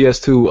 so the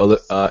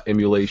PS2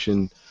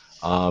 emulation,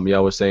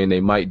 y'all were saying they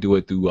might do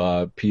it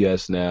through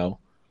PS Now,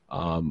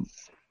 or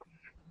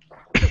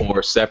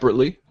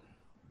separately.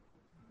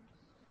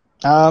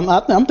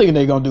 I'm thinking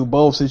they're gonna do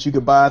both, since you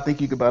could buy. I think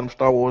you could buy them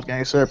Star Wars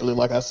games separately,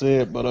 like I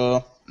said.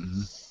 But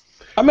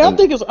I mean, I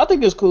think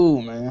it's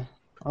cool, man.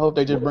 I hope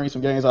they just bring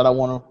some games out I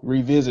want to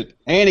revisit,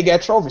 and it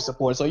got trophy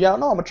support. So y'all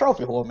know I'm a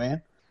trophy whore,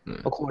 man.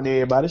 According to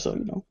everybody, so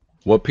you know.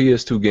 What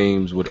PS2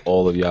 games would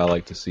all of y'all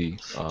like to see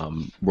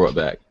brought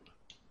back?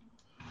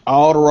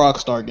 All the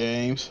Rockstar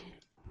games.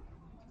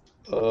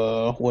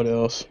 What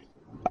else?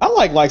 I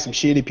like some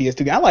shitty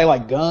PS2 games. I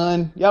like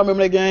Gun. Y'all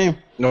remember that game?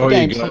 No,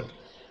 that you got.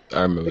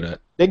 I remember that.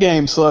 That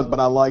game sucked,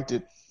 but I liked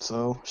it.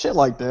 So shit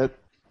like that.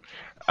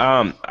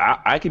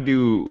 I could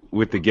do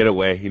with the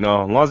getaway, as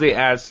long as they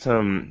add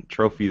some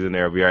trophies in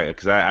there, I'll be alright.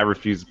 Because I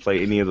refuse to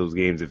play any of those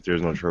games if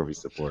there's no trophy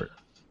support.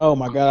 Oh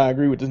my god, I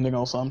agree with this nigga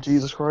on something.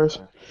 Jesus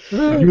Christ.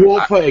 You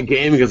won't play a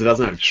game because it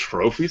doesn't have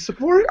trophy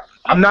support?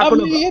 I'm not it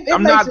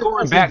makes it going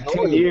less back 10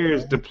 enjoyable.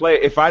 years to play.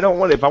 If I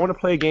want to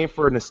play a game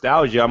for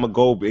nostalgia, I'm gonna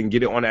go and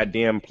get it on that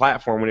damn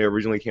platform when it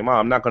originally came out.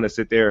 I'm not gonna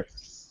sit there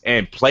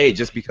and play it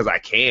just because I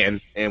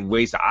can and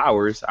waste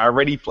hours. I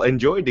already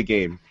enjoyed the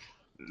game.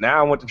 Now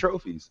I want the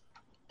trophies.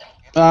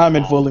 I'm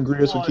in full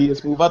agreement with Kia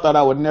Smooth. I thought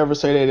I would never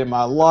say that in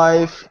my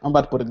life. I'm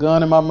about to put a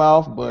gun in my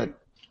mouth, but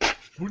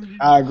Wouldn't you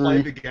I play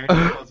agree. the game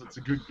because it's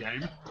a good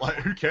game? Like,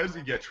 who cares if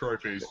you get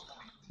trophies?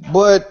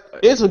 But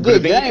it's a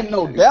good the thing- game,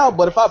 no doubt.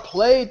 But if I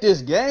played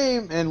this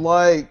game and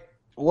like,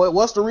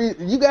 what's the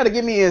reason? You got to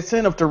give me an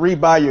incentive to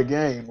rebuy your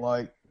game.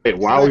 Like, Wait,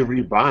 why are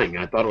we rebuying?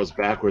 I thought it was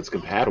backwards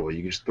compatible.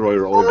 You can just throw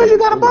your old oh, you game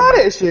gotta in. buy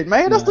that shit,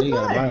 man. That's the You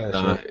gotta thing. buy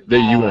that shit.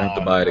 Then you gonna have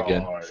to buy it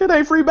again. No. Shit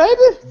ain't free, baby.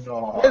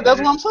 No. Yeah, that's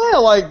what I'm saying.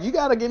 Like, you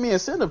gotta give me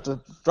incentive to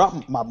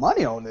drop my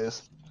money on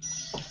this.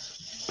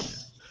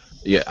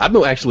 Yeah, I've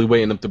been actually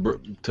waiting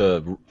them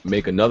to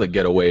make another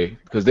getaway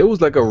because there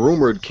was like a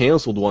rumored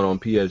canceled one on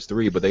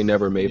PS3, but they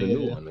never made a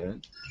new one,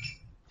 man.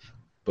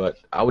 But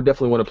I would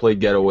definitely want to play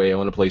Getaway. I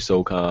want to play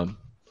SOCOM.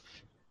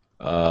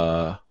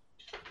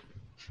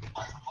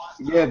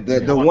 Yeah,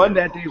 the one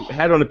that they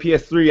had on the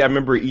PS3, I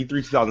remember E3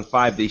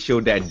 2005, they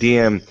showed that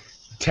damn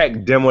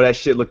tech demo. That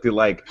shit looked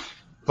like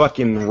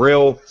fucking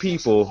real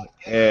people,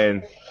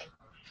 and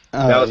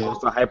that was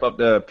supposed to hype up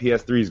the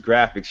PS3's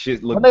graphics.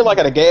 Shit When looked, they like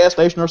at a gas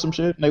station or some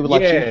shit, and they was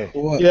like, Yeah.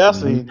 yeah, I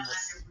see.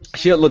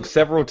 shit looked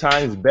several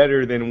times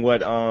better than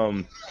what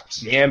damn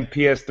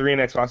PS3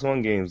 and Xbox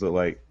One games look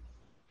like.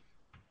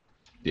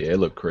 Yeah, it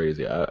looked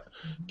crazy.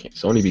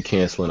 Sony be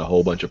canceling a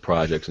whole bunch of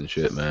projects and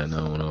shit, man. I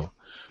don't know.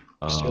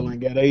 Still ain't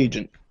got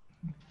agent.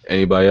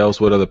 Anybody else?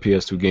 What other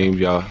PS2 games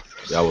y'all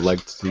would like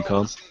to see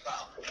come?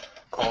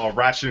 Oh,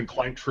 Ratchet and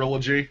Clank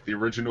trilogy, the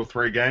original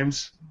 3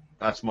 games.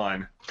 That's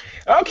mine.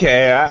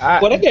 Okay,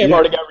 Well, that game yeah.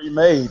 already got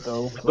remade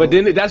though. So. But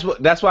then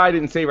that's why I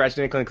didn't say Ratchet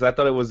and Clank, because I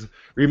thought it was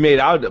remade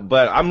out.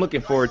 But I'm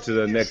looking forward to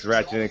the next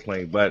Ratchet and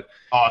Clank. But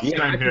Oh, yeah, I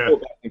same could here. go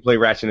back and play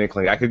Ratchet and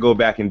Clank. I could go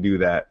back and do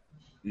that.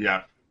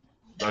 Yeah,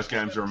 those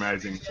games are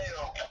amazing.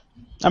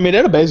 I mean,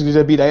 that'll basically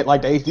just be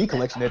like the HD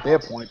collection at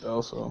that point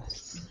though. So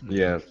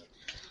Yeah.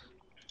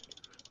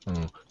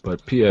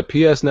 But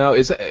PS now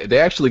they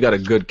actually got a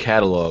good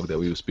catalog that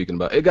we were speaking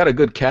about. It got a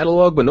good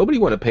catalog, but nobody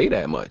want to pay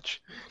that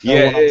much.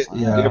 Yeah,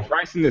 Yeah. the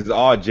pricing is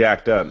all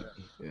jacked up.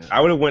 Yeah.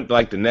 I would have went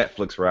like the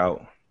Netflix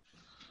route.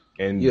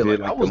 And Yeah, did,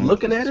 like, I like, was the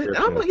looking monthly at it, and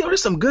I'm subscription. like, yo,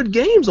 there's some good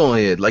games on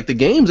here. Like, the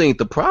games ain't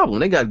the problem.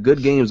 They got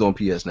good games on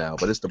PS now,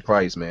 but it's the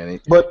price, man.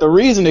 But the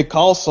reason it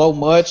costs so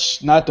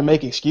much, not to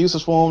make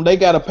excuses for them, they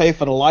got to pay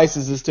for the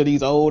licenses to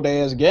these old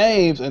ass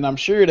games, and I'm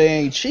sure they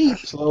ain't cheap.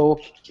 So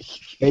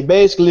they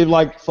basically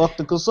like fuck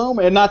the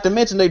consumer, and not to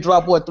mention they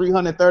dropped what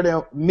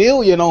 $330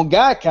 million on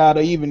Gaikai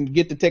to even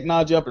get the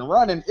technology up and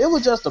running. It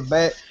was just a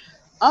bad.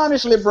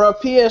 Honestly, bro,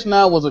 PS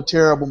Now was a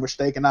terrible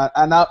mistake, and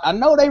I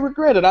know they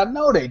regret it. I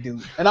know they do,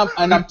 and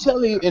I'm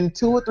telling you, in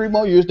 2 or 3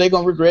 more years, they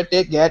gonna regret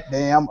that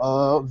goddamn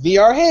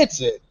VR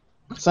headset.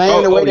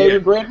 Same the way they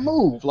regret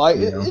Move. Like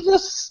it's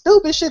just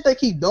stupid shit they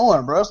keep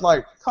doing, bro. It's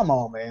like, come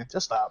on, man,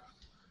 just stop.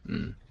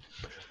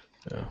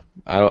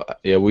 I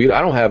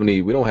don't have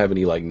any. We don't have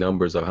any like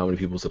numbers of how many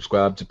people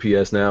subscribe to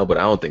PS Now, but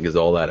I don't think it's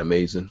all that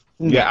amazing.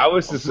 Yeah, I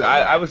was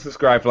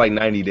subscribed for like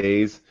 90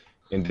 days,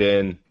 and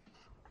then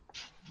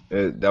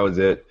that was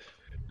it.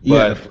 You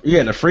But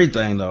had the free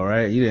thing though,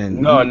 right? You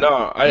didn't.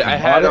 no, I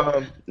had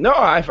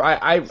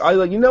I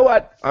like, you know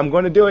what? I'm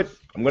going to do it.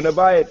 I'm going to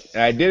buy it,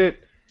 and I did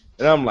it,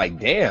 and I'm like,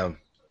 damn,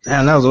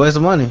 Damn, that was a waste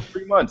of money.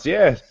 3 months,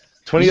 yeah,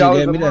 $20 You should a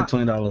give me that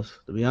month, $20.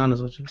 To be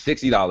honest with you.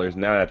 $60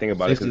 now that I think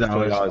about it, 'cause it's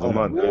 $60. $20 a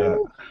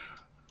month.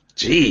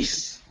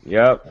 Jeez.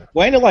 Yep.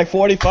 Well, ain't it like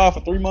 45 for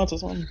 3 months or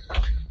something?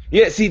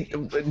 Yeah, see,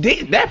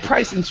 that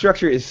pricing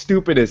structure is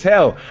stupid as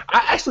hell.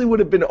 I actually would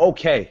have been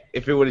okay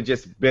if it would have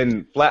just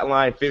been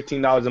flatline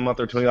 $15 a month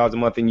or $20 a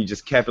month, and you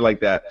just kept it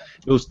like that.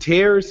 Those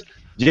tiers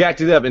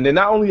jacked it up, and then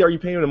not only are you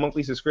paying a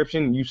monthly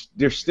subscription,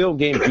 there's still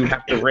games you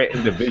have to rent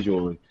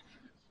individually.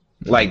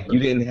 Like, you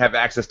didn't have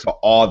access to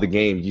all the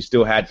games; you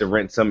still had to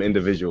rent some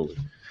individually.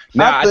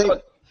 Now, I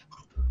thought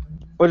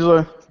What'd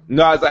you say?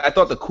 No, I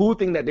thought the cool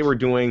thing that they were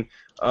doing,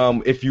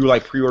 if you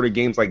like pre-order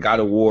games like God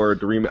of War,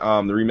 the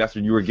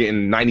remastered, you were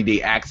getting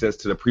 90-day access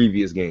to the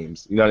previous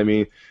games. You know what I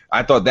mean?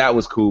 I thought that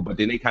was cool, but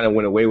then they kind of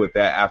went away with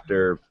that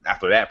after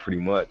that, pretty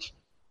much.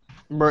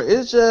 Bro,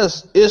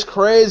 it's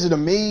crazy to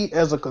me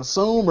as a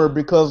consumer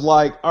because,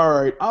 like, all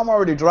right, I'm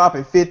already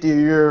dropping $50 a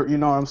year, you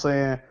know what I'm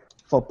saying,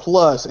 for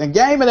Plus. And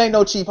gaming ain't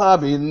no cheap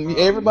hobby, and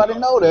everybody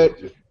know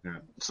that.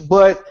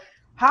 But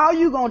how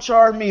you gonna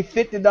charge me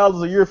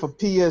 $50 a year for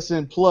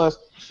PSN Plus,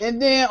 and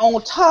then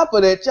on top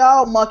of that,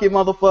 y'all monkey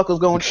motherfuckers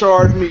gonna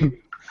charge me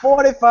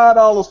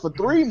 $45 for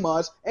 3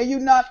 months, and you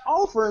not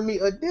offering me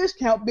a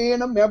discount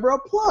being a member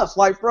of Plus?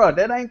 Like, bro,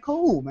 that ain't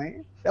cool,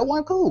 man. That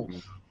wasn't cool.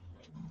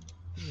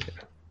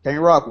 Can't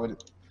rock with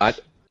it.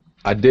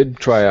 I did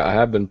try. I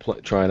have been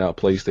trying out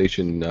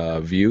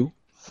PlayStation View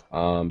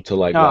to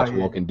like watch yeah.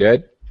 Walking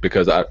Dead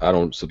because I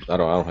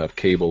don't have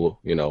cable,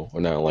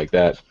 or nothing like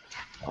that.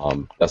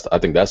 I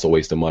think that's a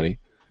waste of money.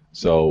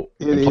 So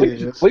It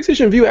is.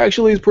 PlayStation View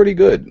actually is pretty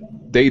good.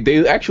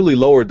 They actually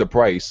lowered the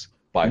price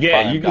by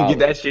Yeah, $5. you can get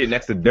that shit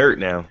next to dirt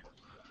now.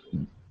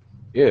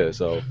 Yeah,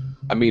 so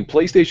I mean,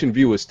 PlayStation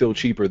View is still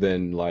cheaper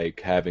than like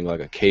having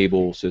like a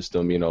cable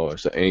system, or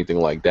anything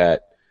like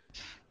that.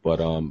 But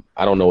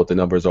I don't know what the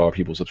numbers are of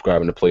people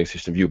subscribing to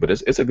PlayStation View, but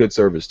it's a good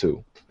service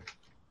too.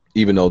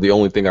 Even though the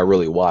only thing I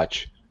really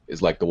watch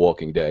is like The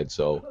Walking Dead.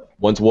 So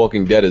once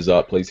Walking Dead is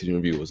up, PlayStation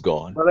View is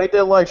gone. But ain't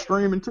that like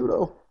streaming too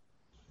though?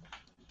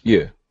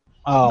 Yeah.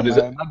 Oh But is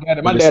man,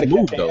 my but it's daddy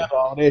smooth, can't though. handle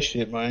all that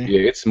shit, man.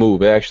 Yeah, it's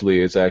smooth.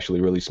 It's actually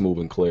really smooth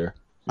and clear.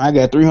 I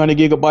got 300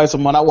 gigabytes a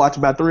month. I watch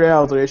about 3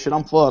 hours of that shit.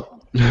 I'm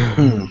fucked.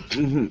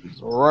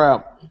 It's a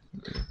wrap.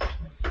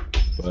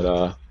 But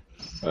all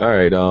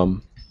right,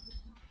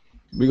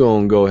 we're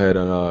gonna go ahead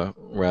and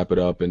wrap it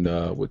up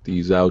and with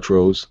these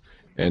outros,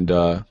 and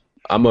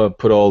I'm gonna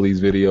put all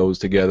these videos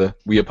together.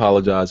 We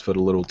apologize for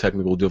the little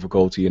technical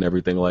difficulty and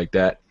everything like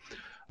that.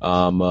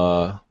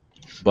 Bond,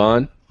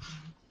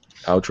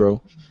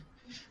 outro.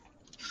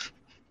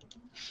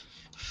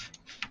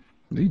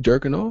 Is he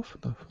jerking off?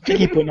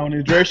 He putting on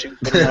his dress shoe.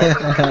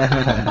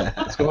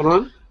 What's going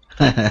on?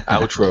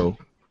 Outro.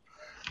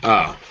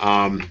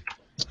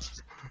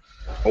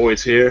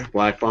 Always here,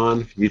 Black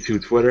Bond,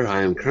 YouTube, Twitter.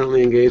 I am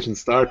currently engaged in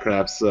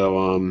StarCraft,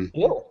 so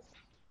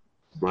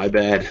my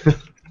bad.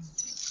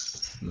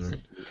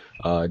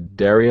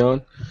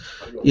 Darion.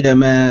 Yeah,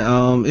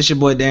 man. It's your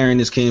boy Darren,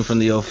 this King from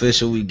the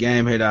official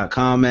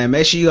WeGameHere.com, man.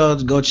 Make sure you all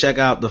go check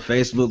out the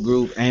Facebook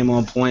group, Aim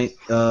on Point.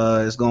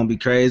 It's gonna be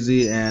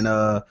crazy,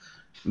 and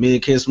me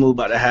and Kid Smooth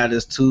about to have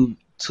this two.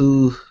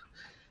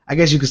 I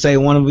guess you could say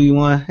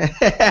 1v1.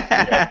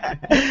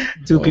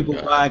 Two people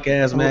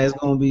podcast, man.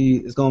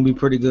 It's gonna be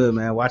pretty good,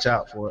 man. Watch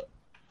out for it.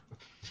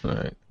 All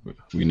right,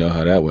 we know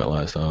how that went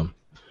last time.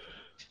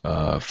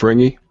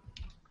 Fringy.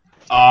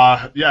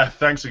 Yeah,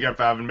 thanks again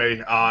for having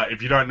me.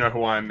 If you don't know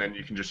who I am, then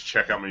you can just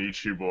check out my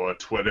YouTube or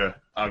Twitter.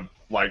 I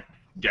like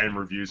game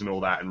reviews and all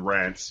that and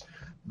rants.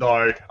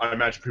 Though I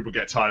imagine people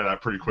get tired of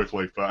that pretty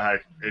quickly, but hey,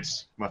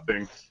 it's my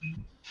thing.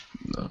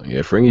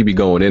 Yeah, Fringy be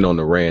going in on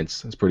the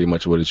rants. That's pretty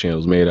much what his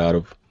channel's made out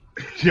of.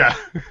 Yeah.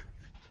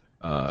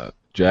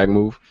 Jag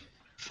Move.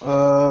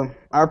 I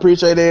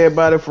appreciate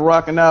everybody for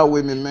rocking out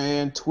with me,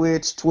 man.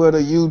 Twitch, Twitter,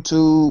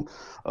 YouTube.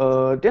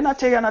 Didn't I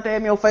tell you not to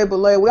add me on Facebook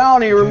later? I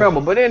don't even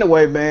remember. But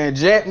anyway, man,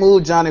 Jack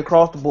Move, Johnny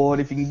across the board.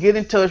 If you can get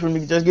in touch with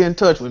me, just get in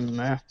touch with me,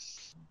 man.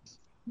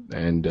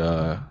 And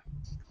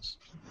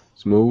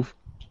Smooth.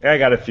 I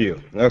got a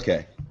few.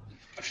 Okay.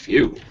 A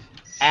few.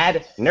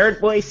 Add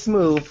Nerdboy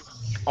Smooth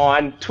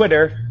on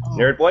Twitter,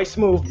 Nerdboy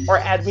Smooth, or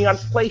add me on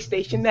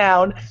PlayStation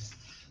Now,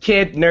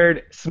 Kid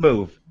Nerd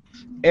Smooth.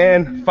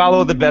 And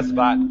follow the best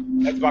spot.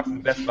 Xbox is the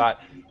best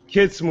spot.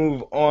 Kid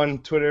Smooth on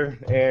Twitter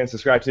and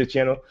subscribe to the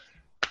channel.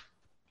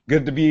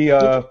 Good to be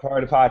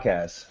part of the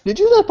podcast. Did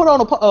you just put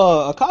on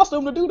a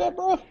costume to do that,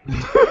 bro?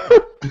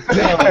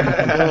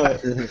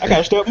 I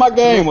gotta step my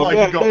game up.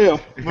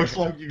 Looks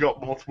like you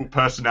got multiple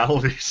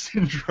personality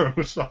syndrome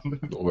or something.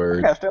 I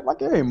Word. gotta step my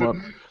game up.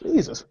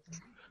 Jesus.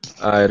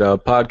 All right,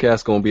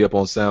 podcast gonna be up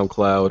on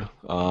SoundCloud.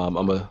 I'm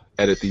gonna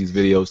edit these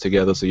videos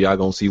together, so y'all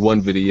gonna see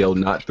one video,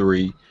 not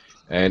three.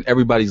 And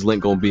everybody's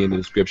link gonna be in the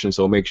description,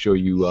 so make sure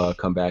you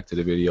come back to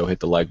the video, hit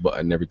the like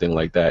button, and everything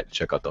like that.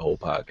 Check out the whole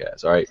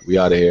podcast. All right, we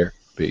out of here.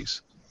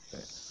 Peace.